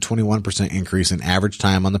 521% increase in average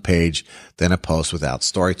time on the page than a post without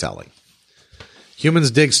storytelling.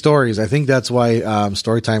 Humans dig stories. I think that's why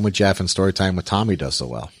Storytime with Jeff and Storytime with Tommy does so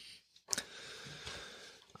well.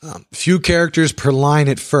 Few characters per line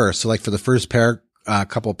at first. So like for the first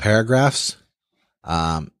couple paragraphs,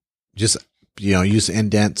 just, use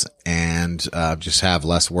indents and just have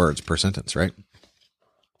less words per sentence, right?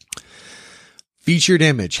 Featured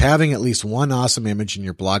image. Having at least one awesome image in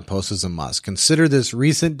your blog post is a must. Consider this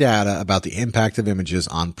recent data about the impact of images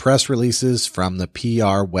on press releases from the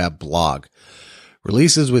PR Web blog.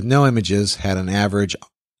 Releases with no images had an average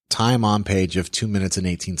time on page of 2 minutes and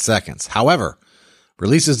 18 seconds. However,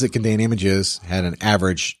 releases that contain images had an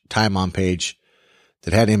average time on page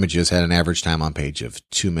of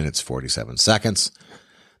 2 minutes, 47 seconds.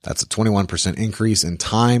 That's a 21% increase in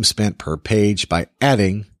time spent per page by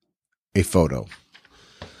adding a photo.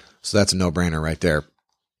 So that's a no-brainer right there.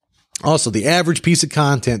 Also, the average piece of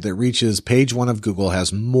content that reaches page 1 of Google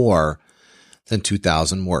has more than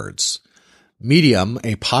 2,000 words. Medium,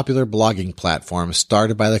 a popular blogging platform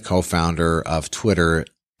started by the co-founder of Twitter,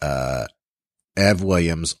 Ev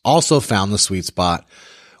Williams, also found the sweet spot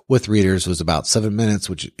with readers was about 7 minutes,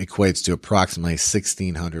 which equates to approximately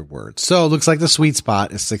 1,600 words. So it looks like the sweet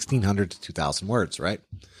spot is 1,600 to 2,000 words, right?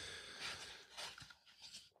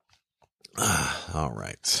 All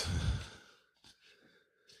right.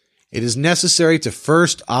 It is necessary to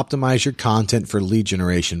first optimize your content for lead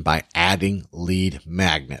generation by adding lead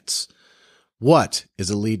magnets. What is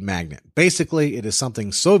a lead magnet? Basically, it is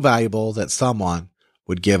something so valuable that someone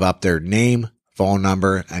would give up their name, phone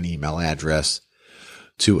number, and email address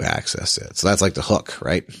to access it. So that's like the hook,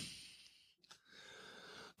 right?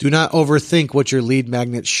 Do not overthink what your lead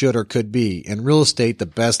magnet should or could be. In real estate, the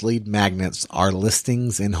best lead magnets are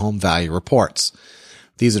listings and home value reports.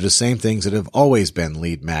 These are the same things that have always been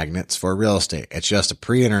lead magnets for real estate. It's just that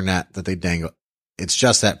pre-internet they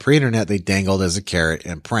dangled as a carrot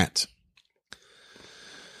in print.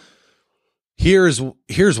 Here's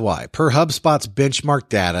why. Per HubSpot's benchmark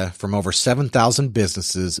data from over 7,000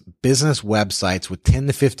 businesses, business websites with 10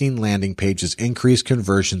 to 15 landing pages increase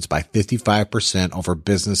conversions by 55% over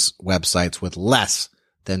business websites with less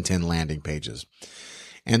than 10 landing pages.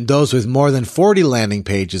 And those with more than 40 landing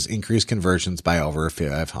pages increase conversions by over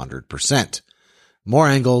 500%. More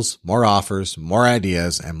angles, more offers, more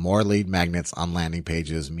ideas, and more lead magnets on landing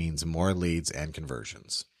pages means more leads and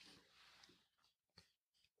conversions.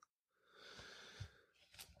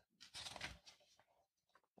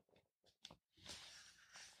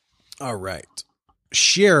 All right.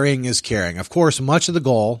 Sharing is caring. Of course, much of the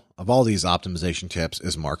goal of all these optimization tips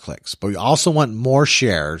is more clicks, but we also want more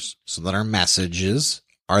shares so that our messages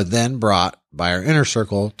are then brought by our inner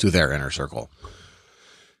circle to their inner circle.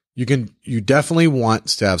 You definitely want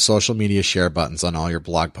to have social media share buttons on all your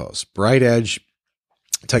blog posts. Bright Edge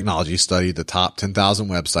Technology studied the top 10,000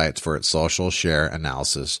 websites for its social share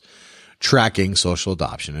analysis, tracking social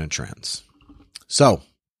adoption and trends. So,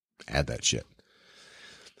 add that shit.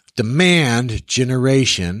 Demand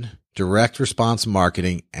generation, direct response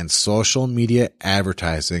marketing, and social media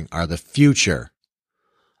advertising are the future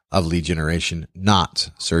of lead generation,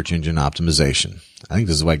 not search engine optimization. I think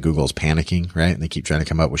this is why Google's panicking, right? And they keep trying to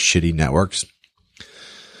come up with shitty networks.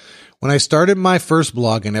 When I started my first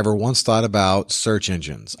blog, I never once thought about search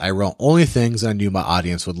engines. I wrote only things I knew my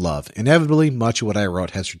audience would love. Inevitably, much of what I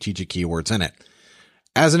wrote had strategic keywords in it.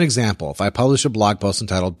 As an example, if I publish a blog post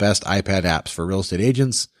entitled Best iPad Apps for Real Estate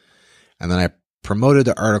Agents, and then I promoted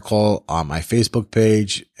the article on my Facebook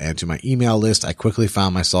page and to my email list, I quickly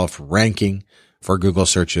found myself ranking for Google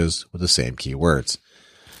searches with the same keywords.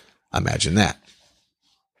 Imagine that.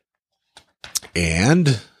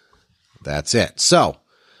 And that's it. So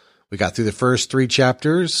we got through the first 3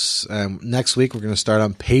 chapters. Next week, we're going to start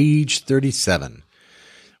on page 37,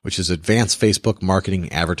 which is advanced Facebook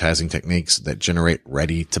marketing advertising techniques that generate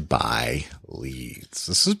ready-to-buy leads.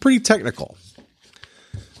 This is pretty technical.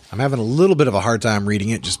 I'm having a little bit of a hard time reading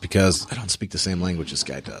it just because I don't speak the same language this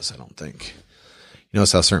guy does, I don't think. You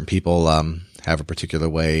notice how certain people have a particular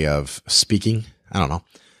way of speaking? I don't know.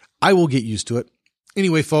 I will get used to it.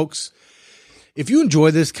 Anyway, folks, if you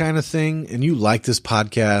enjoy this kind of thing and you like this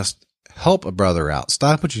podcast, help a brother out.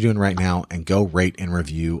 Stop what you're doing right now and go rate and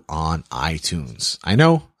review on iTunes. I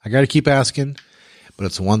know I got to keep asking, but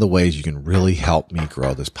it's one of the ways you can really help me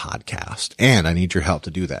grow this podcast. And I need your help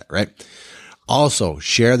to do that, right? Also,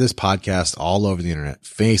 share this podcast all over the internet,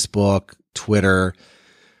 Facebook, Twitter,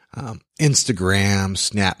 Instagram,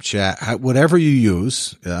 Snapchat, whatever you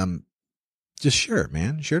use. Just share it,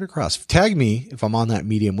 man. Share it across. Tag me if I'm on that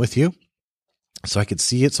medium with you so I can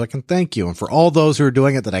see it, so I can thank you. And for all those who are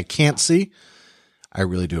doing it that I can't see, I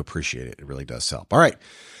really do appreciate it. It really does help. All right.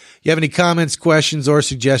 You have any comments, questions, or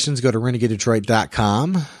suggestions, go to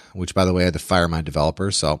renegadedetroit.com, which, by the way, I had to fire my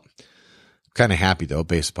developer. So I'm kind of happy, though,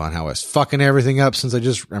 based upon how I was fucking everything up since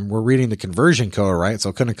we're reading the conversion code, right?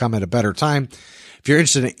 So it couldn't come at a better time. If you're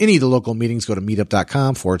interested in any of the local meetings, go to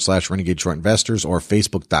meetup.com/Renegade Detroit Investors or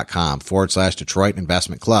Facebook.com/Detroit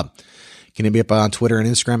Investment Club. You can hit me up on Twitter and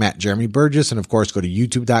Instagram at Jeremy Burgess. And of course, go to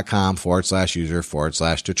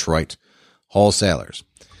youtube.com/user/Detroit Wholesalers.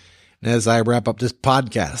 And as I wrap up this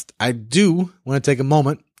podcast, I do want to take a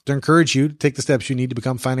moment to encourage you to take the steps you need to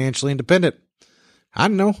become financially independent. I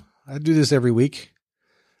don't know. I do this every week.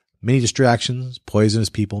 Many distractions, poisonous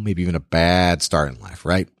people, maybe even a bad start in life,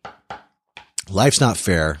 right? Life's not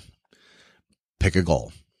fair. Pick a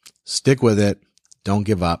goal. Stick with it. Don't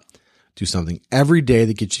give up. Do something every day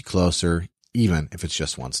that gets you closer, even if it's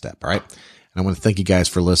just one step. All right. And I want to thank you guys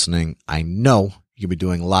for listening. I know you could be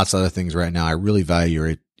doing lots of other things right now. I really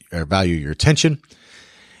value your attention.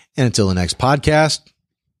 And until the next podcast,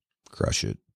 crush it.